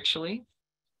spiritually.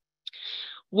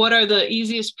 What are the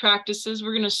easiest practices?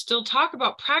 We're going to still talk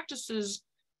about practices.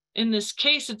 In this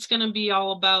case, it's going to be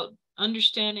all about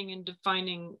understanding and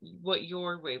defining what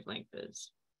your wavelength is.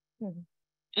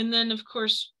 And then, of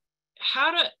course,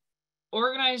 how to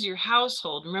organize your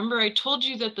household. Remember, I told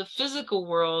you that the physical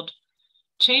world,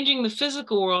 changing the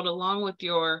physical world along with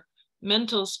your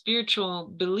mental,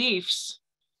 spiritual beliefs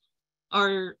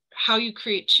are how you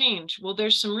create change. Well,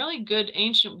 there's some really good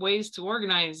ancient ways to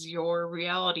organize your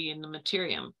reality in the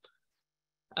materium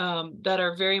that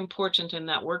are very important and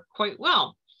that work quite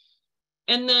well.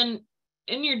 And then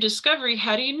in your discovery,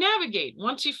 how do you navigate?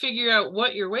 Once you figure out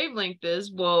what your wavelength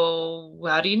is, well,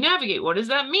 how do you navigate? What does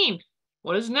that mean?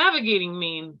 What does navigating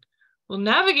mean? Well,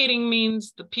 navigating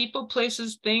means the people,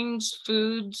 places, things,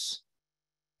 foods,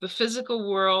 the physical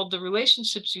world, the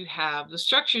relationships you have, the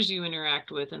structures you interact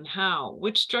with, and how.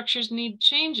 Which structures need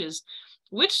changes?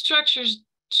 Which structures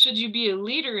should you be a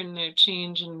leader in their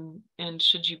change, and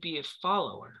should you be a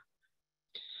follower?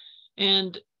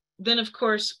 And then, of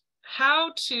course,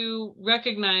 how to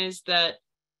recognize that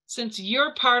since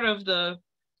you're part of the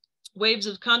waves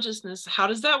of consciousness, how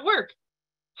does that work?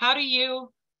 How do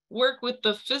you work with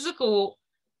the physical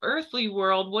earthly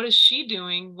world? What is she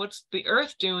doing? What's the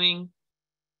earth doing?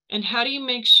 And how do you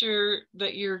make sure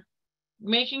that you're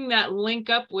making that link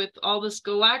up with all this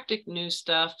galactic new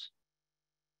stuff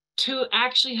to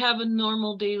actually have a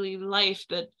normal daily life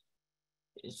that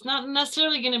it's not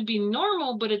necessarily going to be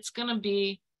normal, but it's going to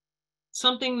be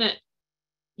something that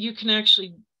you can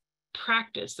actually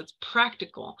practice, that's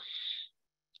practical.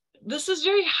 This is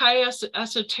very high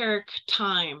esoteric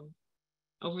time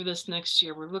over this next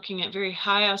year. We're looking at very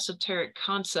high esoteric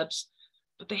concepts,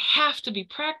 but they have to be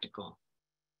practical,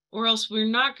 or else we're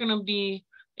not going to be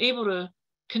able to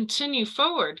continue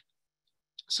forward.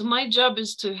 So my job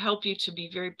is to help you to be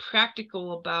very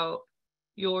practical about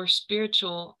your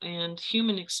spiritual and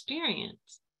human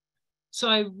experience. So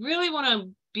I really want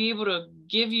to be able to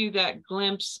give you that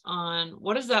glimpse on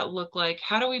what does that look like?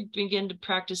 How do we begin to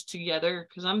practice together?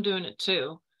 Because I'm doing it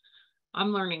too.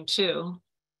 I'm learning too.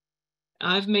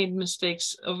 I've made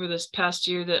mistakes over this past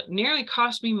year that nearly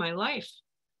cost me my life.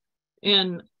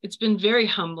 And it's been very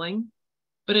humbling,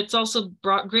 but it's also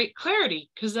brought great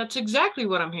clarity, because that's exactly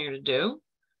what I'm here to do,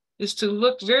 is to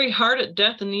look very hard at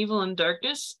death and evil and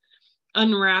darkness,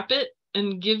 unwrap it,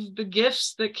 and give the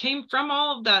gifts that came from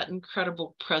all of that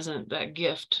incredible present, that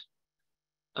gift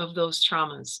of those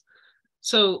traumas.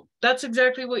 So that's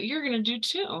exactly what you're going to do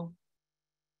too.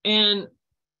 And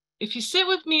if you sit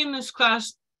with me in this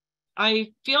class,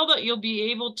 I feel that you'll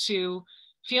be able to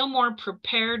feel more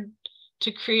prepared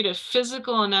to create a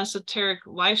physical and esoteric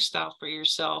lifestyle for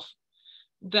yourself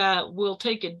that will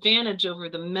take advantage over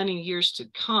the many years to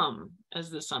come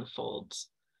as this unfolds.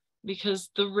 Because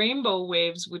the rainbow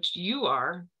waves, which you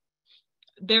are,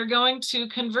 they're going to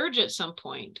converge at some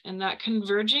point. And that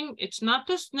converging, it's not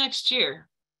this next year.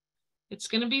 It's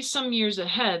going to be some years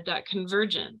ahead, that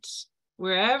convergence,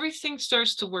 where everything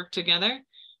starts to work together.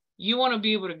 You want to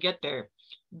be able to get there.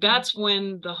 That's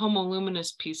when the Homo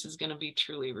Luminous piece is going to be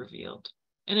truly revealed.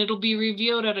 And it'll be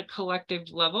revealed at a collective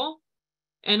level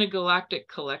and a galactic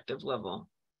collective level.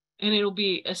 And it'll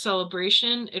be a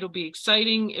celebration. It'll be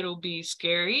exciting. It'll be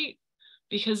scary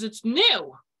because it's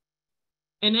new.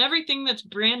 And everything that's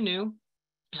brand new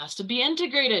has to be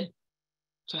integrated.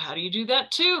 So how do you do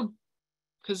that too?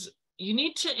 Because you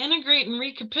need to integrate and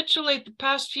recapitulate the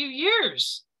past few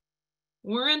years.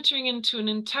 We're entering into an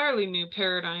entirely new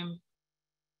paradigm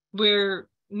where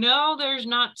no, there's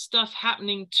not stuff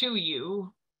happening to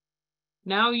you.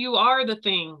 Now you are the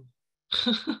thing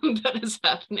that is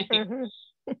happening. Mm-hmm.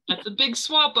 That's a big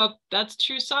swap up. That's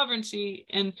true sovereignty.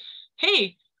 And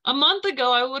hey, a month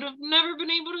ago, I would have never been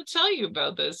able to tell you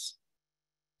about this.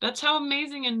 That's how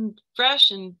amazing and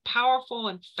fresh and powerful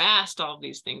and fast all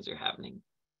these things are happening.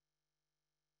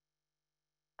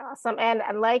 Awesome.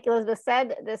 And like Elizabeth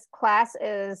said, this class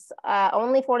is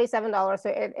only $47, so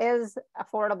it is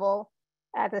affordable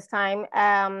at this time.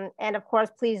 And of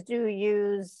course, please do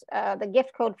use the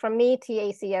gift code from me,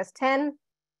 TACS10,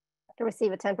 to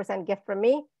receive a 10% gift from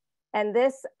me. And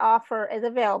this offer is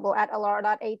available at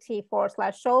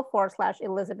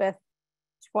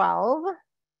alara.at/show/Elizabeth12.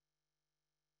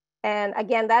 And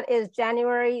again, that is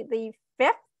January the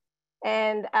 5th.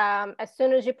 And as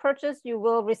soon as you purchase, you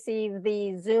will receive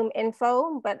the Zoom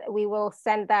info, but we will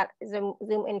send that Zoom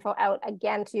info out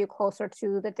again to you closer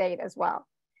to the date as well,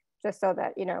 just so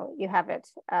that, you know, you have it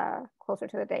closer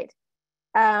to the date.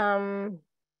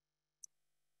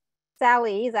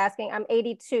 Sally is asking, I'm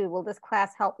 82. Will this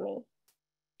class help me?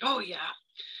 Oh, yeah.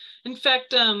 In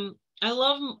fact, I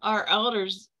love our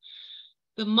elders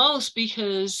the most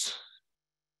because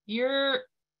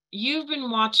you've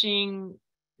been watching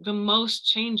the most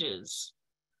changes.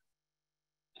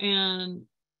 And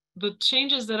the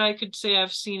changes that I could say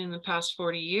I've seen in the past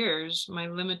 40 years, my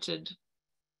limited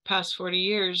past 40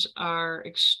 years, are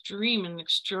extreme and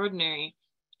extraordinary,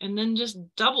 and then just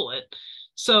double it.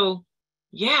 So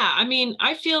yeah, I mean,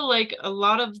 I feel like a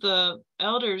lot of the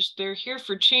elders, they're here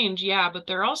for change, yeah, but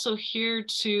they're also here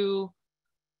to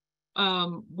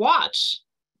watch,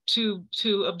 to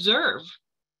observe.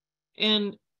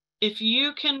 And if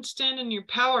you can stand in your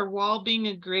power while being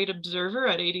a great observer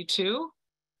at 82,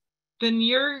 then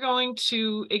you're going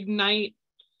to ignite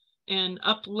and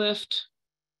uplift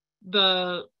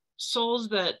the souls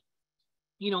that,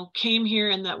 you know, came here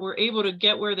and that were able to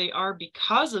get where they are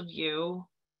because of you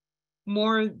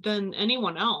more than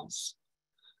anyone else.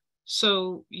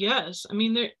 So yes, I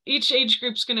mean, each age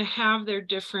group's going to have their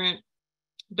different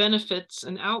benefits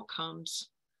and outcomes,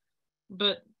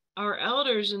 but our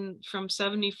elders and from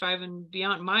 75 and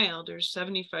beyond, my elders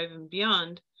 75 and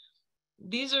beyond,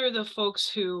 these are the folks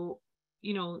who,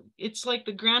 you know, it's like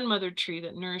the grandmother tree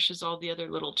that nourishes all the other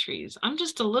little trees. I'm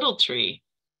just a little tree,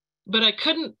 but I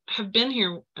couldn't have been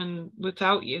here and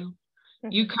without you.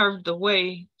 Mm-hmm. You carved the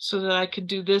way so that I could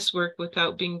do this work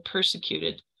without being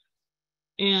persecuted.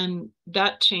 And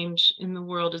that change in the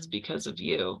world is because of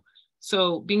you.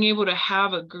 So being able to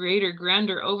have a greater,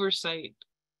 grander oversight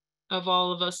of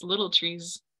all of us little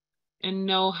trees and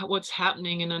know what's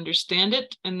happening and understand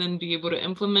it, and then be able to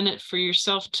implement it for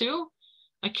yourself too.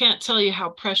 I can't tell you how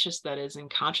precious that is in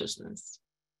consciousness.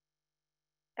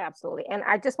 Absolutely. And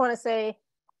I just want to say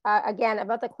again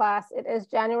about the class, it is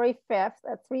January 5th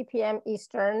at 3 p.m.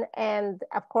 Eastern. And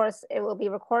of course it will be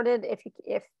recorded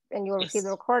and you'll receive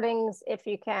the recordings if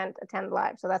you can't attend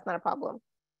live. So that's not a problem.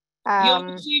 You'll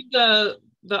receive the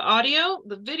audio,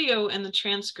 the video, and the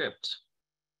transcript.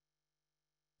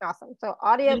 Awesome. So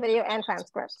audio, video, and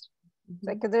transcript.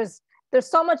 Because there's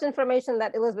so much information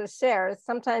that Elizabeth shares.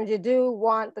 Sometimes you do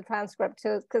want the transcript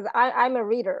too, because I'm a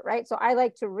reader, right? So I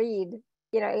like to read.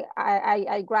 You know,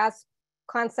 I grasp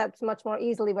concepts much more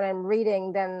easily when I'm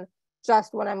reading than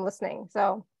just when I'm listening.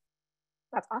 So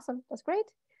that's awesome. That's great.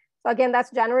 So again, that's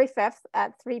January 5th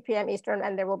at 3 p.m. Eastern,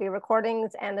 and there will be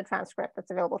recordings and the transcript that's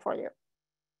available for you.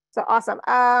 So awesome.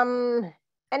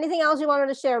 Anything else you wanted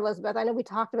to share, Elizabeth? I know we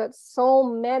talked about so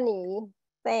many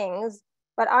things,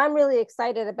 but I'm really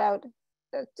excited about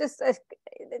just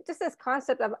this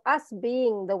concept of us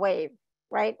being the wave,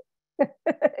 right?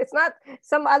 It's not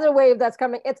some other wave that's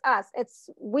coming. It's us.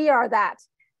 We are that.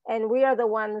 And we are the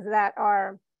ones that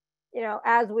are you know,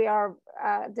 as we are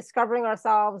discovering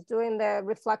ourselves, doing the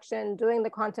reflection, doing the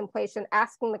contemplation,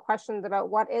 asking the questions about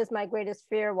what is my greatest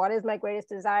fear, what is my greatest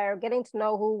desire, getting to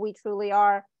know who we truly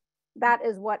are, that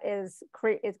is what is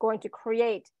going to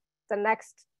create the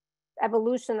next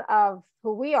evolution of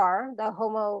who we are, the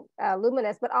Homo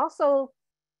luminous, but also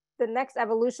the next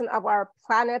evolution of our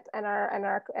planet and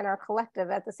our collective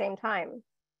at the same time.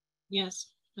 Yes,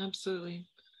 absolutely.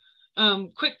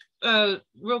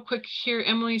 Real quick here,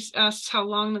 Emily asks how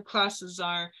long the classes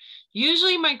are.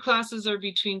 Usually my classes are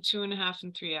between 2.5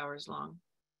 and 3 hours long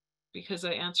because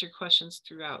I answer questions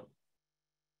throughout.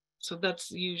 So that's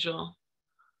the usual.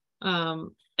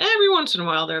 Every once in a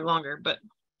while they're longer, but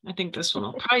I think this one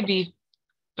will probably be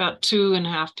about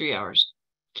 2.5, 3 hours.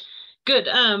 Good.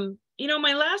 You know,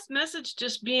 my last message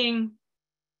just being,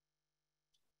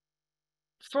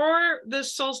 for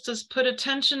this solstice, put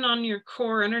attention on your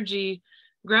core energy,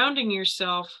 grounding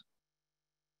yourself,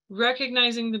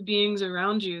 recognizing the beings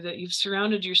around you that you've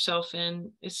surrounded yourself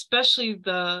in, especially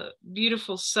the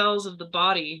beautiful cells of the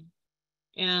body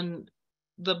and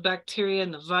the bacteria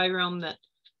and the virome that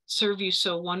serve you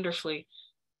so wonderfully.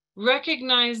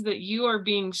 Recognize that you are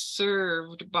being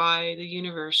served by the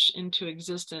universe into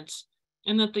existence,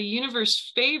 and that the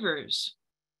universe favors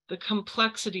the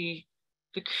complexity,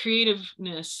 the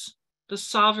creativeness, the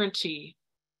sovereignty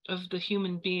of the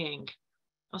human being.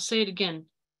 I'll say it again.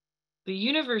 The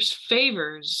universe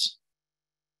favors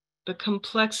the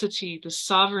complexity, the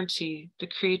sovereignty, the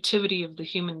creativity of the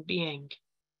human being.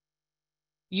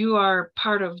 You are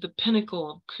part of the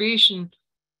pinnacle of creation,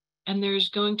 and there's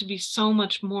going to be so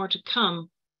much more to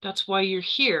come. That's why you're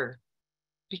here,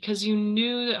 because you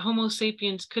knew that Homo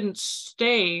sapiens couldn't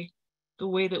stay the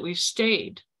way that we've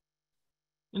stayed.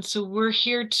 And so we're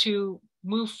here to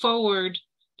move forward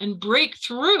and break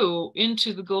through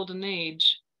into the golden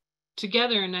age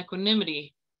together in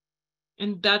equanimity.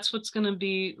 And that's what's going to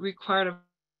be required of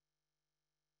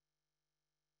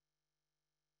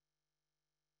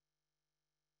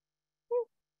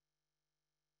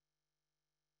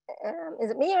Is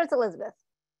it me or it's Elizabeth?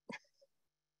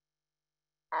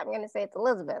 I'm going to say it's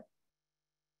Elizabeth.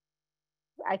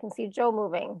 I can see Joe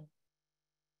moving.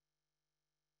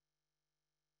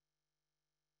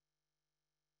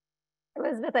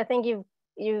 Elizabeth, I think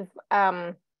you've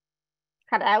cut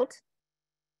out.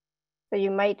 So you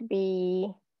might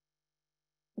be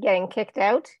getting kicked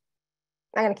out.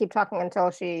 I'm going to keep talking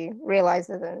until she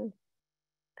realizes and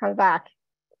comes back.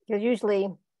 Because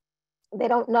usually they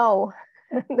don't know,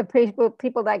 the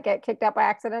people that get kicked out by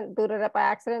accident, booted up by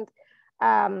accident,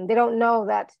 they don't know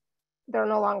that they're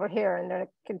no longer here and they're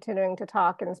continuing to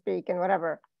talk and speak and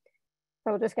whatever.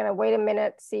 So we're just going to wait a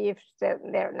minute, see if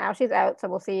there. Now she's out, so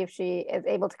we'll see if she is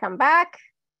able to come back,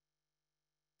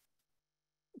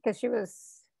 because she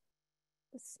was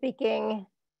speaking.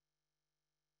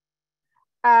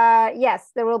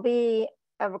 Yes, there will be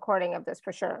a recording of this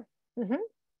for sure.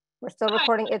 We're still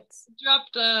recording. It's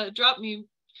dropped me.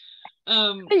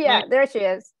 Yeah, there she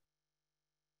is.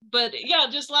 But yeah,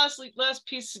 just last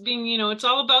piece being, you know, it's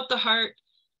all about the heart.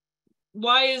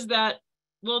 Why is that?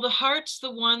 Well, the heart's the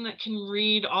one that can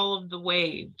read all of the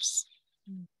waves.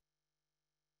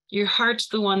 Your heart's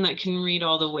the one that can read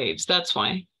all the waves. That's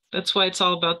why it's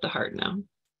all about the heart now.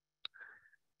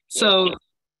 So,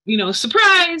 you know,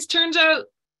 surprise, turns out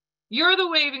you're the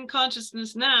wave in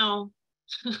consciousness now.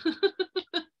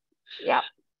 Yeah.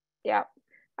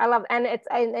 I love, and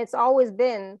it's always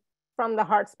been from the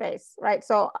heart space, right?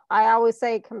 So I always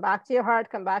say, come back to your heart,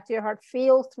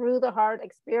 feel through the heart,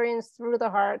 experience through the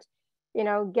heart, you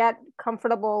know, get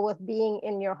comfortable with being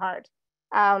in your heart.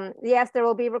 Yes, there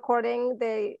will be recording.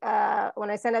 When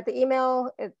I send out the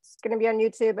email, it's going to be on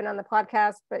YouTube and on the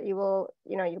podcast, but there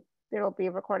will be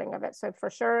a recording of it. So for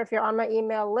sure, if you're on my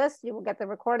email list, you will get the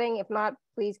recording. If not,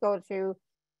 please go to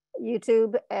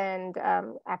YouTube and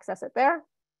access it there.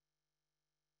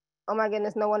 Oh my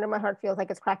goodness, no wonder my heart feels like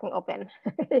it's cracking open.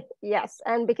 Yes,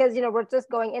 and because, you know, we're just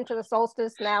going into the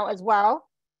solstice now as well,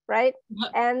 right?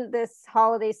 And this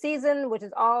holiday season, which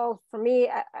is all, for me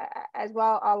as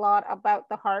well, a lot about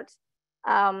the heart.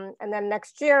 And then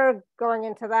next year, going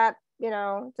into that, you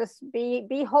know, just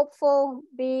be hopeful,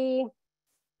 be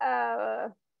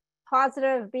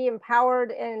positive, be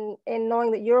empowered in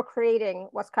knowing that you're creating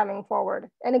what's coming forward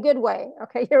in a good way.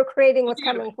 Okay, you're creating what's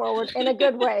coming forward in a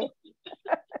good way.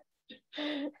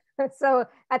 So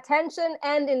attention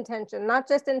and intention, not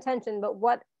just intention, but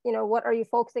what are you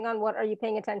focusing on? What are you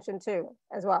paying attention to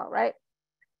as well, right?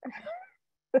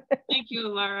 Thank you,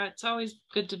 Alara. It's always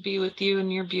good to be with you and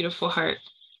your beautiful heart.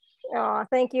 Oh,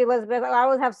 thank you, Elizabeth. I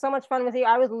always have so much fun with you.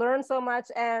 I always learn so much.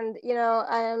 And, you know,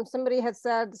 somebody had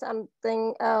said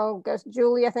something, I guess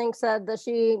Julie, I think, said that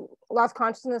she lost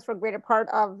consciousness for a greater part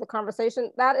of the conversation.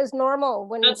 That is normal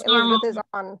when That's Elizabeth normal. is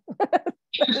on.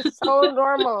 It's so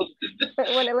normal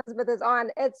when Elizabeth is on.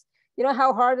 It's, you know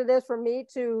how hard it is for me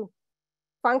to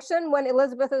function when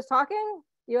Elizabeth is talking?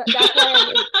 That's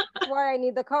why I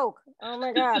need the Coke. Oh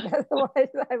my God. Otherwise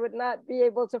I would not be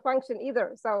able to function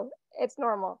either. So it's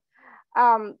normal.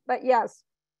 But yes,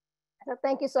 so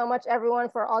thank you so much, everyone,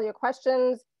 for all your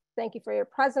questions. Thank you for your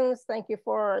presence. Thank you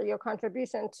for your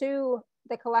contribution to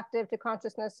the collective, to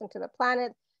consciousness, and to the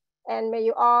planet. And may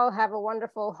you all have a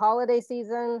wonderful holiday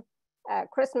season,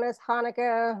 Christmas,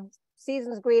 Hanukkah,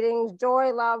 season's greetings,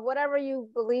 joy, love, whatever you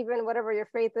believe in, whatever your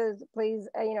faith is, please,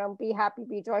 be happy,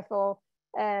 be joyful.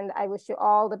 And I wish you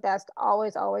all the best,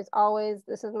 always, always, always.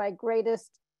 This is my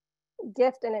greatest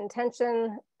gift and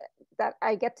intention, that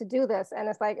I get to do this. And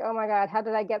it's like, oh my God, how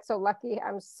did I get so lucky?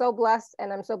 I'm so blessed,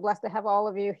 and I'm so blessed to have all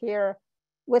of you here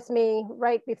with me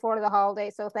right before the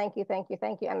holiday. So thank you, thank you,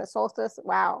 thank you. And the solstice,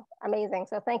 wow, amazing.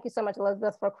 So thank you so much,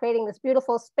 Elizabeth, for creating this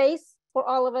beautiful space for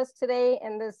all of us today,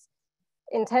 and this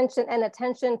intention and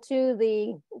attention to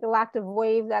the galactic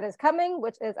wave that is coming,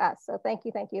 which is us. So thank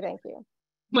you, thank you, thank you.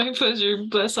 My pleasure.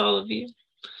 Bless all of you.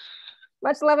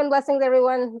 Much love and blessings,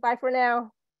 everyone. Bye for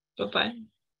now. Bye-bye.